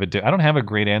that much of a I don't have a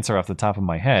great answer off the top of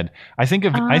my head. I think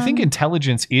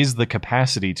intelligence is the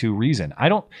capacity to reason.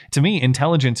 To me,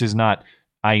 intelligence is not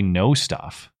I know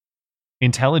stuff.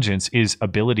 Intelligence is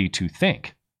ability to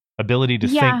think, ability to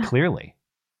think clearly.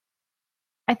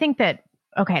 I think that,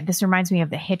 okay, this reminds me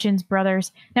of the Hitchens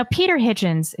brothers. Now, Peter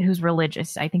Hitchens, who's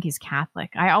religious, I think he's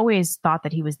Catholic. I always thought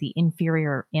that he was the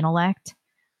inferior intellect.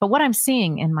 But what I'm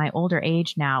seeing in my older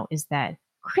age now is that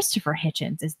Christopher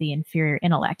Hitchens is the inferior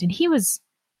intellect. And he was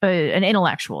an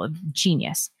intellectual, a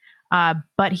genius.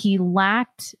 But he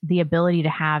lacked the ability to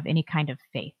have any kind of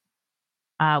faith,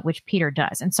 which Peter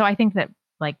does. And so I think that,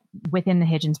 like, within the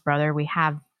Hitchens we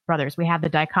have the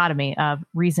dichotomy of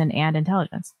reason and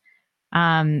intelligence.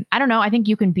 I don't know. I think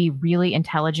you can be really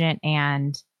intelligent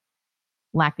and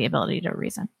lack the ability to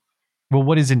reason. Well,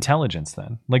 what is intelligence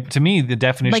then? Like, to me, the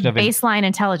definition of baseline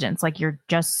intelligence, like you're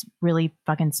just really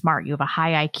fucking smart. You have a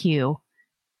high IQ,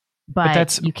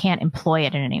 but you can't employ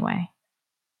it in any way.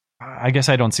 I guess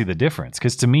I don't see the difference,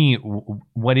 because to me,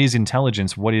 what is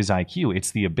intelligence? What is IQ?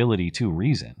 It's the ability to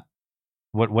reason.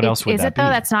 What else would that be? Is it though?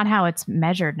 That's not how it's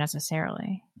measured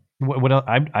necessarily. What else?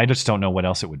 I just don't know what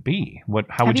else it would be.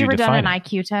 How would you define it? Have you ever done an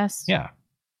IQ test? Yeah.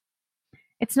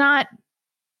 It's not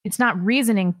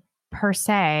reasoning per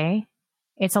se.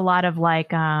 It's a lot of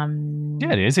like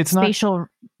it is. It's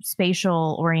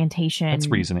spatial orientation. That's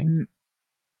reasoning.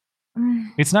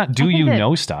 It's not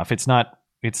know stuff. It's not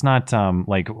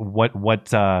like what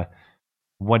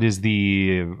is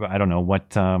the I don't know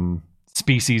what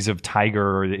species of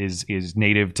tiger is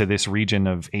native to this region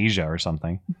of Asia or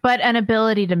something. But an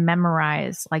ability to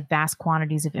memorize like vast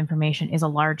quantities of information is a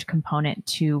large component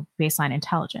to baseline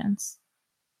intelligence.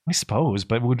 I suppose,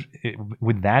 but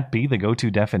would that be the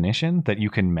go-to definition, that you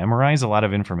can memorize a lot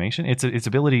of information? It's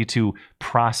ability to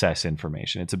process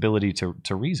information. It's ability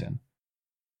to reason.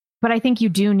 But I think you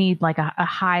do need like a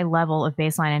high level of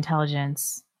baseline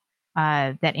intelligence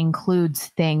that includes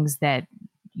things that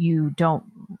you don't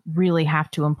really have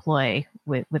to employ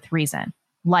with reason,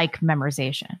 like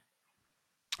memorization.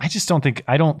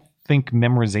 I don't think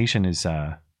memorization is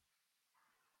I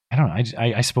don't know.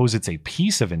 I suppose it's a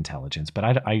piece of intelligence, but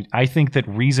I think that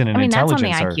reason and intelligence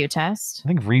that's on the IQ test. I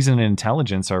think reason and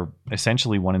intelligence are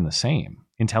essentially one and the same.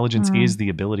 Intelligence is the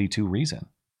ability to reason.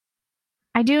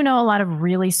 I do know a lot of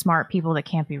really smart people that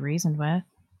can't be reasoned with.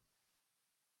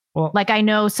 Well, like I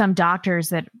know some doctors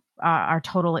that are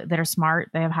smart.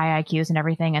 They have high IQs and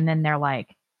everything, and then they're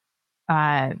like,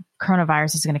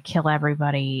 coronavirus is going to kill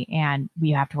everybody, and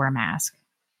we have to wear a mask.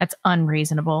 That's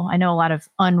unreasonable. I know a lot of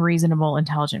unreasonable,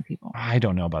 intelligent people. I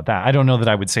don't know about that. I don't know that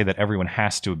I would say that everyone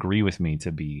has to agree with me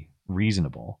to be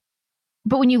reasonable.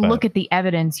 But when you look at the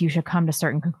evidence, you should come to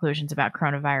certain conclusions about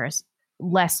coronavirus,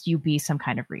 lest you be some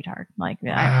kind of retard. Like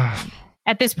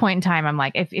at this point in time, I'm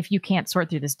like, if you can't sort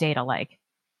through this data, like,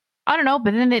 I don't know.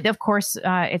 But then, of course,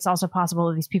 it's also possible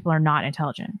that these people are not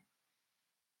intelligent.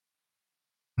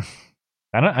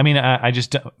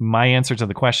 My answer to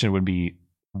the question would be,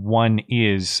 one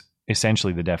is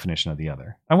essentially the definition of the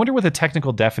other. I wonder what the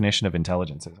technical definition of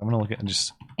intelligence is. I'm going to look at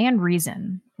and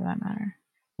reason, for that matter.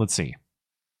 Let's see.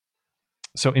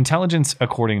 So intelligence,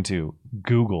 according to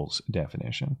Google's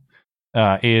definition,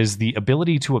 is the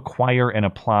ability to acquire and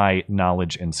apply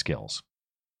knowledge and skills.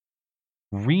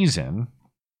 Reason,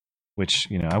 which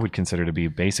I would consider to be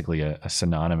basically a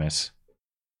synonymous.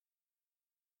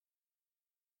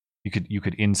 You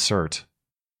could insert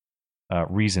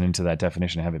reason into that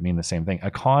definition and have it mean the same thing: a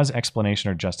cause,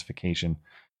 explanation, or justification.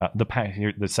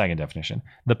 The second definition: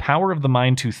 the power of the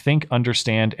mind to think,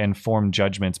 understand, and form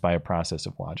judgments by a process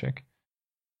of logic.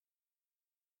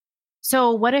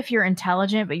 So what if you're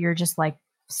intelligent, but you're just like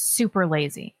super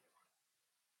lazy?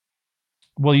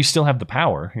 Well, you still have the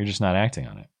power. You're just not acting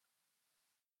on it.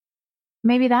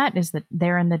 Maybe that is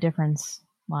therein the difference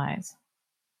lies.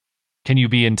 Can you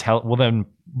be Well, then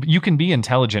you can be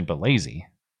intelligent but lazy.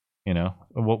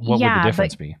 What would the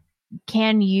difference be?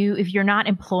 Can you, if you're not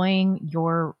employing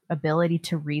your ability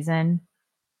to reason,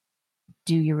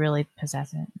 do you really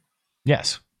possess it?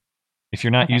 Yes. If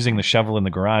you're not using the shovel in the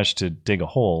garage to dig a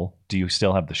hole, do you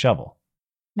still have the shovel?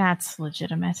 That's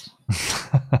legitimate.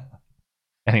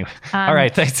 Anyway, all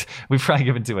right. Thanks. We've probably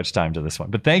given too much time to this one,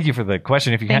 but thank you for the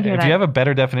question. If you have a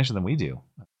better definition than we do,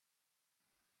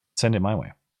 send it my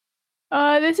way.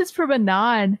 This is from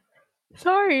Anon.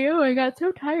 Sorry, I got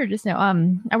so tired just now.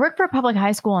 I work for a public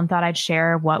high school and thought I'd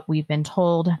share what we've been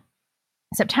told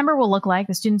September will look like.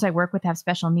 The students I work with have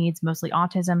special needs, mostly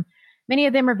autism. Many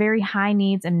of them are very high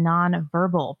needs and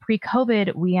non-verbal.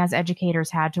 Pre-COVID, we as educators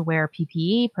had to wear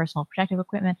PPE, personal protective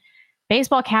equipment,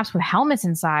 baseball caps with helmets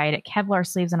inside, Kevlar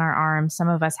sleeves on our arms. Some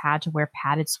of us had to wear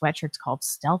padded sweatshirts called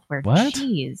stealth wear. What?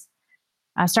 Jeez.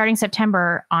 Starting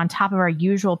September, on top of our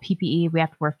usual PPE, we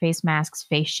have to wear face masks,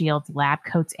 face shields, lab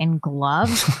coats, and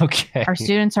gloves. Okay. Our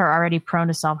students are already prone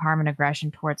to self-harm and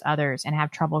aggression towards others and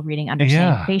have trouble reading,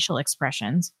 understanding facial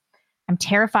expressions. I'm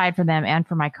terrified for them and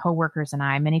for my coworkers and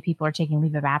I. Many people are taking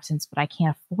leave of absence, but I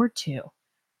can't afford to.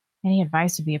 Any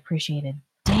advice would be appreciated.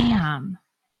 Damn.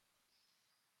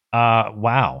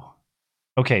 Wow.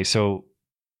 Okay, so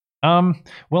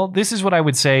well, this is what I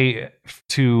would say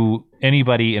to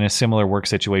anybody in a similar work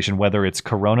situation, whether it's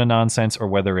corona nonsense or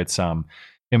whether it's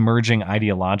emerging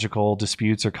ideological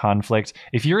disputes or conflict.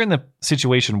 If you're in the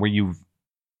situation where you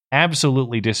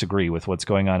absolutely disagree with what's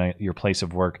going on at your place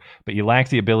of work, but you lack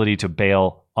the ability to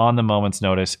bail on the moment's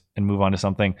notice and move on to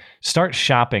something, start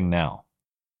shopping now.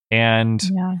 And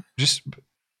just,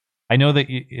 I know that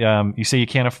you say you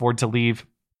can't afford to leave.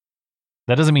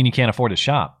 That doesn't mean you can't afford to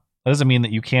shop. That doesn't mean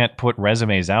that you can't put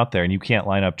resumes out there and you can't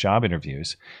line up job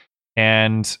interviews.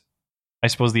 And I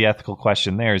suppose the ethical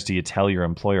question there is, do you tell your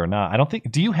employer or not?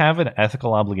 Do you have an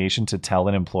ethical obligation to tell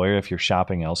an employer if you're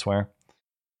shopping elsewhere?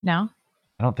 No.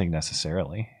 I don't think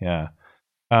necessarily. Yeah.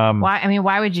 Why? I mean,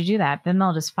 why would you do that? Then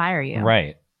they'll just fire you.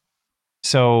 Right.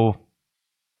 So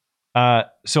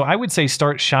I would say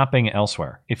start shopping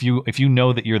elsewhere. If you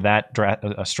know that you're that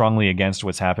strongly against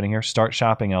what's happening here, start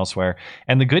shopping elsewhere.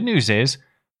 And the good news is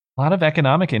a lot of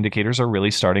economic indicators are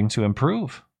really starting to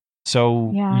improve.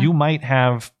 So you might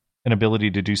have an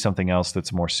ability to do something else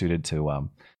that's more suited to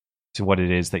what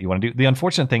it is that you want to do. The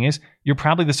unfortunate thing is you're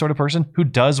probably the sort of person who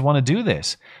does want to do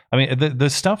this. I mean, the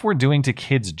stuff we're doing to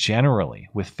kids generally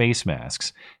with face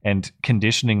masks and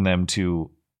conditioning them to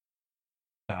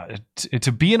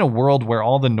be in a world where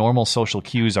all the normal social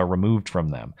cues are removed from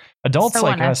them. Adults so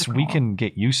like unethical. Us, we can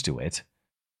get used to it,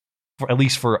 at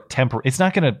least for temporary. It's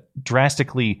not going to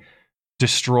drastically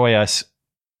destroy us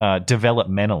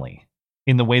developmentally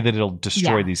in the way that it'll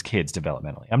destroy these kids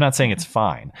developmentally. I'm not saying it's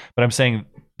fine, but I'm saying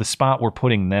the spot we're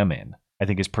putting them in, I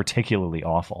think, is particularly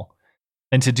awful.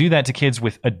 And to do that to kids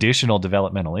with additional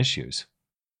developmental issues.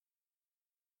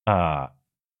 Oh,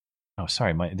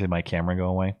 sorry. Did my camera go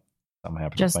away? Something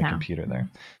happened with my computer there.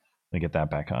 Let me get that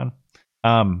back on.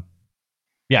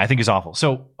 Yeah, I think it's awful.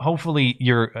 So hopefully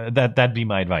that'd be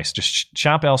my advice. Just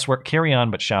shop elsewhere, carry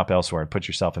on, but shop elsewhere and put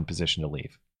yourself in position to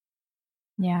leave.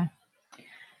 Yeah.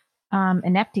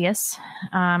 Ineptius.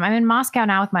 I'm in Moscow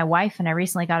now with my wife, and I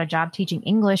recently got a job teaching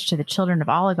English to the children of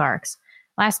oligarchs.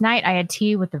 Last night, I had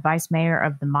tea with the vice mayor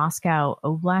of the Moscow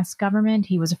Oblast government.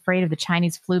 He was afraid of the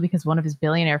Chinese flu because one of his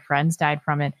billionaire friends died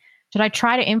from it. Should I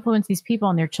try to influence these people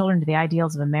and their children to the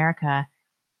ideals of America?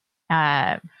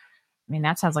 I mean,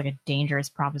 that sounds like a dangerous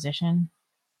proposition.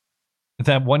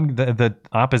 That one, the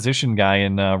opposition guy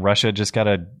in Russia just got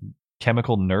a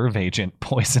chemical nerve agent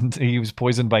poisoned. He was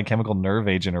poisoned by chemical nerve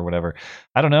agent or whatever.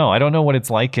 I don't know. I don't know what it's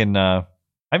like in. I've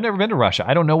never been to Russia.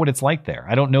 I don't know what it's like there.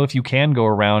 I don't know if you can go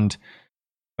around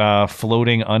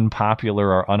floating unpopular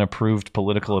or unapproved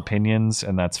political opinions,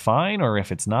 and that's fine, or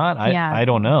if it's not. I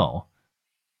don't know.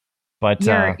 But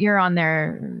you're on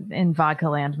there in vodka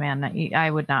land, man. I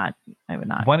would not.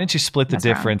 Why don't you split the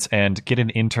difference and get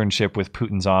an internship with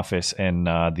Putin's office and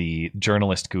the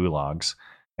journalist gulags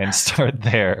and start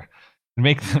there?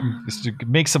 Make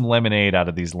some lemonade out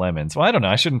of these lemons. Well, I don't know.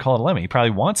 I shouldn't call it a lemon. He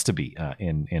probably wants to be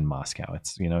in Moscow.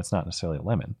 It's it's not necessarily a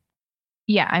lemon.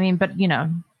 Yeah, I mean, but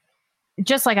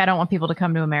just like I don't want people to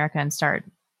come to America and start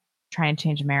trying to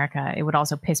change America. It would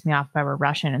also piss me off if I were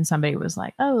Russian and somebody was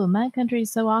like, "Oh, my country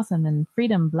is so awesome and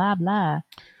freedom, blah blah."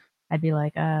 I'd be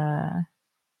like,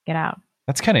 get out.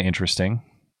 That's kind of interesting.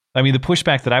 I mean, the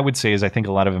pushback that I would say is I think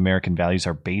a lot of American values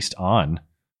are based on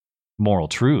moral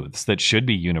truths that should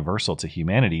be universal to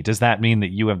humanity. Does that mean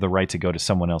that you have the right to go to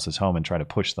someone else's home and try to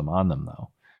push them on them,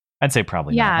 though? I'd say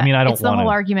probably not. I mean, I don't want to. It's the whole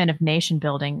argument of nation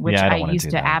building, which I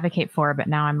used to advocate for, but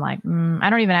now I'm like, I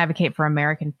don't even advocate for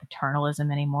American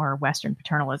paternalism anymore, or Western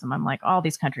paternalism. I'm like, all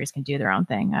these countries can do their own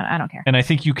thing. I don't care. And I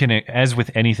think you can, as with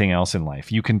anything else in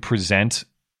life, you can present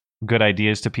good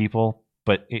ideas to people,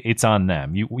 but it's on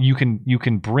them. You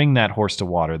can bring that horse to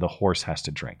water. The horse has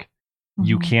to drink. Mm-hmm.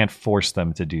 You can't force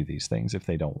them to do these things if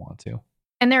they don't want to.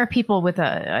 And there are people with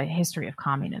a history of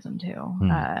communism too.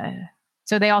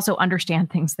 So they also understand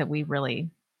things that we really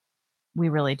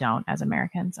don't as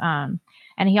Americans. And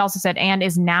he also said, and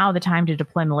is now the time to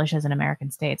deploy militias in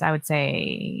American states? I would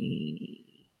say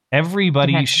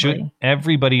everybody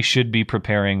should be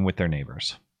preparing with their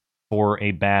neighbors for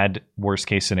a bad worst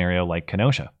case scenario like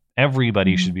Kenosha.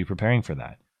 Everybody should be preparing for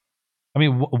that. I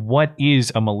mean, what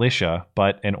is a militia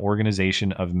but an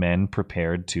organization of men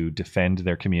prepared to defend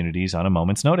their communities on a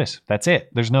moment's notice? That's it.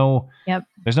 There's no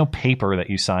paper that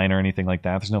you sign or anything like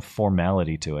that. There's no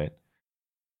formality to it.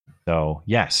 So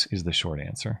yes is the short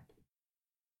answer.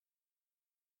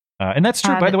 And that's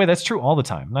true, by the way, that's true all the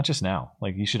time, not just now.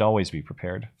 Like, you should always be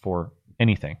prepared for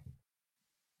anything.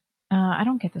 I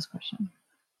don't get this question.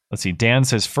 Let's see. Dan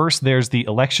says, first there's the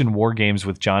election war games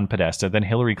with John Podesta. Then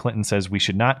Hillary Clinton says we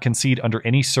should not concede under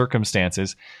any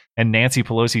circumstances. And Nancy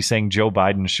Pelosi saying Joe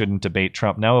Biden shouldn't debate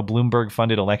Trump. Now a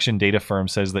Bloomberg-funded election data firm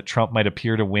says that Trump might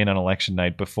appear to win on election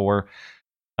night before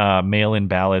mail-in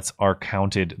ballots are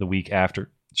counted the week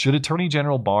after. Should Attorney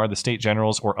General Barr, the state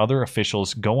generals, or other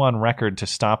officials go on record to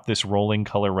stop this rolling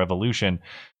color revolution?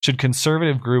 Should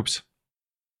conservative groups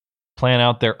plan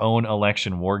out their own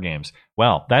election war games?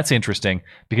 Well, that's interesting,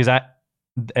 because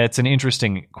it's an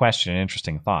interesting question, an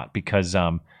interesting thought, because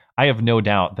I have no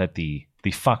doubt that the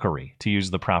fuckery, to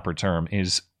use the proper term,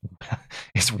 is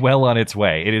well on its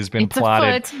way. It has been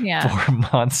plotted for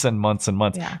months and months and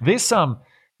months. Yeah. This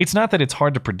it's not that it's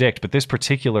hard to predict, but this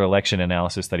particular election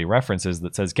analysis that he references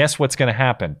that says, guess what's going to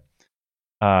happen?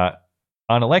 On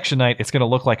election night, it's going to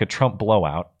look like a Trump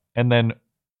blowout. And then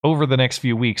over the next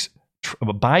few weeks,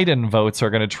 Biden votes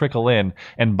are going to trickle in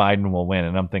and Biden will win.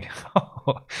 And I'm thinking,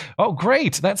 oh,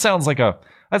 great. That sounds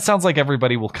like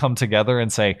everybody will come together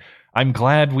and say, I'm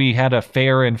glad we had a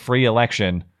fair and free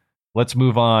election. Let's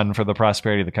move on for the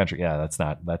prosperity of the country. Yeah, that's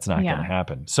not going to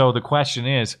happen. So the question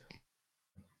is,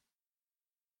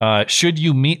 should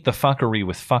you meet the fuckery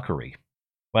with fuckery?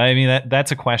 Well, I mean,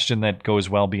 that's a question that goes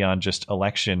well beyond just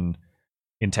election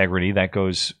integrity. That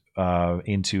goes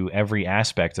into every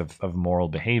aspect of moral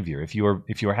behavior. If you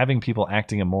are having people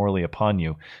acting immorally upon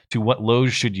you, to what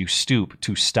lows should you stoop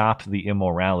to stop the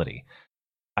immorality?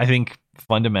 I think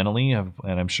fundamentally, and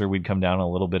I'm sure we'd come down a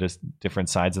little bit of different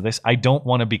sides of this, I don't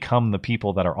want to become the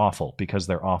people that are awful because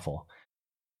they're awful.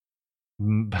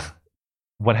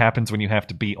 What happens when you have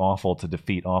to be awful to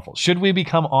defeat awful? Should we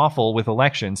become awful with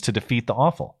elections to defeat the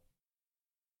awful?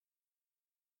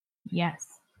 Yes.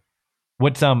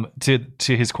 What to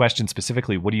his question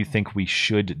specifically, what do you think we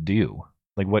should do?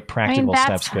 Like, what practical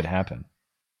steps could happen?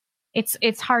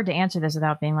 It's hard to answer this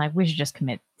without being like, we should just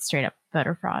commit straight up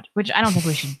voter fraud, which I don't think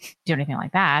we should do anything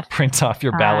like that. Print off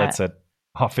your ballots at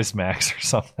Office Max or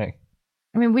something.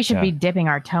 I mean, we should be dipping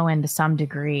our toe in to some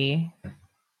degree,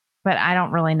 but I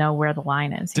don't really know where the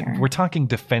line is here. We're talking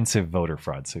defensive voter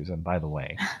fraud, Susan, by the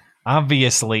way.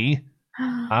 Obviously.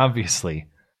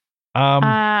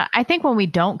 I think when we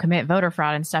don't commit voter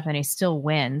fraud and stuff and he still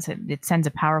wins, it sends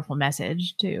a powerful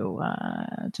message to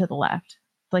the left.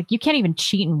 Like, you can't even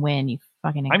cheat and win, you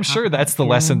fucking I'm sure that's the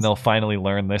lesson they'll finally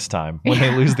learn this time. When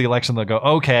they lose the election, they'll go,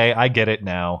 okay, I get it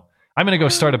now. I'm going to go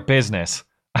start a business.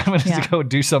 I'm going to go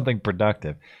do something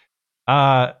productive.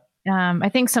 I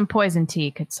think some poison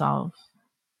tea could solve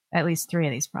at least 3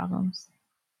 of these problems.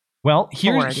 Well,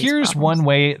 here's one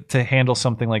way to handle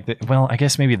something like that. Well, I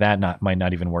guess maybe that might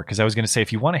not even work, because I was going to say,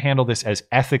 if you want to handle this as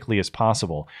ethically as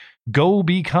possible, go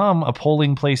become a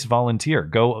polling place volunteer.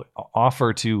 Go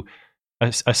offer to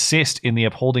assist in the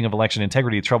upholding of election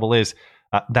integrity. The trouble is,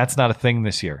 that's not a thing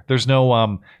this year. There's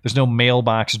no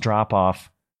mailbox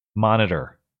drop-off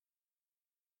monitor.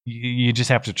 You just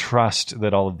have to trust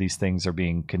that all of these things are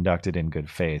being conducted in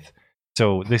good faith.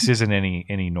 So this isn't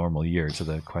any normal year, to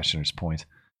the questioner's point.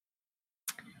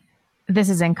 This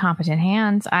is in competent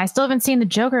hands. I still haven't seen The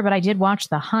Joker, but I did watch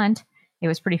The Hunt. It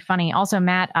was pretty funny. Also,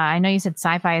 Matt, I know you said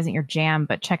sci-fi isn't your jam,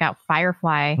 but check out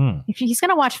Firefly. If he's going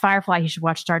to watch Firefly, he should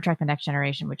watch Star Trek The Next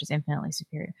Generation, which is infinitely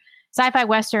superior. Sci-fi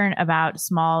Western about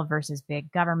small versus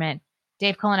big government.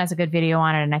 Dave Cullen has a good video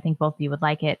on it, and I think both of you would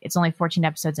like it. It's only 14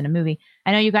 episodes in a movie.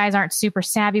 I know you guys aren't super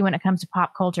savvy when it comes to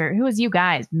pop culture. Who is you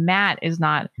guys? Matt is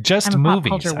not. Just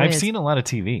movies. I've seen a lot of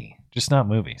TV, just not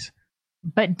movies.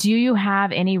 But do you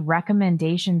have any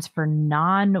recommendations for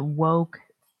non-woke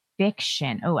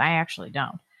fiction? Oh, I actually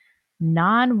don't.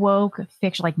 Non-woke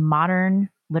fiction, like modern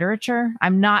literature?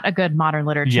 I'm not a good modern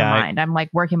literature mind. I'm like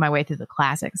working my way through the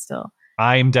classics still.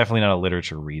 I'm definitely not a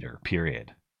literature reader,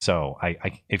 period. So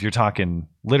if you're talking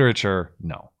literature,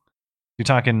 no. If you're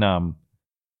talking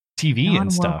TV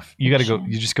and stuff, you got to go.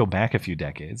 You just go back a few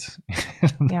decades.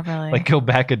 Yeah, really. Like, go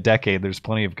back a decade. There's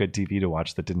plenty of good TV to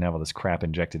watch that didn't have all this crap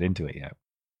injected into it yet.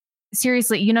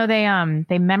 Seriously, you know,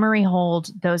 they memory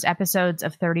hold those episodes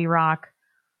of 30 Rock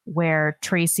where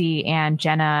Tracy and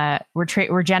Jenna,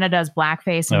 where Jenna does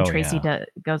blackface and Tracy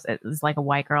is like a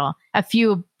white girl. A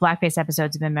few blackface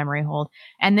episodes have been memory hold.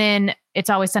 And then It's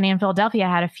Always Sunny in Philadelphia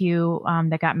had a few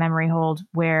that got memory hold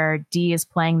where Dee is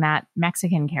playing that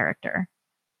Mexican character.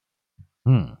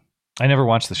 I never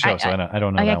watched the show, so I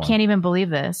don't know. I can't even believe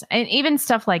this. And even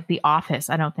stuff like The Office,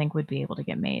 I don't think would be able to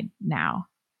get made now.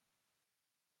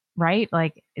 Right?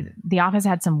 Like The Office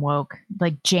had some woke,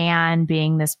 like Jan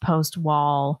being this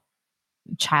post-wall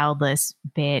childless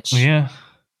bitch. Yeah.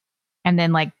 And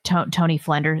then like Toby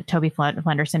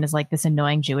Flenderson is like this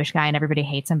annoying Jewish guy and everybody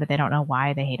hates him, but they don't know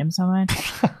why they hate him so much.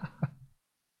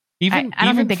 I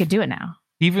don't think they could do it now.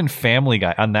 Even Family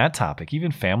Guy, on that topic,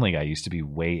 even Family Guy used to be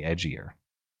way edgier.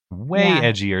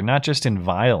 Edgier, not just in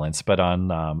violence, but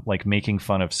on like making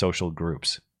fun of social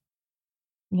groups.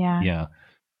 Yeah.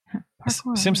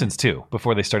 Simpsons too,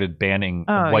 before they started banning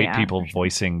white people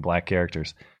voicing black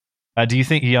characters. Do you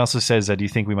think, he also says, do you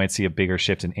think we might see a bigger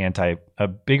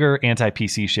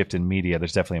anti-PC shift in media?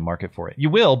 There's definitely a market for it. You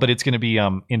will, but it's going to be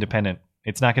independent.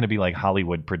 It's not going to be like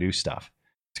Hollywood produced stuff.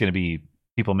 It's going to be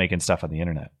people making stuff on the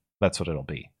internet. That's what it'll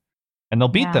be. And they'll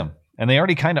beat them. And they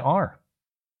already kind of are.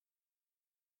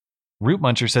 Root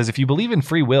Muncher says, if you believe in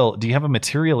free will, do you have a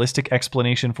materialistic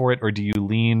explanation for it, or do you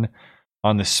lean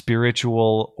on the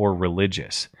spiritual or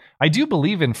religious? I do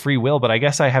believe in free will, but I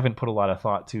guess I haven't put a lot of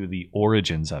thought to the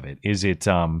origins of it. Is it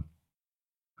a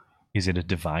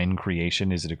divine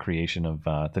creation? Is it a creation of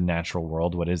the natural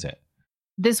world? What is it?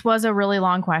 This was a really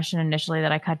long question initially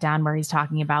that I cut down, where he's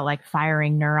talking about like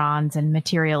firing neurons and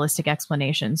materialistic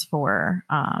explanations for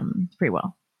free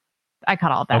will. I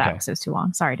cut all of that out because it was too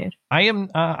long. Sorry, dude.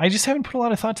 I just haven't put a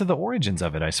lot of thought to the origins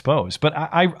of it, I suppose. But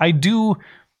I do.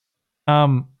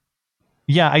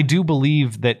 I do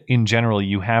believe that in general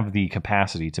you have the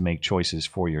capacity to make choices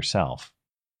for yourself.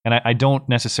 And I don't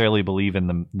necessarily believe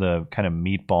in the kind of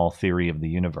meatball theory of the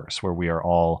universe, where we are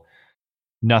all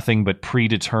nothing but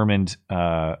predetermined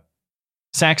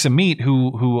sacks of meat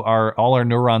who are all our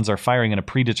neurons are firing in a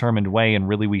predetermined way, and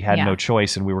really we had no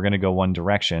choice and we were going to go one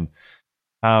direction.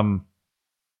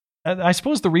 I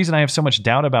suppose the reason I have so much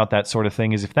doubt about that sort of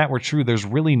thing is, if that were true, there's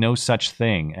really no such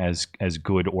thing as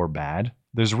good or bad.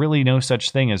 There's really no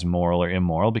such thing as moral or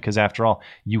immoral, because after all,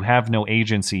 you have no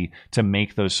agency to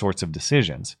make those sorts of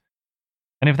decisions.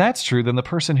 And if that's true, then the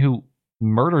person who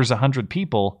murders 100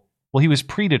 people, well, he was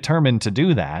predetermined to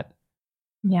do that.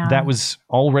 Yeah. That was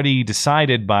already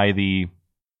decided by the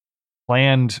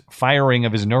planned firing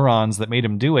of his neurons that made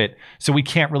him do it. So we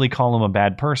can't really call him a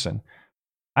bad person.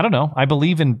 I don't know. I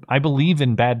believe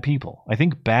in bad people. I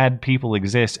think bad people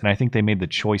exist, and I think they made the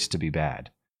choice to be bad.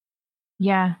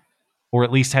 Yeah. Or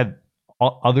at least had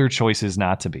other choices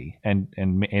not to be, and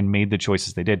made the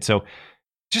choices they did. So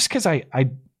just because I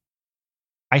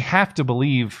have to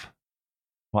believe,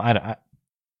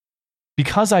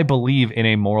 because I believe in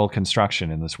a moral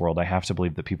construction in this world, I have to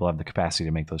believe that people have the capacity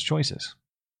to make those choices.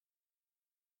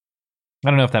 I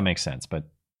don't know if that makes sense, but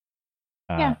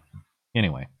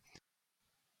anyway.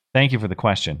 Thank you for the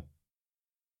question.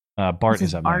 Bart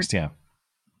is up next. Yeah.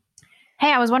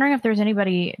 Hey, I was wondering if there's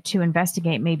anybody to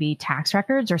investigate maybe tax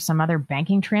records or some other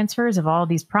banking transfers of all of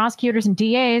these prosecutors and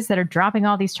DAs that are dropping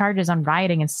all these charges on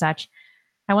rioting and such.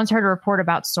 I once heard a report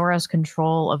about Soros'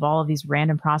 control of all of these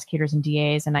random prosecutors and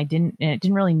DAs, and it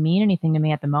didn't really mean anything to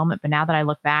me at the moment. But now that I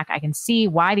look back, I can see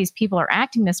why these people are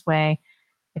acting this way.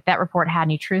 If that report had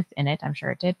any truth in it, I'm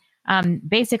sure it did.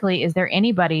 Basically, is there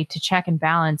anybody to check and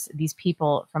balance these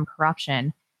people from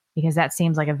corruption? Because that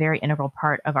seems like a very integral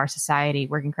part of our society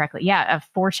working correctly. Yeah,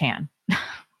 4chan.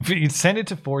 If you send it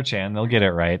to 4chan, they'll get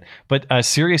it right. But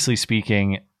seriously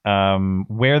speaking,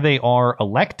 where they are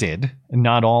elected,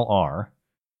 not all are,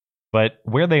 but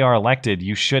where they are elected,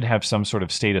 you should have some sort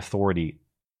of state authority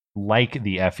like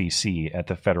the FEC at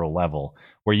the federal level,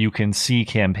 where you can see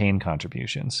campaign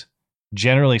contributions.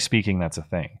 Generally speaking, that's a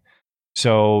thing.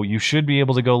 So you should be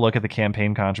able to go look at the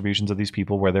campaign contributions of these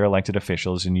people where they're elected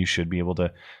officials, and you should be able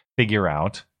to figure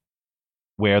out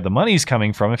where the money's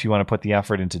coming from if you want to put the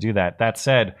effort in to do that. That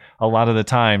said, a lot of the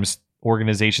times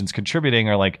organizations contributing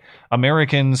are like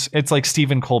Americans. It's like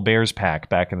Stephen Colbert's PAC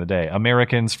back in the day,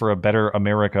 Americans for a Better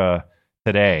America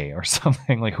Today or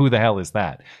something. Like, who the hell is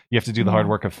that? You have to do the hard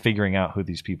work of figuring out who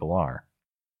these people are.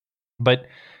 But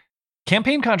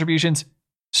campaign contributions,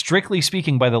 strictly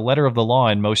speaking, by the letter of the law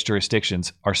in most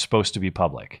jurisdictions, are supposed to be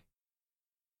public.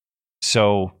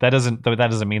 So that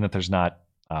doesn't mean that there's not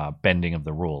bending of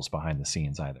the rules behind the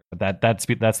scenes either. But that's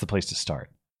the place to start.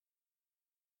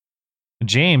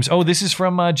 James, this is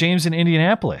from James in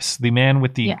Indianapolis, the man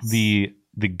with the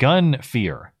gun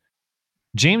fear.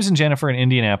 James and Jennifer in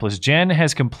Indianapolis. Jen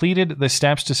has completed the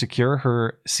steps to secure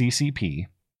her CCP,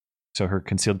 so her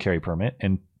concealed carry permit,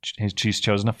 and she's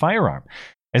chosen a firearm.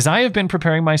 As I have been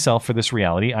preparing myself for this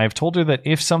reality, I have told her that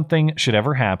if something should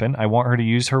ever happen, I want her to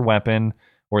use her weapon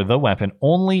or the weapon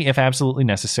only if absolutely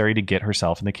necessary to get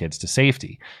herself and the kids to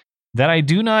safety. That I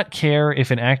do not care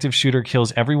if an active shooter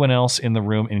kills everyone else in the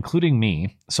room, including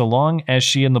me, so long as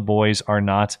she and the boys are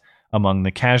not among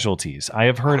the casualties. I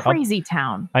have heard crazy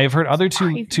town. I have heard other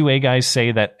 2A guys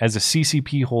say that as a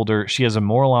CCP holder, she has a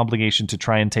moral obligation to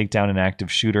try and take down an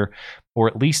active shooter, or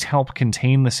at least help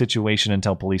contain the situation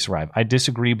until police arrive. I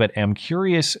disagree, but am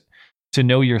curious to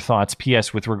know your thoughts.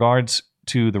 P.S. With regards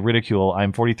to the ridicule,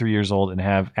 I'm 43 years old and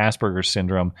have Asperger's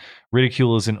syndrome.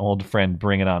 Ridicule is an old friend.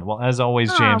 Bring it on. Well, as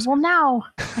always, James. Well, now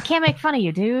I can't make fun of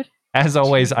you, dude. As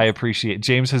always, I appreciate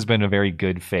James has been a very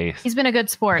good faith. He's been a good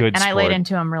sport, I laid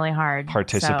into him really hard.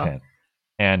 Participant. So.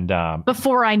 And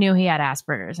before I knew he had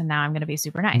Asperger's, and now I'm going to be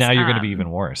super nice. Now you're going to be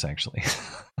even worse, actually.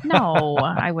 No,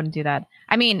 I wouldn't do that.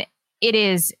 I mean, it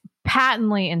is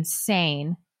patently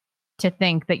insane to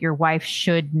think that your wife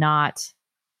should not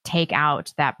take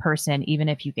out that person even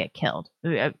if you get killed.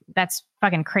 That's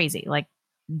fucking crazy. Like,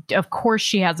 of course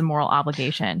she has a moral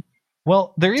obligation.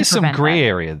 Well, there is some gray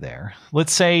area there.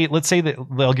 Let's say that,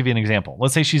 I'll give you an example.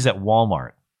 Let's say she's at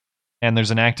Walmart and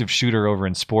there's an active shooter over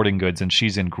in sporting goods and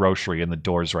she's in grocery and the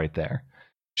door's right there.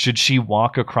 Should she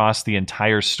walk across the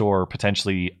entire store,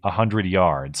 potentially 100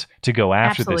 yards, to go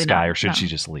after this guy, or should she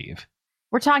just leave?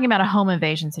 We're talking about a home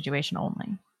invasion situation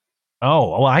only.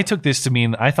 Oh, well, I took this to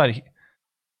mean, I thought,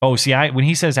 when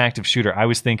he says active shooter, I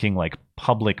was thinking like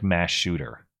public mass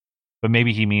shooter, but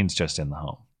maybe he means just in the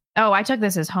home. Oh, I took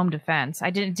this as home defense.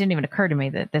 It didn't even occur to me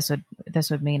that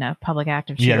this would mean a public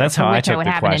active shooter. Yeah, that's how I took the question.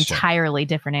 I would have an entirely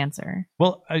different answer.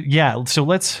 Well, yeah. So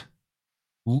let's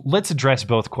address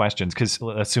both questions, because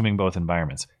assuming both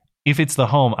environments. If it's the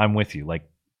home, I'm with you. Like,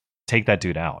 take that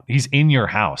dude out. He's in your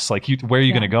house. Like, where are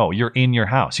you going to go? You're in your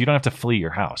house. You don't have to flee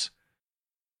your house.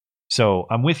 So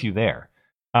I'm with you there.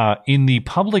 In the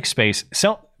public space,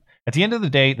 at the end of the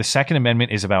day, the Second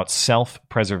Amendment is about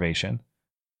self-preservation.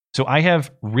 So I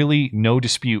have really no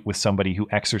dispute with somebody who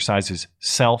exercises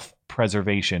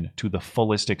self-preservation to the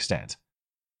fullest extent.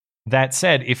 That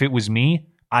said, if it was me,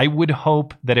 I would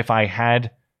hope that if I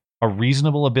had a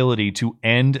reasonable ability to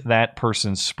end that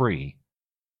person's spree,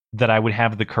 that I would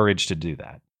have the courage to do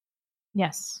that.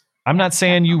 Yes. I'm not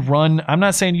saying you run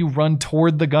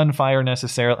toward the gunfire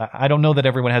necessarily. I don't know that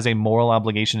everyone has a moral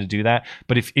obligation to do that.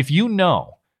 But if you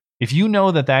know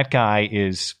that guy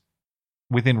is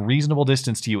within reasonable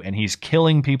distance to you and he's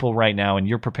killing people right now and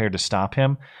you're prepared to stop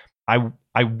him,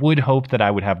 I would hope that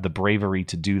I would have the bravery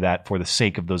to do that for the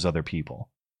sake of those other people.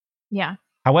 Yeah.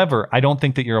 However, I don't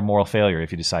think that you're a moral failure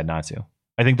if you decide not to.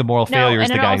 I think the moral failure is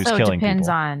the guy who's killing people. It also depends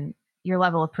on your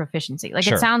level of proficiency. Like,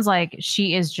 It sounds like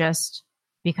she is just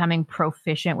becoming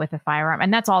proficient with a firearm,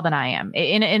 and that's all that I am.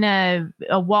 In a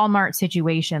Walmart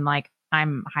situation, like,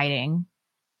 I'm hiding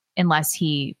unless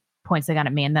he points the gun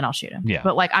at me, and then I'll shoot him. Yeah.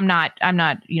 But like, I'm not,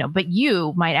 but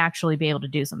you might actually be able to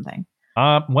do something.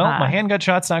 My handgun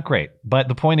shot's not great, but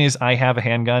the point is I have a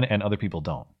handgun and other people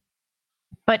don't.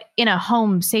 But in a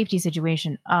home safety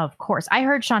situation, of course. I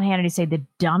heard Sean Hannity say the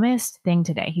dumbest thing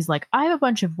today. He's like, I have a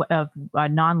bunch of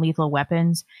non-lethal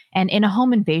weapons, and in a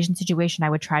home invasion situation, I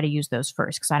would try to use those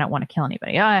first because I don't want to kill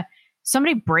anybody.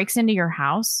 Somebody breaks into your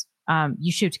house,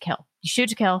 you shoot to kill. You shoot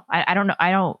to kill. I don't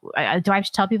know. Do I have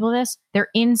to tell people this? They're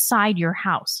inside your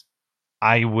house.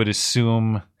 I would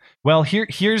assume. Well,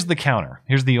 here's the counter.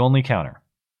 Here's the only counter.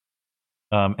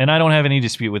 And I don't have any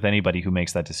dispute with anybody who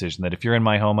makes that decision, that if you're in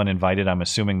my home uninvited, I'm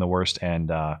assuming the worst and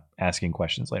asking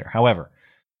questions later. However,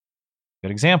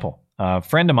 good example. A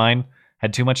friend of mine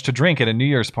had too much to drink at a New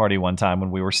Year's party one time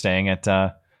when we were staying at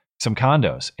some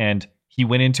condos. And he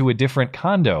went into a different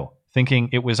condo thinking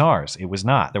it was ours. It was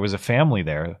not. There was a family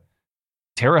there,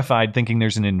 terrified, thinking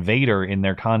there's an invader in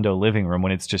their condo living room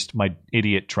when it's just my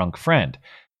idiot drunk friend.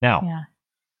 Now,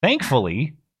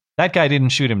 thankfully, that guy didn't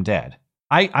shoot him dead.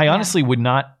 I honestly would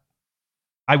not.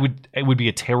 It would be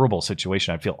a terrible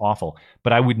situation. I'd feel awful,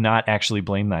 but I would not actually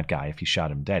blame that guy if he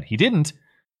shot him dead. He didn't,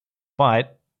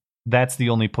 but that's the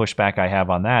only pushback I have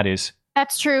on that is.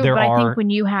 That's true, but I think when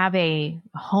you have a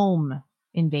home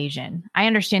invasion, I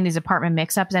understand these apartment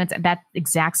mix-ups, and that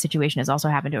exact situation has also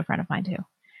happened to a friend of mine too.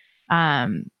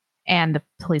 And the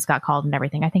police got called and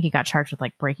everything. I think he got charged with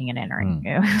like breaking and entering.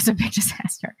 It was a big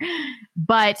disaster.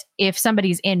 But if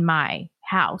somebody's in my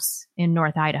house in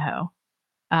North Idaho,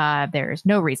 there's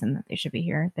no reason that they should be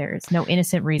here. There's no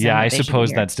innocent reason. Yeah, I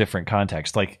suppose that's different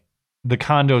context. Like, the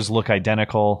condos look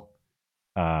identical.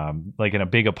 like in a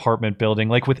big apartment building,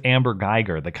 like with Amber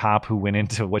Geiger, the cop who went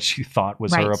into what she thought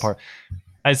was her apartment.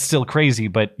 It's still crazy,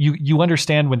 but you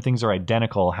understand when things are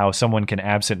identical, how someone can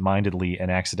absent-mindedly and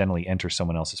accidentally enter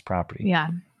someone else's property. Yeah.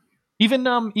 Even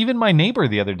my neighbor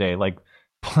the other day, like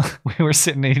we were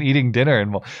sitting eating dinner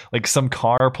and like some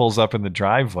car pulls up in the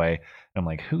driveway. And I'm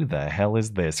like, who the hell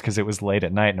is this? Because it was late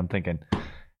at night and I'm thinking,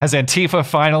 has Antifa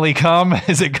finally come?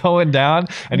 Is it going down?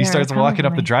 And he starts walking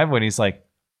up the driveway and he's like,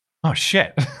 oh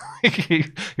shit. He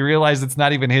realized it's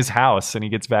not even his house, and he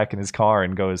gets back in his car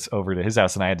and goes over to his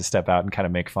house, and I had to step out and kind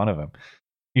of make fun of him,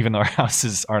 even though our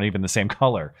houses aren't even the same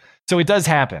color. So it does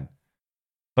happen.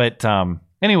 But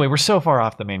anyway, we're so far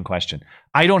off the main question.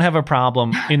 I don't have a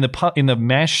problem in the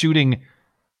mass shooting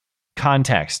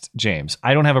context, James.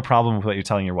 I don't have a problem with what you're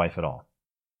telling your wife at all.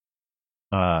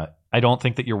 I don't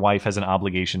think that your wife has an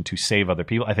obligation to save other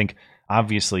people. I think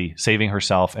obviously saving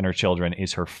herself and her children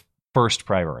is her first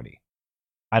priority.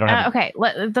 I don't have. Okay,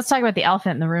 let's talk about the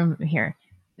elephant in the room here.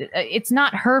 It's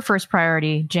not her first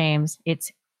priority, James. It's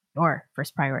your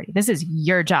first priority. This is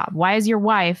your job. Why is your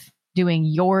wife doing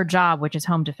your job, which is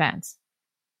home defense?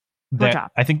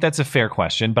 Job. I think that's a fair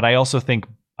question, but I also think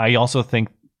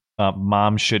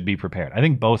mom should be prepared. I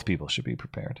think both people should be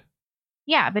prepared.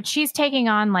 Yeah, but she's taking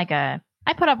on I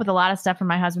put up with a lot of stuff from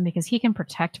my husband because he can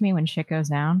protect me when shit goes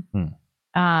down.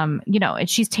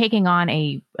 She's taking on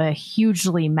a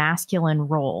hugely masculine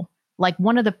role, like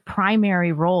one of the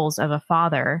primary roles of a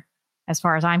father, as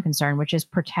far as I'm concerned, which is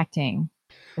protecting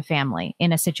the family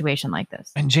in a situation like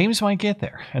this. And James might get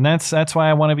there. And that's why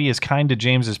I want to be as kind to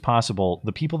James as possible.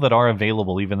 The people that are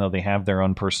available, even though they have their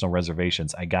own personal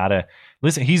reservations, I gotta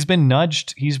listen. He's been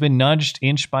nudged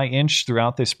inch by inch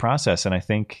throughout this process. And I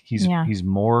think he's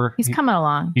coming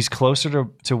along. He's closer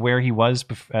to where he was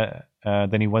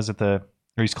than he was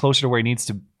or he's closer to where he needs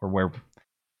to, or where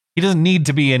he doesn't need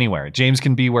to be anywhere. James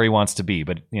can be where he wants to be,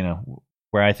 but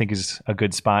where I think is a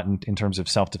good spot in terms of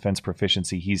self-defense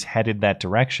proficiency, he's headed that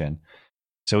direction.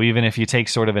 So even if you take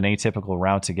sort of an atypical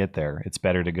route to get there, it's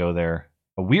better to go there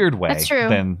a weird way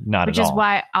than not at all. Which is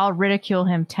why I'll ridicule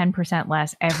him 10%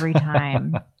 less every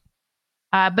time.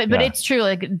 But it's true.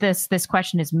 Like this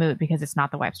question is moot because it's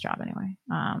not the wife's job anyway.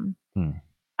 I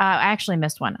actually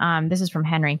missed one. This is from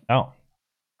Henry. Oh.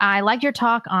 I like your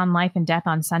talk on life and death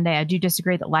on Sunday. I do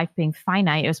disagree that life being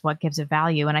finite is what gives it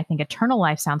value, and I think eternal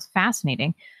life sounds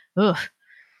fascinating. Ugh.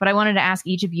 But I wanted to ask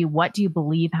each of you, what do you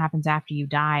believe happens after you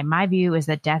die? My view is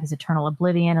that death is eternal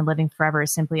oblivion, and living forever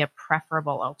is simply a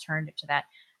preferable alternative to that.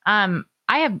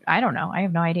 I don't know. I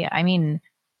have no idea. I mean,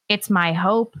 it's my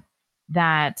hope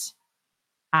that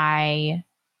there's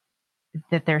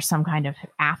some kind of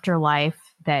afterlife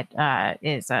that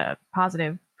is a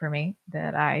positive for me,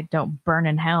 that I don't burn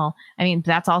in hell. I mean,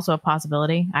 that's also a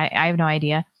possibility. I have no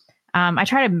idea. I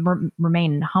try to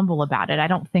remain humble about it. I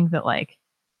don't think that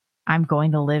I'm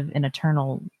going to live in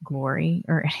eternal glory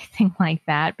or anything like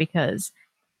that, because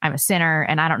I'm a sinner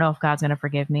and I don't know if God's going to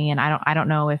forgive me. And I don't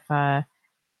know if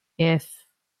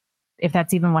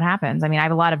that's even what happens. I mean, I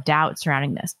have a lot of doubt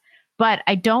surrounding this, but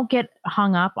I don't get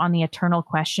hung up on the eternal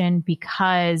question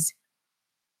because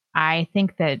I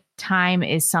think that time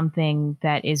is something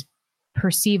that is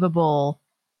perceivable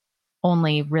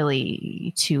only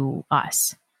really to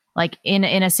us. Like in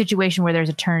a situation where there's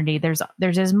eternity, there's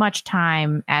as much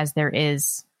time as there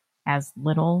is as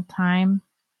little time.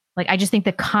 Like, I just think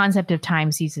the concept of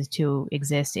time ceases to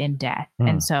exist in death.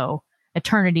 And so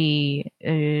eternity,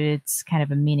 it's kind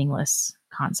of a meaningless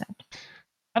concept.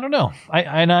 I don't know.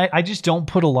 I just don't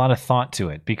put a lot of thought to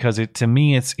it because to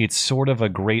me it's sort of a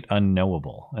great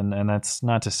unknowable, and that's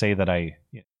not to say that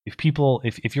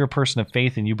if you're a person of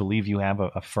faith and you believe you have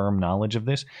a firm knowledge of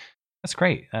this, that's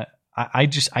great. I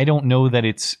don't know that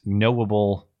it's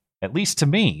knowable, at least to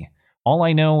me. All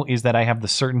I know is that I have the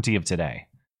certainty of today,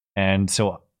 and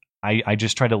so I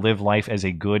just try to live life as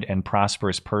a good and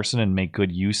prosperous person and make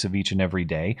good use of each and every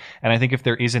day. And I think if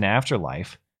there is an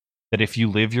afterlife, that if you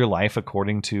live your life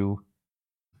according to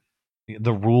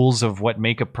the rules of what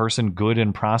make a person good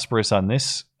and prosperous in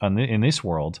this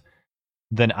world,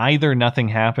 then either nothing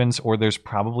happens or there's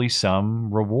probably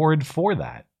some reward for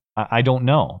that. I don't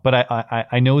know, but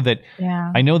I know that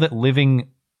I know that living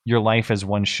your life as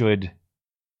one should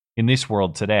in this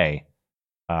world today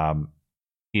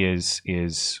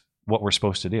is what we're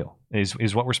supposed to do.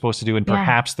 Is what we're supposed to do, and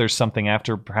perhaps there's something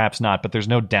after, perhaps not, but there's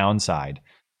no downside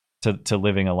to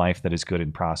living a life that is good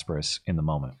and prosperous in the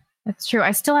moment. That's true.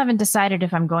 I still haven't decided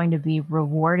if I'm going to be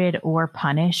rewarded or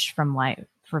punished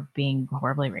for being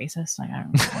horribly racist. I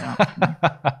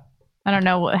don't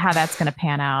know how that's going to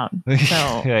pan out.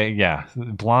 So yeah,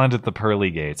 blonde at the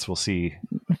pearly gates. We'll see.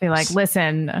 I feel like,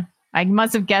 listen, I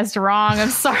must have guessed wrong. I'm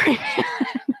sorry.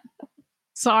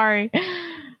 Sorry.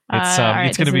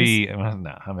 It's going to be no.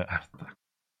 I'm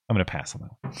going to pass on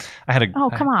that one. I had a. Oh,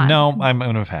 come on. No, I'm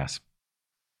going to pass.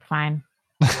 Fine.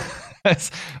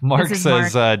 Mark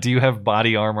says, "Do you have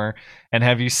body armor? And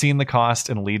have you seen the cost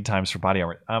and lead times for body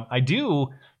armor?" I do,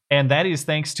 and that is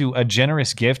thanks to a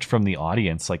generous gift from the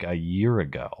audience like a year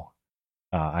ago.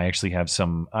 I actually have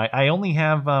some. I only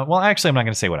have. Well, actually, I'm not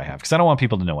going to say what I have because I don't want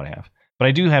people to know what I have. But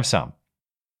I do have some.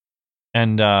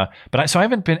 And so I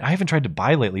haven't tried to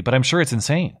buy lately, but I'm sure it's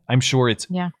insane. I'm sure it's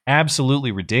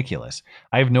absolutely ridiculous.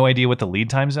 I have no idea what the lead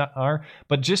times are,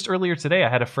 but just earlier today I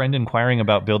had a friend inquiring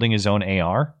about building his own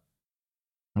AR.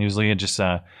 He was looking at just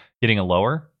getting a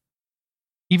lower.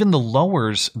 Even the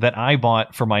lowers that I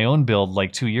bought for my own build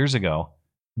like 2 years ago,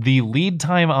 the lead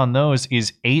time on those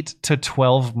is 8 to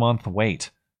 12 month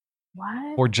wait.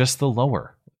 What? Or just the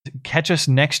lower. Catch us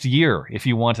next year if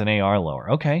you want an AR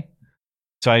lower. Okay.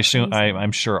 So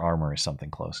I'm sure armor is something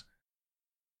close.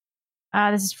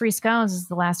 This is Free Scones. This is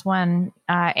the last one.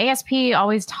 ASP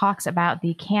always talks about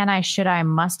the can I, should I,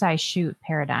 must I shoot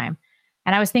paradigm.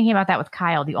 And I was thinking about that with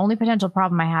Kyle. The only potential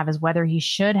problem I have is whether he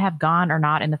should have gone or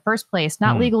not in the first place,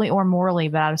 not legally or morally,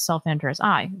 but out of self-interest.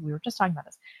 We were just talking about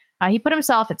this. He put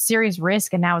himself at serious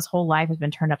risk, and now his whole life has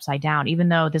been turned upside down, even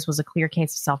though this was a clear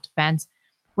case of self-defense.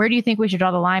 Where do you think we should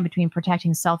draw the line between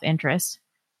protecting self-interest,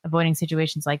 avoiding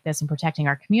situations like this, and protecting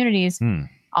our communities?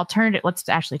 Alternative. Let's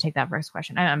actually take that first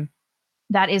question.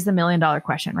 That is the $1 million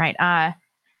question, right?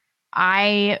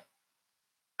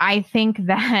 I think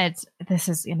that this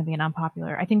is going to be an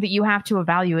unpopular. I think that you have to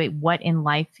evaluate what in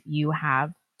life you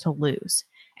have to lose.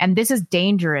 And this is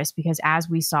dangerous because as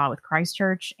we saw with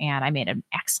Christchurch, and I made an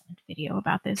excellent video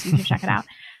about this, you can check it out.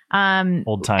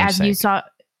 Old times as sake. You saw,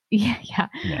 yeah.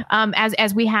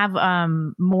 As we have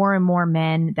more and more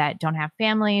men that don't have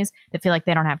families, that feel like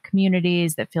they don't have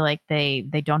communities, that feel like they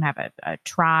don't have a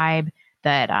tribe,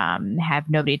 that have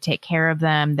nobody to take care of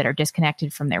them, that are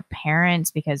disconnected from their parents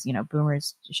because,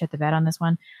 boomers shit the bed on this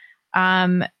one.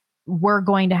 We're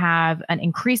going to have an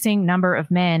increasing number of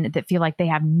men that feel like they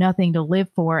have nothing to live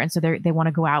for. And so they want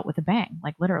to go out with a bang,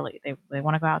 like literally they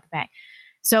want to go out with a bang.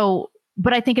 So,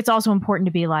 but I think it's also important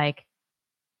to be like,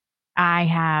 I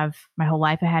have my whole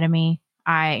life ahead of me.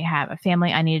 I have a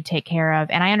family I need to take care of.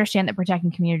 And I understand that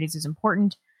protecting communities is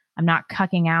important. I'm not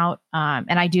cucking out.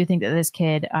 And I do think that this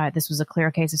kid, this was a clear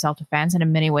case of self-defense. And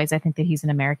in many ways, I think that he's an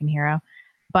American hero.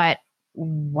 But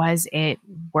was it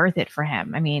worth it for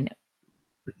him? I mean,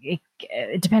 it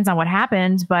depends on what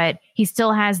happens, but he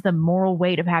still has the moral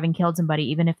weight of having killed somebody,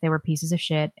 even if they were pieces of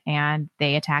shit and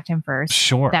they attacked him first.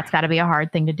 Sure. That's got to be a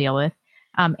hard thing to deal with.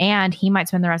 And he might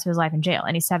spend the rest of his life in jail,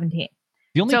 and he's 17.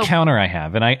 The only counter I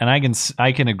have, and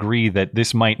I can agree that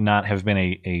this might not have been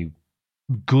a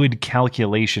good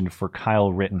calculation for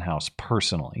Kyle Rittenhouse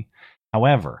personally.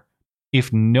 However,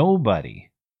 if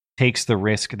nobody takes the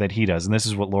risk that he does, and this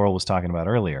is what Laurel was talking about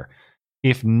earlier,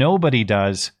 if nobody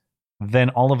does,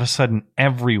 then all of a sudden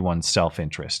everyone's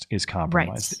self-interest is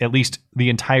compromised, right. At least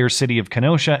the entire city of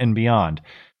Kenosha and beyond.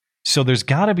 So there's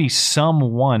got to be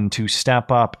someone to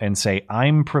step up and say,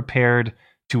 I'm prepared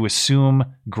to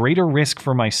assume greater risk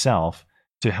for myself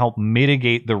to help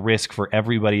mitigate the risk for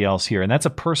everybody else here. And that's a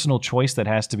personal choice that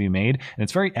has to be made. And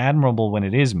it's very admirable when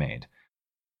it is made.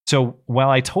 So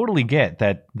while I totally get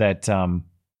that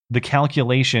the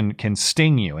calculation can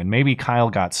sting you, and maybe Kyle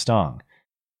got stung,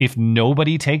 if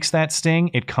nobody takes that sting,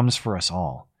 it comes for us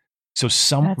all. So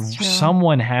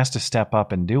someone has to step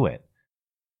up and do it.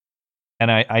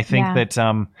 And I think that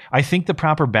I think the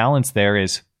proper balance there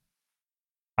is,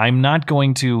 I'm not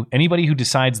going to, anybody who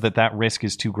decides that risk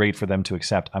is too great for them to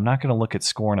accept, I'm not going to look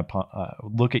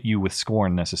at you with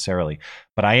scorn necessarily,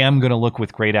 but I am going to look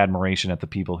with great admiration at the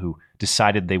people who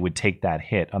decided they would take that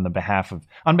hit on behalf of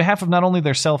not only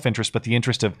their self-interest, but the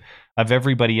interest of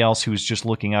everybody else who's just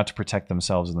looking out to protect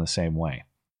themselves in the same way.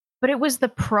 But it was the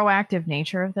proactive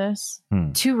nature of this.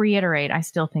 To reiterate, I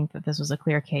still think that this was a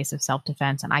clear case of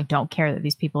self-defense, and I don't care that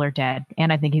these people are dead,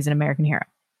 and I think he's an American hero.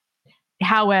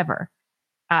 However,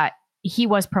 he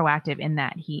was proactive in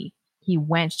that he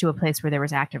went to a place where there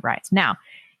was active riots. Now,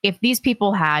 if these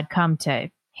people had come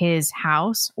to his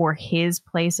house or his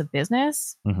place of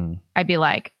business, I'd be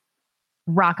like,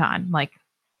 rock on, like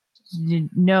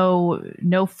no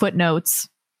footnotes,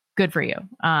 good for you.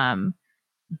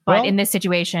 But in this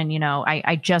situation,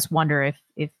 I just wonder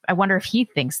if he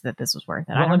thinks that this was worth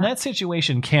it. Well, that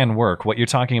situation can work. What you're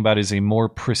talking about is a more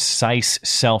precise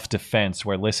self-defense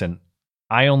where, listen,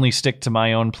 I only stick to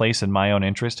my own place and my own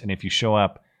interest. And if you show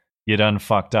up, you done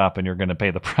fucked up and you're going to pay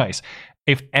the price.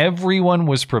 If everyone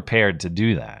was prepared to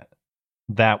do that,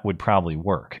 that would probably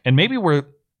work. And maybe we're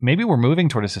moving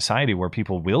toward a society where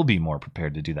people will be more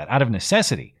prepared to do that out of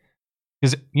necessity.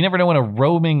 Because you never know when a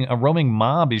roaming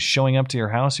mob is showing up to your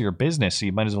house or your business, so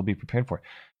you might as well be prepared for it.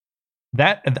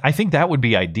 That, I think that would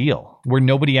be ideal, where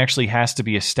nobody actually has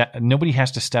to nobody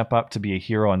has to step up to be a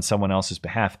hero on someone else's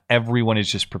behalf. Everyone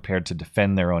is just prepared to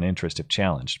defend their own interest if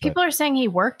challenged. People are saying he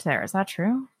worked there. Is that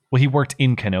true? Well, he worked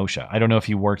in Kenosha. I don't know if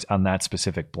he worked on that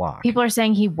specific block. People are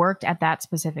saying he worked at that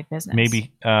specific business.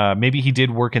 Maybe he did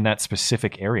work in that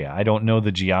specific area. I don't know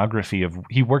the geography of.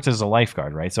 He worked as a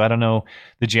lifeguard, right? So I don't know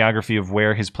the geography of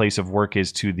where his place of work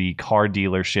is to the car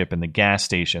dealership and the gas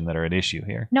station that are at issue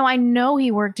here. No, I know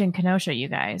he worked in Kenosha, you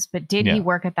guys, but did he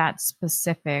work at that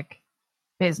specific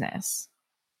business?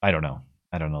 I don't know.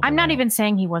 I'm not even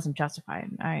saying he wasn't justified.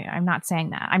 I'm not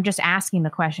saying that. I'm just asking the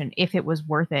question if it was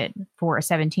worth it for a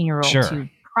 17-year-old to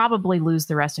probably lose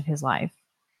the rest of his life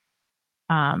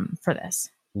for this.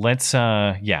 Let's,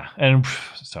 And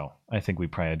so I think we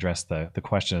probably addressed the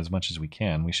question as much as we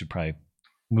can. We should probably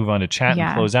move on to chat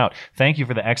and close out. Thank you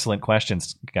for the excellent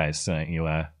questions, guys. You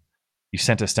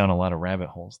sent us down a lot of rabbit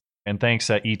holes. And thanks,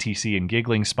 ETC and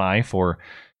Giggling Spy, for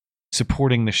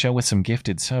supporting the show with some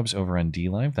gifted subs over on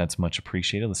DLive. That's much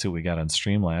appreciated. Let's see what we got on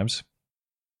Streamlabs.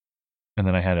 And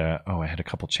then I had a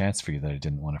couple chats for you that I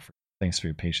didn't want to forget. Thanks for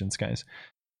your patience, guys.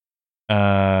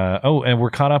 And we're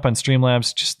caught up on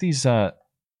Streamlabs. Just these the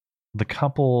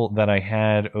couple that I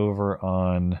had over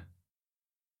on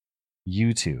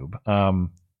YouTube.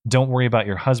 Don't worry about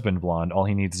your husband, Blonde. All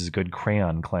he needs is a good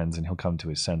crayon cleanse and he'll come to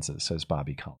his senses, says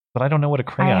Bobby Collins. But I don't know what a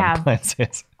crayon cleanse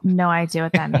is. No idea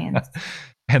what that means.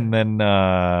 And then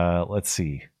let's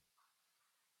see.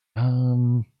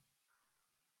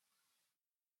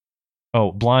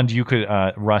 Blonde, you could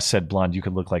Russ said Blonde, you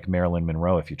could look like Marilyn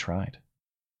Monroe if you tried.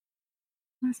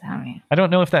 What does that mean? I don't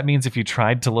know if that means if you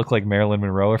tried to look like Marilyn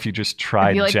Monroe or if you just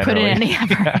tried if you, generally. Put in any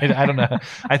effort. I don't know.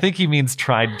 I think he means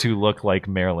tried to look like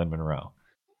Marilyn Monroe.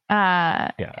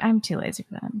 I'm too lazy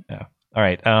for that. Yeah. All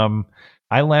right.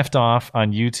 I left off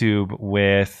on YouTube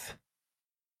with,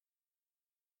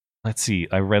 let's see,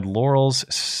 I read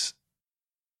Laurel's.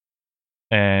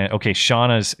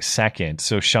 Shauna's second.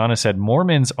 So Shauna said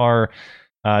Mormons are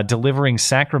delivering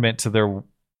sacrament to their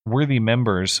worthy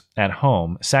members at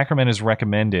home. Sacrament is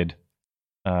recommended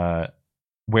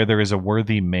where there is a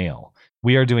worthy male.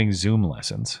 We are doing Zoom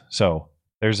lessons. So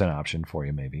there's an option for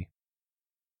you, maybe.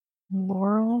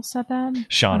 Laurel said that?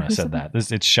 Shauna said that. It's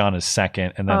Shauna's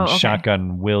second. And then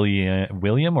Shotgun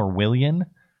William.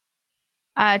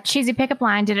 Cheesy pickup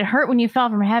line. Did it hurt when you fell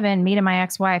from heaven? Me to my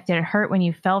ex-wife. Did it hurt when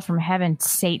you fell from heaven,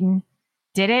 Satan?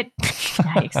 Did it?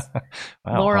 Nice.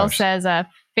 Wow, Laurel says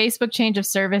Facebook change of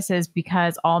services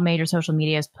because all major social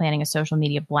media is planning a social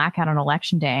media blackout on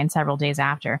election day and several days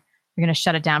after. They're going to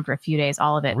shut it down for a few days,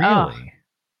 all of it. Really?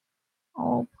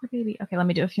 Oh, poor baby. Okay, let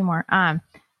me do a few more.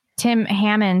 Tim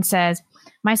Hammond says,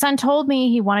 my son told me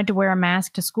he wanted to wear a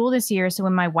mask to school this year. So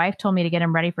when my wife told me to get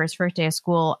him ready for his first day of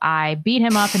school, I beat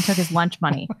him up and took his lunch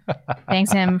money.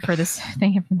 Thanks him for this.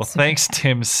 Thanks,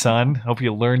 Tim's son. Hope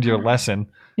you learned your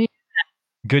lesson. Yeah.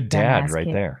 Good dad right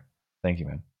there. Thank you,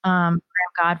 man. Graham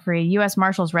Godfrey, U.S.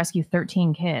 Marshals rescue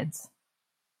 13 kids.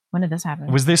 When did this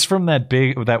happen? Was this from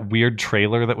that weird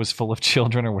trailer that was full of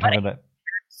children or whatever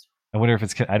I wonder if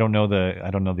it's, I don't know the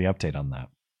update on that.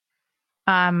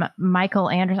 Michael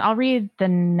Anderson. I'll read the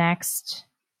next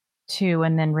two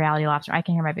and then Reality Lobster. I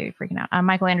can hear my baby freaking out.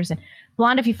 Michael Anderson.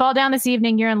 Blonde, if you fall down this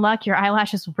evening, you're in luck. Your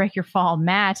eyelashes will break your fall.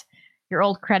 Matt, your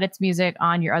old credits music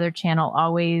on your other channel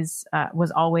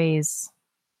was always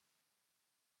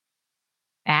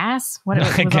ass? What it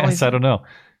was, I guess. I don't know.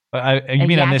 You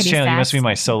mean on this channel? Sass? You must be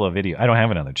my solo video. I don't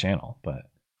have another channel, but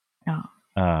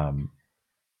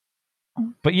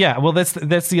but yeah, well, that's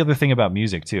the other thing about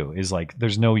music too, is like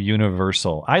there's no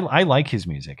universal. I like his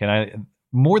music, and I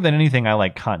more than anything I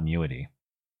like continuity.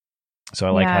 So I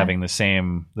like having the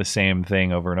same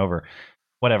thing over and over.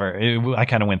 Whatever. I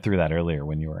kind of went through that earlier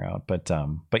when you were out, but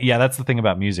yeah, that's the thing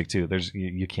about music too.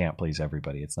 You can't please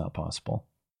everybody. It's not possible.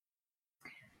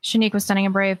 Shanique was stunning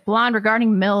and brave. Blonde,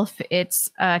 regarding MILF,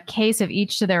 it's a case of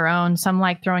each to their own. Some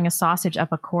like throwing a sausage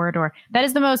up a corridor. That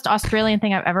is the most Australian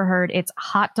thing I've ever heard. It's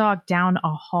hot dog down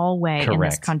a hallway. Correct. In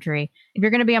this country. If you're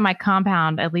going to be on my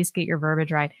compound, at least get your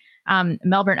verbiage right.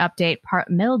 Melbourne update.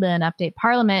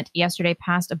 Parliament yesterday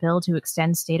passed a bill to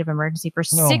extend state of emergency for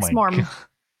 6 more months.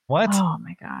 What? Oh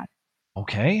my God.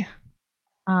 Okay.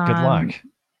 Good luck.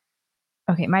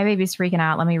 Okay, my baby's freaking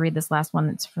out. Let me read this last one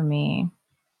that's for me.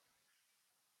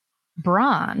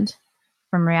 Brond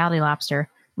from Reality Lobster.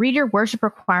 Read your worship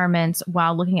requirements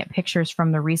while looking at pictures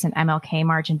from the recent MLK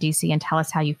march in DC and tell us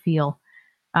how you feel.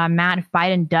 Matt, if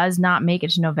Biden does not make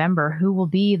it to November, who will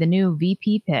be the new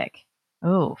VP pick?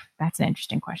 Oh, that's an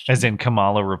interesting question. As in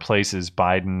Kamala replaces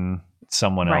Biden,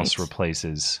 someone else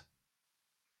replaces.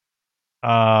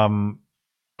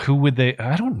 Who would they?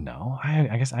 I don't know.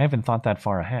 I guess I haven't thought that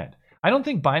far ahead. I don't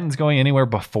think Biden's going anywhere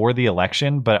before the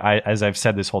election, but as I've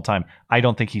said this whole time, I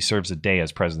don't think he serves a day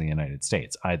as president of the United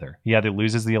States either. He either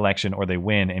loses the election or they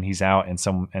win and he's out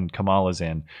and Kamala's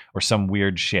in, or some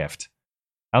weird shift.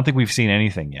 I don't think we've seen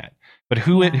anything yet. But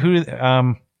who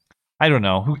I don't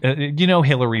know.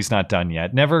 Hillary's not done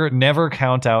yet. Never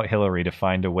count out Hillary to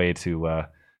find a way to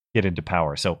get into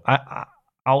power. So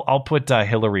I'll put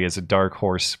Hillary as a dark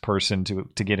horse person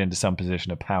to get into some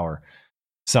position of power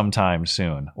sometime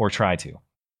soon, or try to.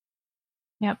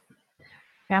 Yep.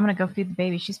 Okay, I'm gonna go feed the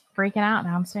baby. She's freaking out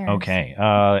downstairs. Okay.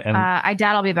 I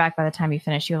doubt I'll be back by the time you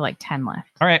finish. You have like 10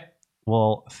 left. All right.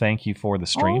 Well, thank you for the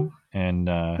stream, and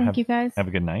thank you guys. Have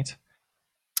a good night.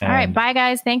 All right, bye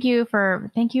guys. Thank you for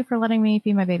letting me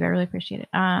feed my baby. I really appreciate it.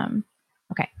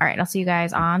 Okay. All right. I'll see you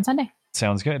guys on Sunday.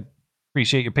 Sounds good.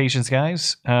 Appreciate your patience,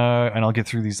 guys. And I'll get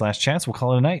through these last chats. We'll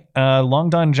call it a night. Long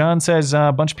Don John says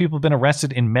a bunch of people have been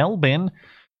arrested in Melbourne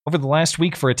over the last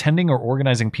week for attending or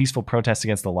organizing peaceful protests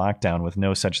against the lockdown, with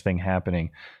no such thing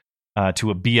happening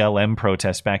to a BLM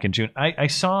protest back in June. I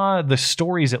saw the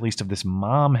stories, at least, of this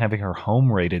mom having her home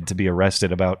raided to be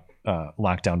arrested about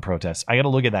lockdown protests. I got to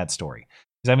look at that story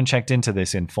because I haven't checked into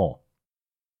this in full.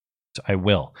 So I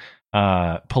will.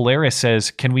 Polaris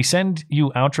says, can we send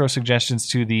you outro suggestions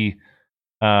to the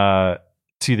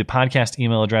podcast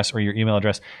email address or your email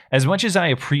address? As much as I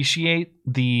appreciate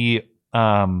the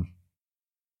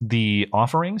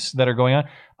offerings that are going on,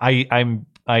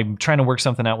 I'm trying to work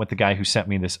something out with the guy who sent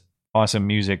me this awesome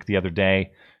music the other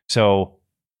day. So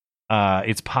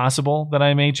it's possible that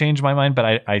I may change my mind,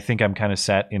 but I think I'm kind of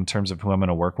set in terms of who I'm going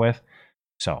to work with.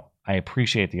 So I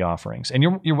appreciate the offerings, and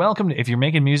you're welcome to, if you're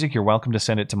making music, you're welcome to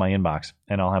send it to my inbox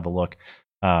and I'll have a look.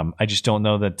 I just don't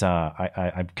know that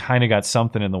I've kind of got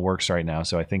something in the works right now,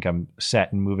 so I think I'm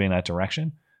set and moving in that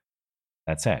direction.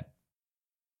 That's it.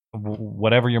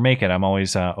 Whatever you're making, I'm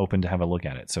always open to have a look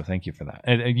at it. So thank you for that.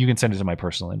 And you can send it to my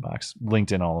personal inbox,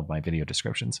 linked in all of my video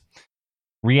descriptions.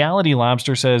 Reality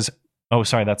Lobster says, oh,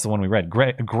 sorry, that's the one we read.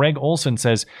 Greg Olson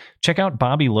says, check out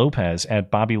Bobby Lopez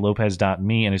at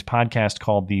bobbylopez.me and his podcast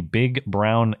called The Big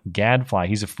Brown Gadfly.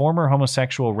 He's a former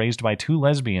homosexual raised by two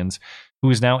lesbians who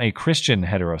is now a Christian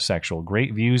heterosexual.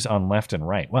 Great views on left and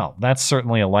right. Well, that's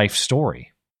certainly a life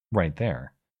story right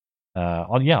there.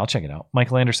 I'll check it out.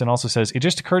 Michael Anderson also says, it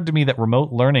just occurred to me that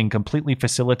remote learning completely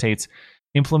facilitates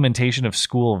implementation of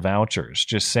school vouchers.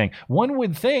 Just saying. One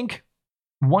would think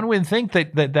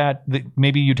that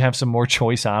maybe you'd have some more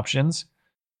choice options,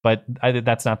 but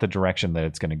that's not the direction that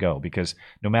it's going to go, because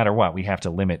no matter what, we have to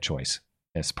limit choice,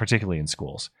 particularly in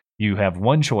schools. You have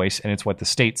one choice, and it's what the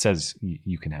state says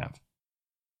you can have.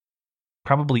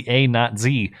 Probably A, not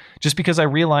Z. Just because I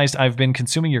realized I've been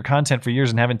consuming your content for years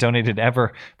and haven't donated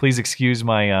ever, please excuse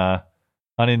my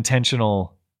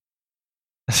unintentional...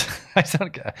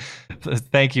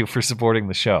 Thank you for supporting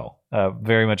the show.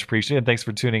 Very much appreciated. Thanks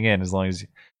for tuning in as long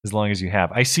as you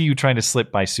have. I see you trying to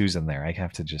slip by Susan there. I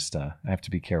have to just I have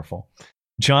to be careful.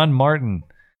 John Martin,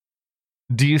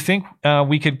 do you think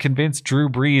we could convince Drew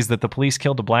Brees that the police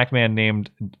killed a black man named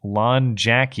Lon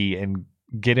Jackie and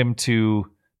get him to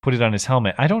put it on his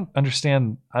helmet? I don't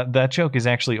understand. That joke is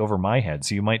actually over my head,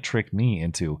 so you might trick me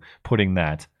into putting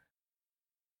that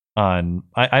on.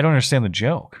 I don't understand the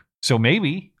joke. So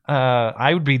maybe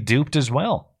I would be duped as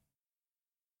well.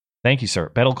 Thank you, sir.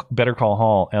 Better Call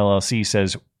Hall LLC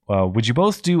says, would you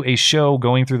both do a show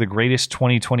going through the greatest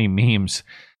 2020 memes?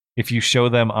 If you show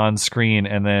them on screen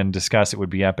and then discuss, it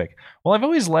would be epic. Well, I've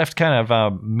always left kind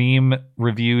of meme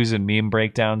reviews and meme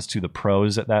breakdowns to the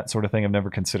pros at that sort of thing. I've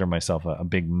never considered myself a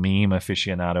big meme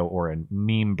aficionado or a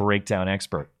meme breakdown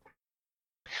expert.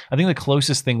 I think the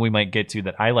closest thing we might get to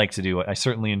that I like to do, I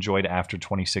certainly enjoyed after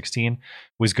 2016,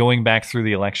 was going back through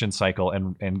the election cycle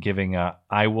and giving a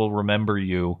I will remember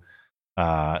you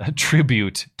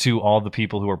tribute to all the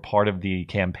people who are part of the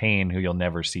campaign who you'll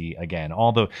never see again.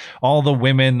 All the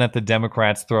women that the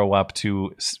Democrats throw up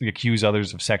to accuse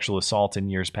others of sexual assault in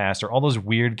years past, or all those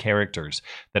weird characters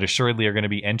that assuredly are going to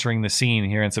be entering the scene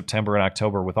here in September and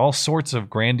October with all sorts of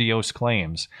grandiose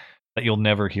claims that you'll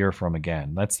never hear from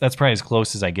again. That's probably as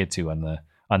close as I get to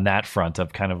on that front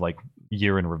of kind of like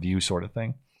year in review sort of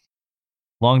thing.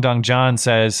 Long Dong John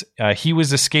says, he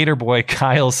was a skater boy.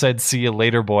 Kyle said, see you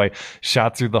later, boy.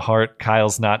 Shot through the heart.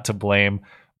 Kyle's not to blame.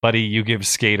 Buddy, you give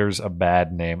skaters a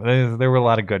bad name. There were a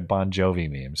lot of good Bon Jovi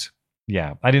memes.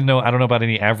 Yeah, I don't know about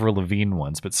any Avril Lavigne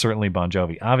ones, but certainly Bon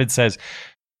Jovi. Ovid says,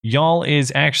 Y'all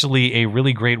is actually a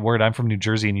really great word. I'm from New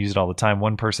Jersey and use it all the time.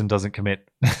 One person doesn't commit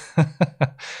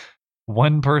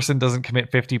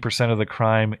 50% of the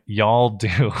crime. Y'all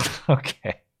do.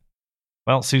 Okay.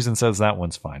 Well, Susan says that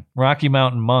one's fine. Rocky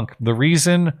Mountain Monk. The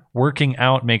reason working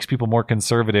out makes people more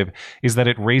conservative is that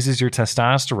it raises your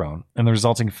testosterone, and the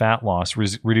resulting fat loss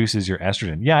reduces your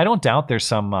estrogen. Yeah, I don't doubt there's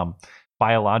some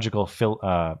biological,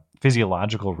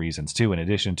 physiological reasons too, in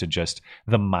addition to just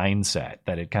the mindset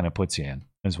that it kind of puts you in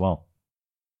as well.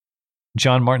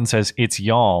 John Martin says it's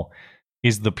y'all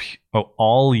is the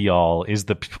all y'all is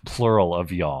the plural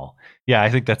of y'all. Yeah, I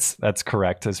think that's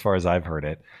correct as far as I've heard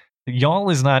it. Y'all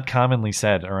is not commonly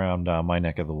said around my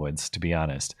neck of the woods, to be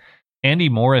honest. Andy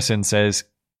Morrison says,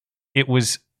 it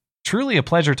was truly a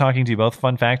pleasure talking to you both.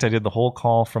 Fun fact, I did the whole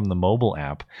call from the mobile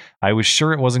app. I was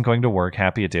sure it wasn't going to work.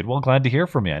 Happy it did. Well, glad to hear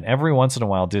from you. And every once in a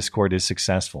while, Discord is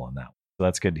successful in that. So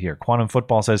that's good to hear. Quantum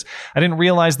Football says, I didn't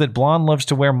realize that Blonde loves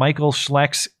to wear Michael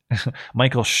Schleck's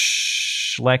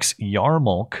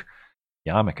yarmulke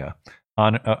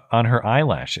on her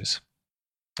eyelashes.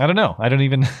 I don't know. I don't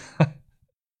even...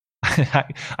 I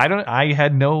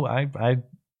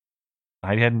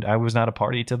was not a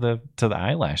party to the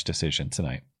eyelash decision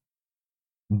tonight.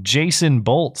 Jason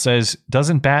Bolt says,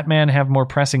 doesn't Batman have more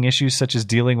pressing issues such as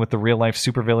dealing with the real life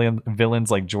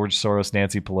villains like George Soros,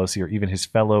 Nancy Pelosi, or even his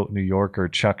fellow New Yorker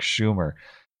Chuck Schumer?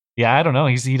 Yeah, I don't know.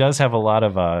 He does have a lot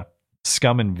of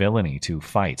scum and villainy to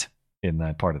fight in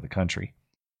that part of the country.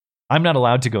 I'm not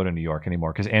allowed to go to New York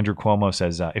anymore because Andrew Cuomo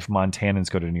says if Montanans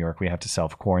go to New York, we have to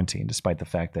self-quarantine, despite the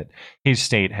fact that his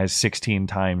state has 16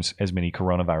 times as many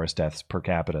coronavirus deaths per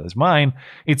capita as mine.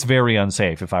 It's very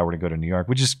unsafe if I were to go to New York,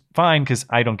 which is fine because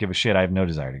I don't give a shit. I have no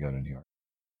desire to go to New York.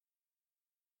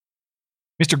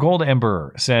 Mr. Gold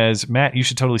Ember says, Matt, you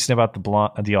should totally snip out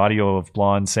the audio of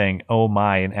Blonde saying, oh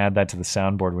my, and add that to the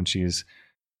soundboard when she's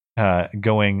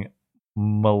going...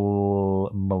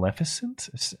 maleficent.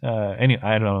 Anyway,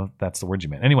 I don't know if that's the word you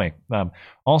meant. Anyway,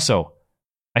 also,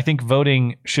 I think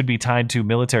voting should be tied to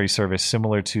military service,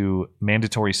 similar to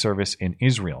mandatory service in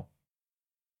Israel.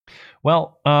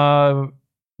 Well,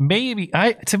 maybe.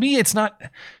 To me, it's not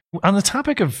on the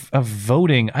topic of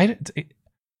voting.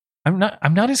 I'm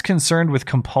not as concerned with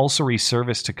compulsory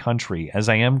service to country as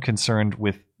I am concerned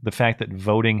with the fact that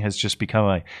voting has just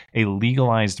become a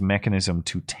legalized mechanism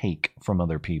to take from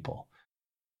other people.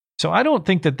 So I don't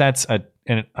think that that's an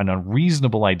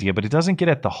unreasonable idea, but it doesn't get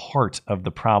at the heart of the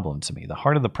problem to me. The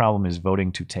heart of the problem is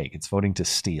voting to take. It's voting to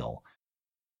steal.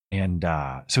 And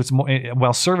so it's more,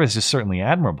 while service is certainly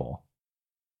admirable,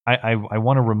 I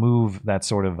want to remove that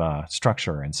sort of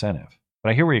structure or incentive. But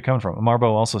I hear where you're coming from.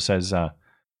 Marbo also says,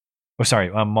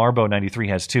 Marbo 93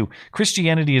 has two.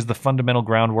 Christianity is the fundamental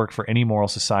groundwork for any moral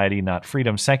society, not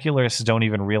freedom. Secularists don't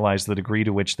even realize the degree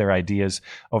to which their ideas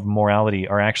of morality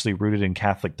are actually rooted in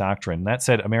Catholic doctrine. That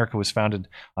said, America was founded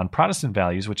on Protestant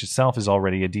values, which itself is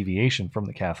already a deviation from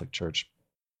the Catholic Church.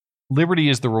 Liberty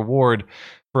is the reward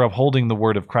for upholding the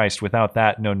word of Christ. Without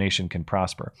that, no nation can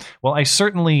prosper. Well, I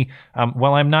certainly,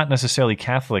 while I'm not necessarily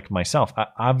Catholic myself,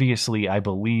 obviously I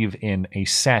believe in a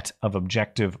set of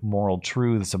objective moral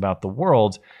truths about the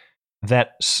world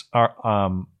that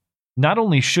are not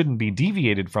only shouldn't be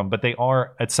deviated from, but they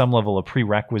are at some level a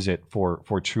prerequisite for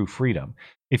true freedom.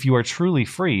 If you are truly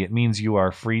free, it means you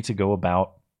are free to go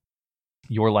about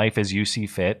your life as you see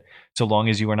fit, so long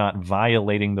as you are not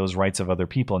violating those rights of other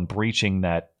people and breaching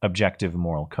that objective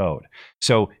moral code.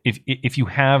 So if you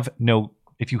have no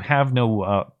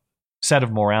set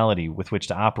of morality with which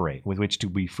to operate, with which to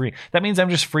be free, that means I'm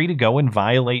just free to go and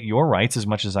violate your rights as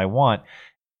much as I want.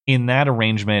 In that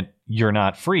arrangement, you're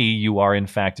not free. You are, in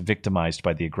fact, victimized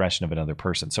by the aggression of another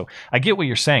person. So I get what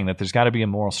you're saying, that there's got to be a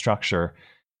moral structure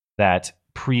that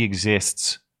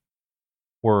pre-exists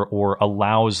or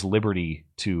allows liberty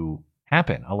to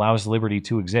happen, allows liberty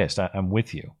to exist. I'm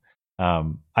with you.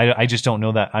 I just don't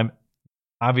know that. I'm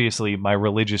obviously, my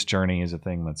religious journey is a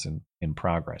thing that's in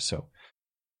progress. So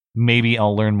maybe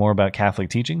I'll learn more about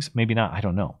Catholic teachings. Maybe not. I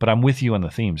don't know. But I'm with you on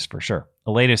the themes for sure.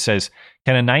 Aleda says,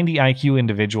 can a 90 IQ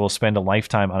individual spend a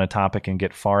lifetime on a topic and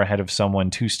get far ahead of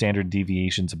someone 2 standard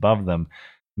deviations above them?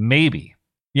 Maybe.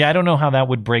 Yeah, I don't know how that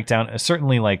would break down.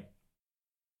 Certainly, like,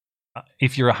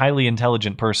 if you're a highly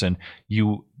intelligent person,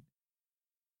 you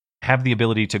have the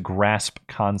ability to grasp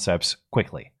concepts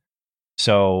quickly.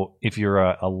 So if you're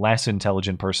a less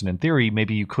intelligent person, in theory,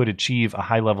 maybe you could achieve a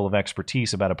high level of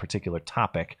expertise about a particular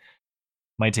topic.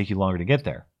 Might take you longer to get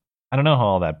there. I don't know how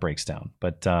all that breaks down,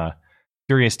 but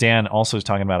Curious Dan also is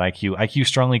talking about IQ. IQ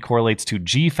strongly correlates to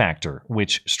G factor,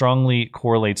 which strongly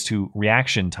correlates to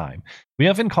reaction time. We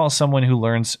often call someone who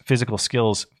learns physical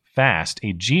skills fast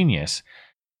a genius,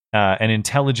 and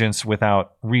intelligence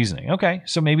without reasoning. Okay,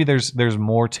 so maybe there's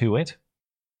more to it.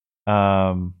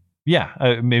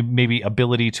 Maybe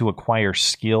ability to acquire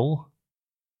skill,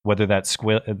 whether that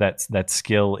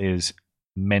skill is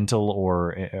mental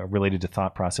or related to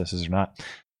thought processes or not.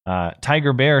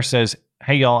 Tiger Bear says,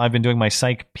 "Hey y'all, I've been doing my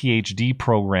psych PhD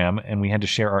program, and we had to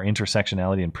share our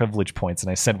intersectionality and privilege points,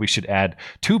 and I said we should add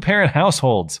 2-parent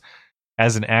households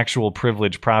as an actual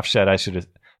privilege. Prof said I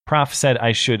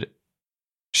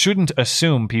shouldn't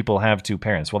assume people have 2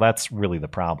 parents. Well, that's really the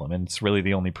problem, and it's really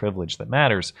the only privilege that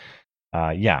matters.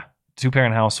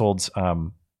 2-parent households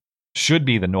should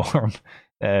be the norm.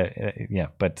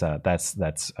 But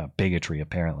that's bigotry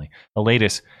apparently.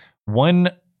 Elatus,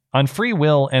 on free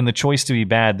will and the choice to be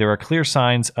bad, there are clear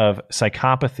signs of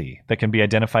psychopathy that can be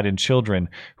identified in children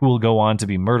who will go on to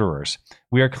be murderers.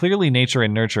 We are clearly nature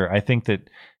and nurture. I think that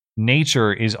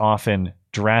nature is often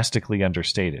drastically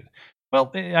understated."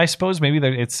 Well, I suppose maybe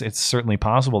it's certainly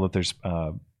possible that there's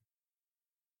a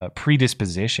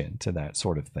predisposition to that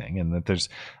sort of thing, and that there's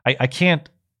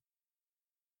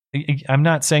I'm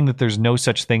not saying that there's no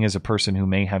such thing as a person who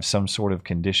may have some sort of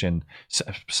condition,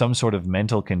 some sort of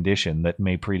mental condition that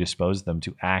may predispose them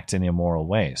to act in immoral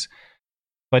ways.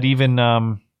 But even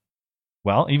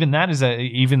that is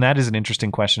an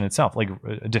interesting question itself. Like,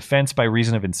 defense by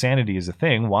reason of insanity is a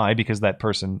thing. Why? Because that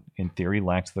person, in theory,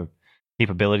 lacks the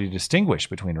capability to distinguish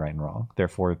between right and wrong.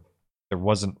 Therefore, there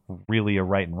wasn't really a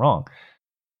right and wrong.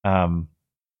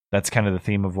 That's kind of the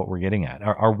theme of what we're getting at.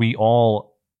 Are we all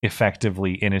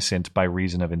effectively innocent by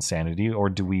reason of insanity,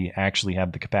 or do we actually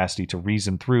have the capacity to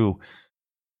reason through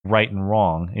right and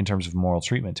wrong in terms of moral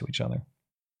treatment to each other?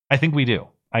 I think we do.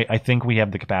 I think we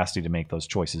have the capacity to make those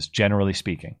choices, generally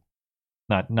speaking.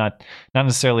 Not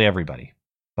necessarily everybody,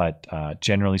 but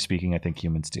generally speaking, I think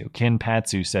humans do. Kin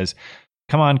Patsu says,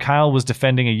 "Come on, Kyle was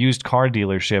defending a used car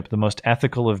dealership. The most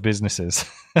ethical of businesses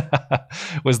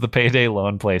was the payday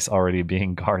loan place already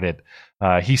being guarded.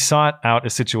 He sought out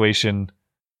a situation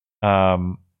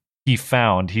he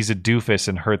found. He's a doofus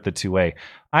and hurt the 2A.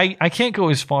 I can't go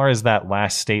as far as that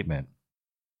last statement.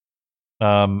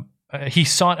 He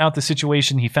sought out the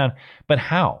situation he found, but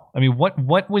how? I mean,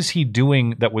 what was he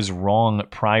doing that was wrong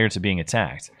prior to being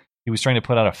attacked? He was trying to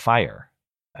put out a fire.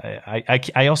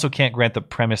 I also can't grant the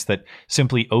premise that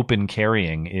simply open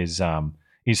carrying is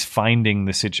finding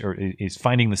the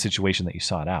situation that you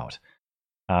sought out.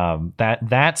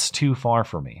 That's too far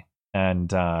for me,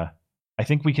 and I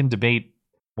think we can debate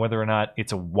whether or not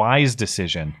it's a wise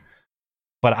decision,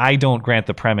 but I don't grant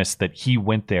the premise that he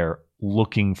went there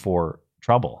looking for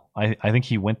trouble. I think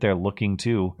he went there looking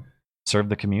to serve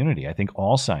the community. I think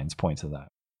all signs point to that.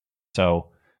 So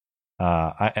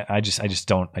I just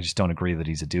don't agree that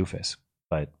he's a doofus,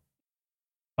 but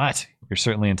you're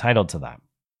certainly entitled to that.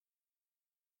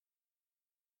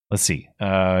 Let's see,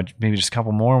 maybe just a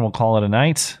couple more and we'll call it a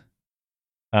night.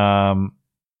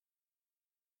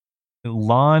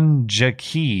 Lon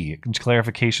Jackie,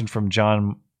 clarification from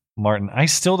John Martin. I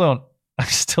still don't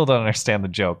understand the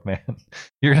joke, man.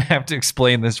 You're gonna have to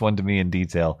explain this one to me in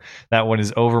detail. That one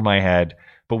is over my head,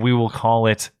 but we will call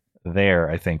it there.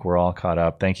 I think we're all caught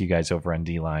up. Thank you guys over on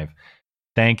DLive.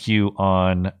 Thank you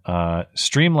on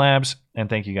Streamlabs, and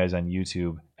thank you guys on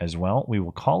YouTube as well. We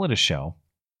will call it a show.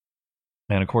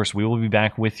 And of course, we will be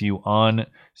back with you on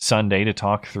Sunday to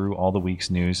talk through all the week's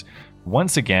news.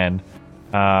 Once again,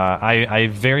 I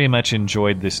very much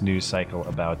enjoyed this news cycle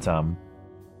about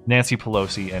Nancy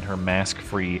Pelosi and her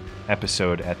mask-free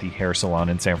episode at the hair salon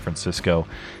in San Francisco.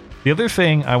 The other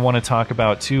thing I want to talk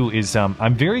about, too, is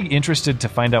I'm very interested to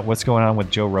find out what's going on with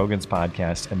Joe Rogan's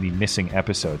podcast and the missing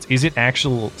episodes. Is it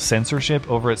actual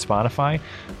censorship over at Spotify,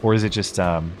 or is it just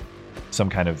some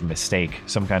kind of mistake,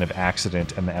 some kind of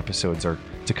accident, and the episodes are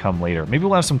to come later? Maybe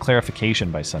we'll have some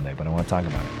clarification by Sunday, but I want to talk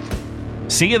about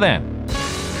it. See you then.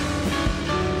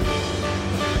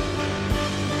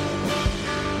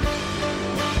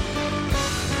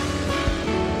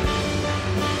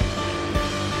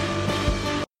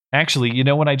 Actually, you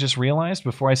know what I just realized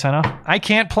before I sign off? I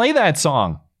can't play that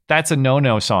song. That's a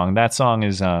no-no song. That song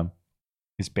is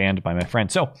banned by my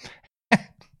friend. So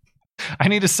I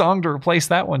need a song to replace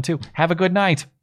that one too. Have a good night.